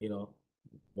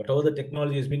 Whatever the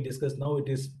technology has been discussed now, it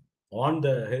is on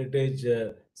the heritage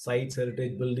sites,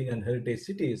 heritage building, and heritage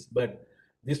cities. But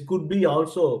this could be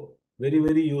also very,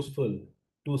 very useful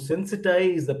to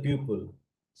sensitize the people,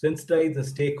 sensitize the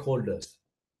stakeholders.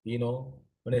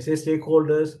 When I say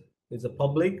stakeholders, it's the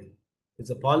public, it's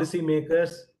the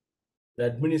policymakers, the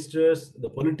administrators, the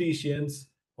politicians.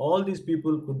 All these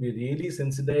people could be really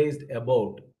sensitized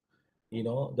about,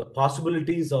 the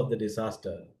possibilities of the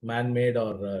disaster, man-made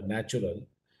or natural,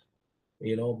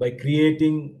 by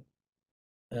creating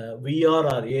VR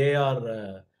or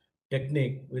AR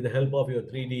technique with the help of your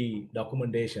 3D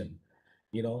documentation.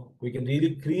 We can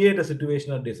really create a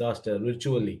situation of disaster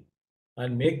virtually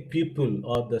and make people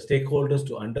or the stakeholders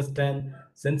to understand,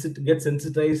 get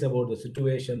sensitized about the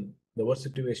situation, the worst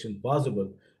situation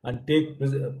possible, and take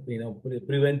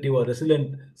preventive or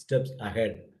resilient steps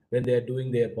ahead when they are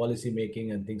doing their policy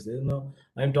making and things.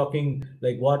 I'm talking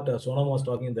like what Sonam was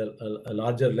talking, a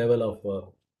larger level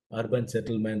of urban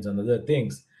settlements and other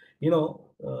things. Now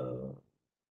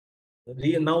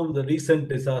the recent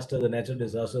disaster, the natural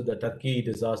disaster, the Turkey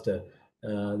disaster,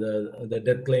 the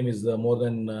death claim is more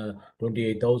than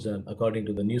 28,000 according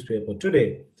to the newspaper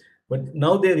today. But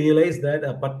now they realize that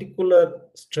a particular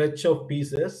stretch of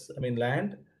pieces,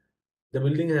 land, the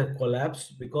building have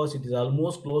collapsed because it is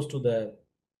almost close to the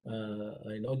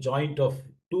joint of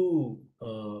two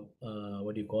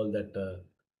what do you call that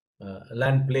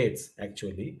land plates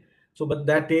actually. So, but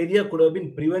that area could have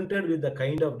been prevented with the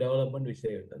kind of development which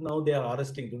they now they are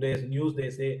arresting. Today's news, they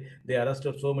say they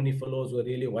arrested so many fellows who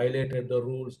really violated the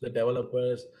rules, the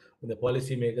developers, the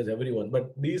policymakers, everyone.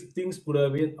 But these things could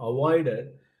have been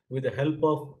avoided with the help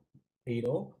of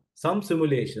some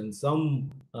simulations, some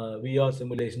VR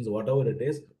simulations, whatever it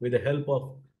is, with the help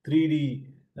of 3D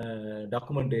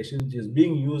documentation, which is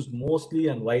being used mostly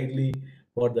and widely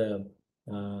for the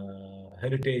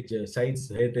heritage sites,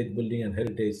 heritage building, and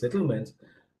heritage settlements,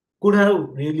 could have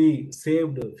really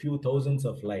saved a few thousands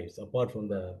of lives apart from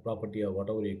the property or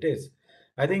whatever it is.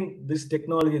 I think this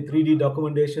technology, 3D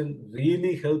documentation,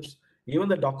 really helps even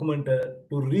the documenter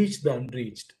to reach the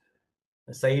unreached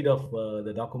side of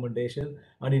the documentation,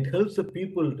 and it helps the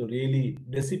people to really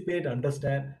dissipate,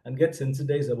 understand, and get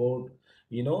sensitized about,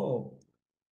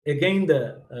 again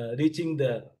the reaching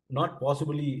the not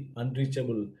possibly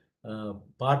unreachable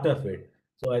part of it.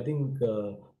 So I think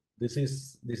this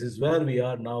is where we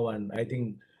are now, and I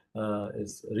think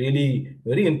it's really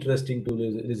very interesting to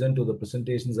listen to the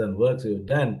presentations and works you've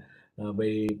done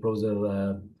by Professor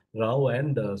Rao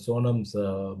and Sonam's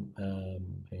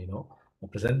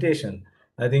presentation.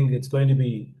 I think it's going to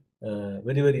be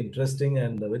very, very interesting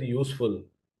and very useful,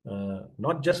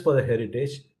 not just for the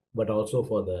heritage, but also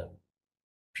for the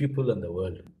people in the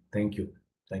world. Thank you.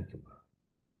 Thank you.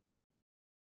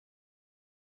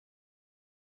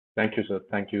 Thank you, sir.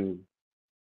 Thank you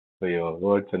for your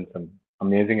words and some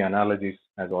amazing analogies,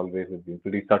 as always. It's been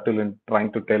pretty subtle in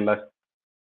trying to tell us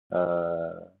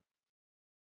more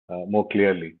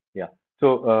clearly. Yeah.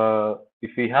 So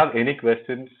if we have any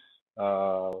questions,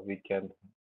 we can.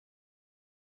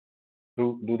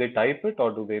 Do they type it,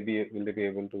 or will they be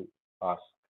able to ask?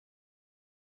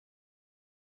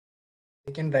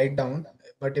 They can write down,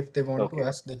 but if they want to Okay.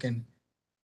 ask, they can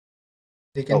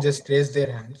Okay. just raise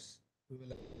their hands.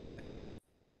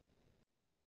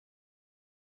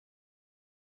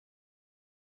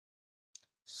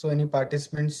 So any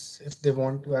participants, if they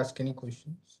want to ask any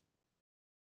questions?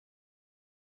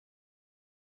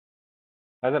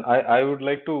 I would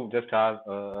like to just have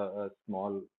a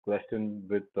small question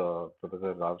with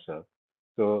Professor Rao sir.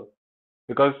 So,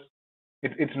 because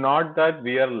it's not that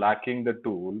we are lacking the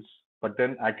tools, but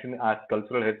then actually as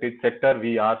cultural heritage sector,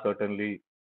 we are certainly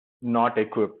not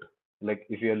equipped. Like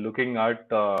if you are looking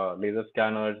at laser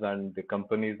scanners and the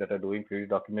companies that are doing 3D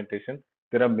documentation,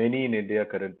 there are many in India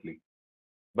currently.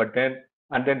 But then,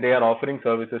 and then they are offering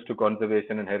services to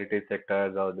conservation and heritage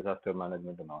sectors or disaster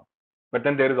management and all. But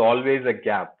then there is always a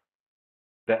gap.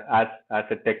 As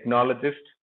a technologist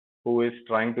who is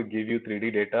trying to give you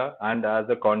 3D data, and as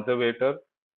a conservator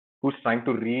who's trying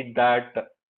to read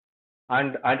that,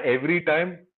 and every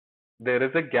time there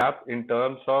is a gap in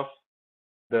terms of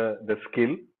the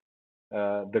skill,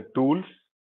 the tools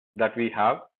that we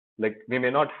have. Like we may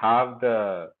not have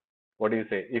the, what do you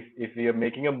say, if we are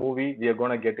making a movie, we are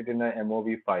going to get it in a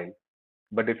MOV file.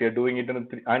 But if you're doing it in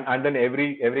and then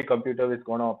every computer is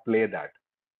going to play that.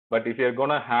 But if you're going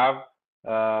to have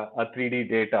a 3D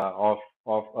data of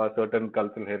a certain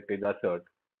cultural heritage assert,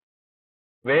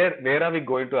 where are we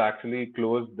going to actually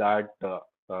close that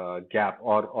gap,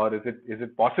 or is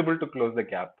it possible to close the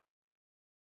gap?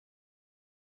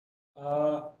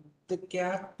 The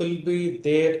gap will be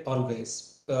there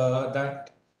always.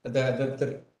 That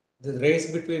the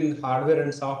race between hardware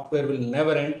and software will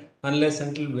never end unless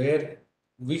until where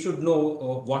we should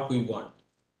know what we want.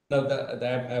 Now,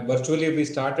 virtually we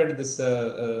started this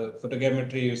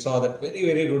photogrammetry. You saw that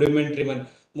very rudimentary one,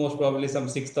 most probably some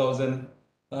 6,000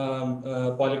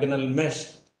 polygonal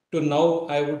mesh. To now,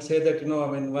 I would say that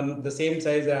I mean, the same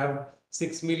size I have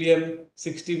 6 million,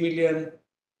 60 million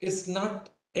is not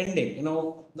ending.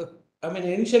 I mean,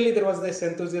 initially there was this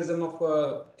enthusiasm of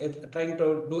trying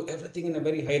to do everything in a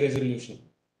very high resolution.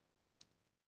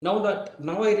 Now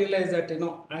I realize that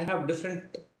I have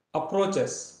different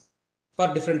approaches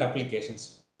for different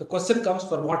applications. The question comes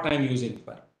for what I am using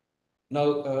for.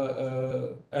 Now,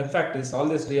 in fact, all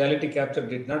this reality capture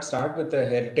did not start with the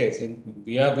heritage.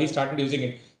 We started using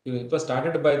it. It was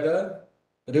started by the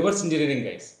reverse engineering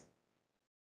guys.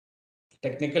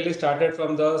 Technically started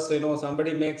from those,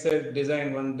 somebody makes a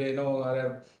design one day,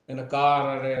 or in a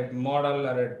car or a model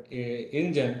or a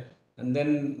engine, and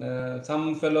then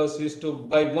some fellows used to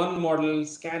buy one model,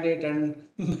 scan it, and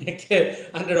make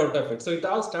 100 out of it. So it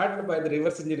all started by the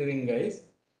reverse engineering guys.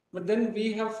 But then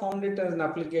we have found it as an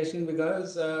application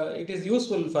because it is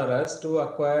useful for us to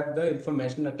acquire the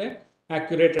information at a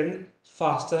accurate and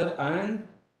faster and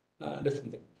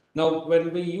different thing. Now,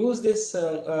 when we use this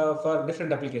for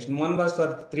different application, one was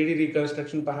for 3D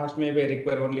reconstruction, perhaps maybe I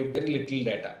require only very little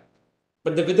data.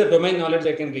 But with the domain knowledge,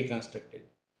 I can reconstruct it.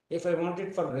 If I want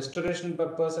it for restoration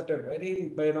purpose at a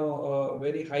very,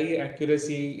 very high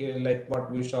accuracy, like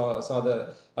what we saw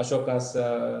the Ashoka's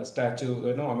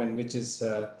statue, I mean, which is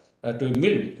to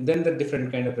mill, then the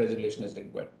different kind of resolution is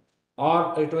required.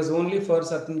 Or it was only for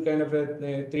certain kind of a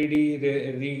 3D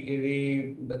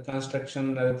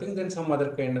reconstruction thing, then some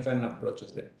other kind of an approach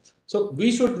is there. So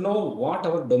we should know what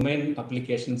our domain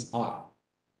applications are.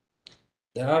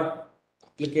 There are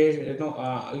applications,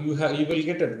 you will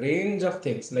get a range of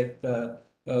things like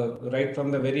right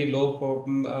from the very low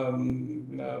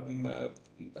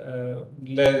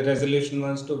resolution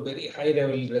ones to very high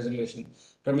level resolution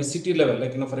from a city level.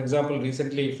 Like, for example,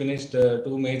 recently finished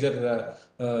two major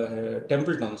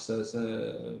temple towns.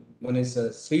 One is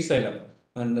Sri Salem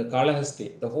and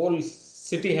Kalahasti. The whole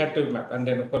city had to map. And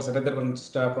then, of course, another one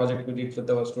project we did with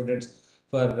our students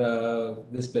for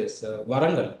this place,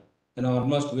 Warangal.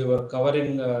 Almost we were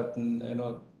covering,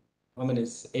 how many,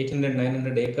 800,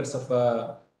 900 acres of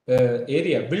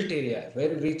area, built area,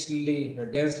 very richly,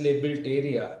 densely built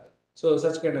area. So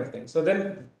such kind of thing. So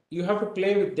then you have to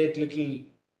play with that little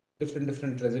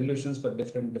different resolutions for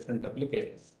different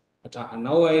applications. But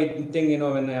now I think,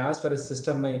 when I ask for a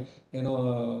system, I,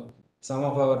 some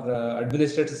of our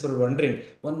administrators were wondering,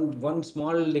 one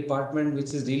small department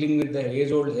which is dealing with the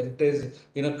age-old heritage,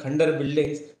 Khandar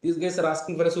buildings, these guys are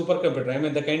asking for a supercomputer. I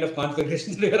mean, the kind of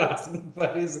configurations they were asking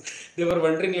for is, they were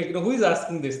wondering, like, who is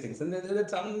asking these things? And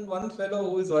then one fellow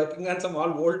who is working on some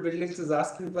all old buildings is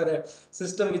asking for a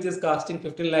system which is costing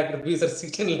 15 lakh rupees or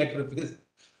 16 lakh rupees.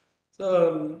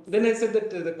 So then I said that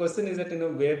the question is that,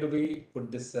 where do we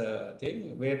put this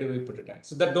thing? Where do we put it at?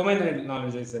 So the domain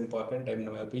knowledge is important,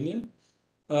 in my opinion.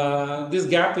 This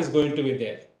gap is going to be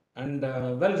there. And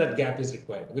well, that gap is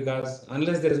required, because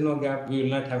unless there is no gap, we will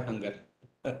not have hunger.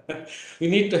 We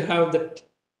need to have that,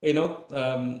 we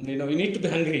need to be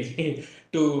hungry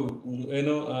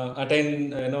to,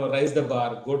 attain, rise the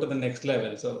bar, go to the next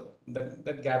level. So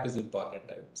that gap is important,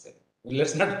 I would say.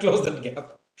 Let's not close that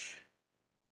gap.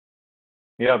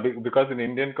 Yeah, because in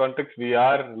Indian context, we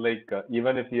are like,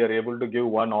 even if we are able to give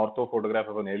one ortho photograph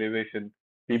of an elevation,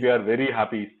 people are very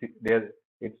happy.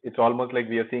 It's almost like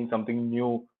we are seeing something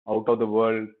new out of the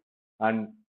world. And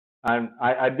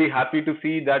I'd be happy to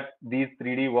see that these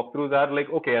 3D walkthroughs are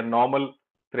like, okay, a normal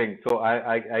thing. So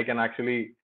I can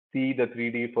actually see the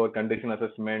 3D for condition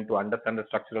assessment, to understand the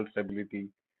structural stability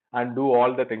and do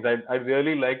all the things. I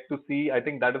really like to see. I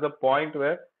think that is a point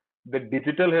where the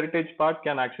digital heritage part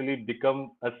can actually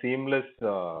become a seamless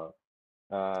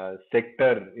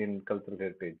sector in cultural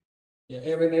heritage.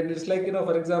 Yeah, I mean, it's like,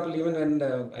 for example, even when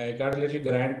I got a little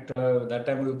grant, that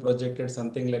time we projected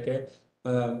something like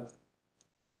a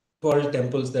 12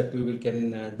 temples that we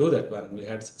can do that one. We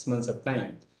had 6 months of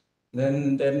time.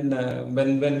 Then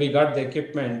when we got the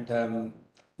equipment,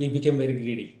 we became very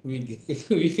greedy.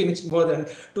 We finished more than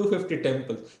 250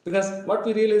 temples, because what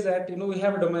we realized that, we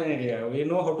have a domain area, we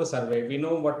know how to survey, we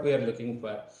know what we are looking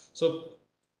for. So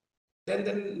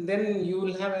then you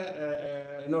will have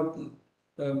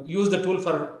use the tool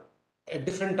for a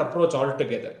different approach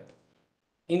altogether.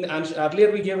 And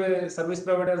earlier we gave a service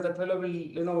provider, that fellow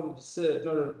will,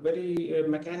 very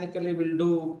mechanically will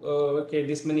do, okay,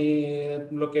 this many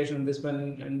location, this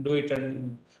one, and do it,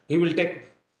 and he will take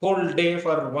whole day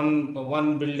for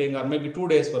one building, or maybe 2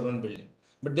 days for one building.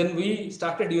 But then we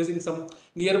started using some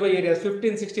nearby areas,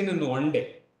 15, 16 in one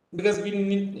day. Because we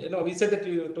need, we said that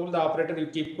you told the operator, you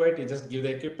keep quiet, you just give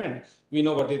the equipment, we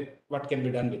know what can be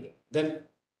done with it. Then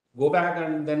go back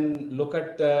and then look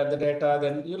at the data,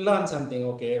 then you learn something.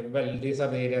 Okay, well, these are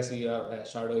the areas you have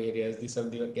shadow areas, these are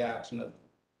the gaps.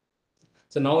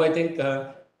 So now I think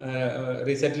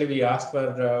recently we asked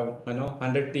for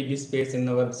 100 TB space in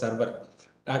our server.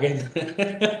 Again,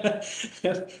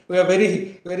 we are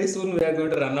very soon we are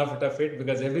going to run out of it,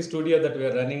 because every studio that we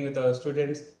are running with our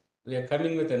students, we are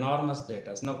coming with enormous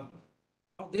data. Now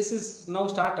this is now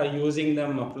start using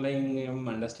them, applying them,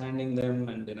 understanding them,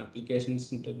 and then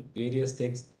applications into various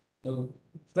things. So,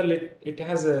 well, it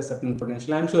has a certain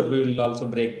potential. I'm sure we will also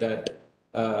break that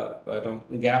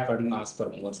gap and ask for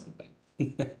more sometime.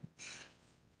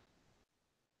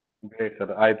 Great,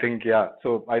 sir. I think, yeah.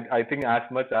 So I think as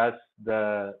much as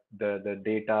the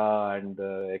data and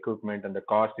the equipment and the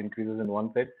cost increases in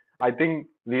one side, I think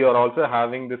we are also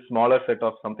having this smaller set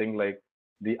of something like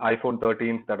the iPhone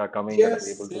 13s that are coming, that are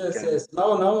able Yes, to yes, scan yes. Now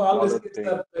all these smaller kids things.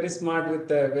 are very smart with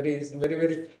very,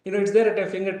 it's there at their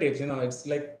fingertips. It's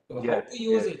like how Yes, to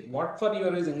use yes. it, what for you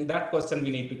are using. That question we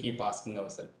need to keep asking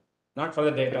ourselves, not for the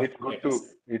So data. it's good to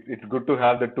it's good to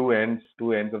have the two ends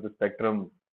of the spectrum,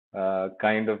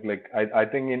 kind of like, I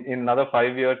think in another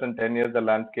 5 years and 10 years, the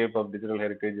landscape of digital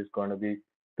heritage is going to be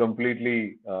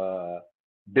completely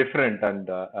different and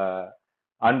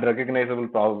unrecognizable.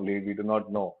 Probably we do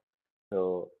not know.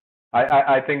 So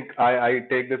I think I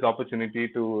take this opportunity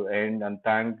to end and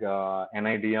thank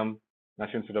NIDM,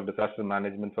 National Institute of Disaster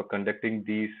Management, for conducting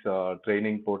these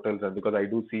training portals, and because I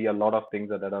do see a lot of things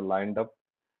that are lined up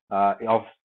of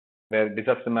where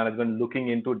disaster management looking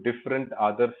into different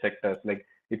other sectors. Like,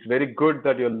 it's very good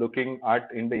that you're looking at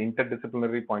in the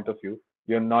interdisciplinary point of view.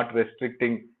 You're not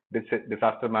restricting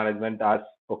disaster management as,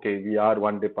 okay, we are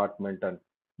one department, and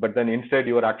but then instead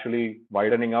you are actually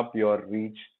widening up your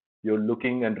reach. You're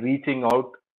looking and reaching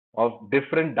out of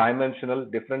different dimensional,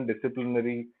 different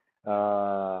disciplinary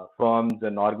firms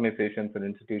and organizations and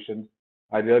institutions.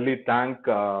 I really thank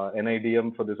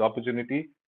NIDM for this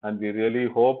opportunity, and we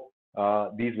really hope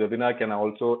these webinars can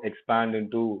also expand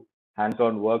into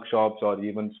hands-on workshops or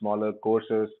even smaller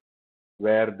courses,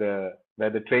 where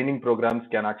the training programs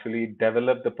can actually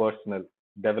develop the personnel,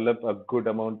 develop a good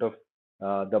amount of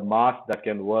the mass that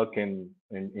can work in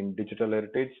digital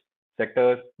heritage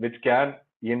sectors, which can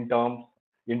in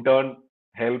turn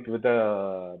help with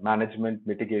the management,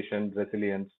 mitigation,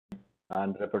 resilience,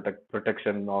 and the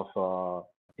protection of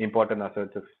important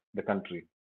assets of the country.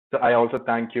 So I also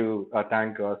thank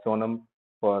Sonam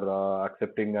for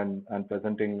accepting and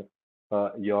presenting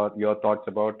your thoughts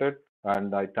about it.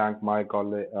 And I thank my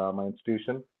college, my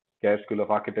institution, KF School of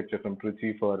Architecture from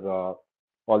Trichy, for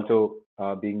also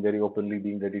being very openly,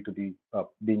 being ready to be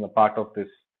being a part of this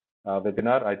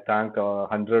webinar. I thank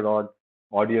 100 odd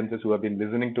audiences who have been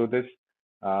listening to this.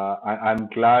 I'm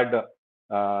glad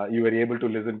you were able to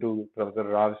listen to Professor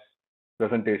Rav's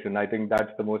presentation. I think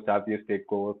that's the most happiest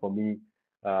takeover for me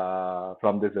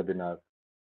from this webinar.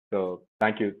 So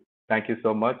thank you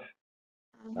so much.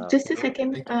 Just a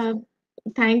second.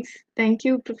 Thank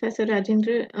you, Professor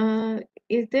Rajendra.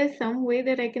 Is there some way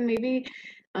that I can maybe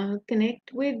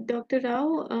connect with Dr.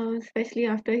 Rao, especially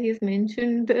after he's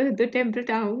mentioned the temple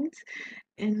towns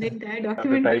and the entire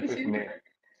documentation?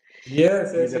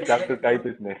 Yes, You yes, just yes. have to type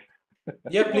his name.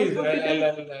 Yeah, please.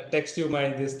 I'll text you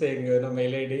this thing,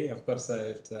 mail ID. Of course,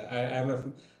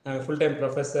 I'm a full-time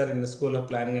professor in the School of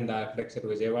Planning and Architecture,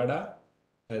 Vijayawada.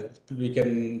 We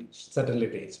can certainly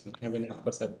teach. I mean, of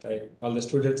course, all the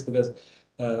students, because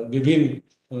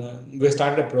we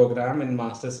started a program in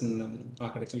Masters in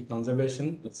Architectural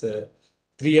Conservation. It's a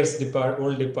 3 years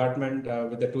old department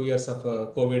with the 2 years of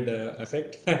COVID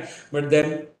effect. But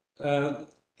then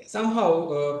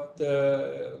somehow,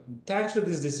 thanks to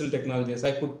these digital technologies,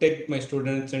 I could take my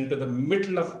students into the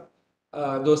middle of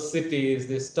those cities,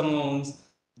 these towns,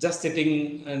 just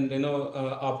sitting and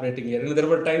operating here. And there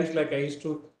were times like I used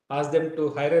to ask them to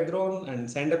hire a drone and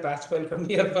send a patch file from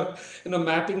here for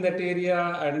mapping that area,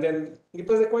 and then it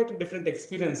was quite a different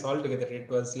experience altogether. It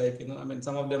was like I mean,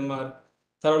 some of them are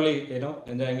thoroughly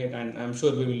enjoying it, and I'm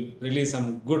sure we will release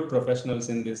some good professionals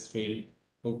in this field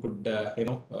who could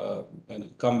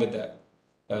come with a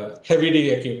heavily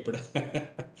equipped.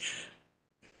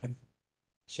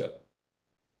 Sure.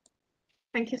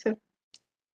 Thank you, sir.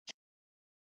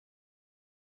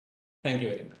 Thank you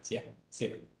very much. Yeah. See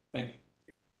you. Thank you.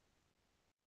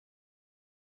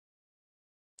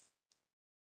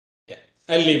 Yeah.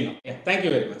 I'll leave now. Yeah. Thank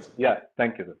you very much. Yeah.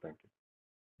 Thank you, sir. Thank you.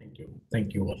 Thank you.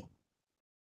 Thank you all.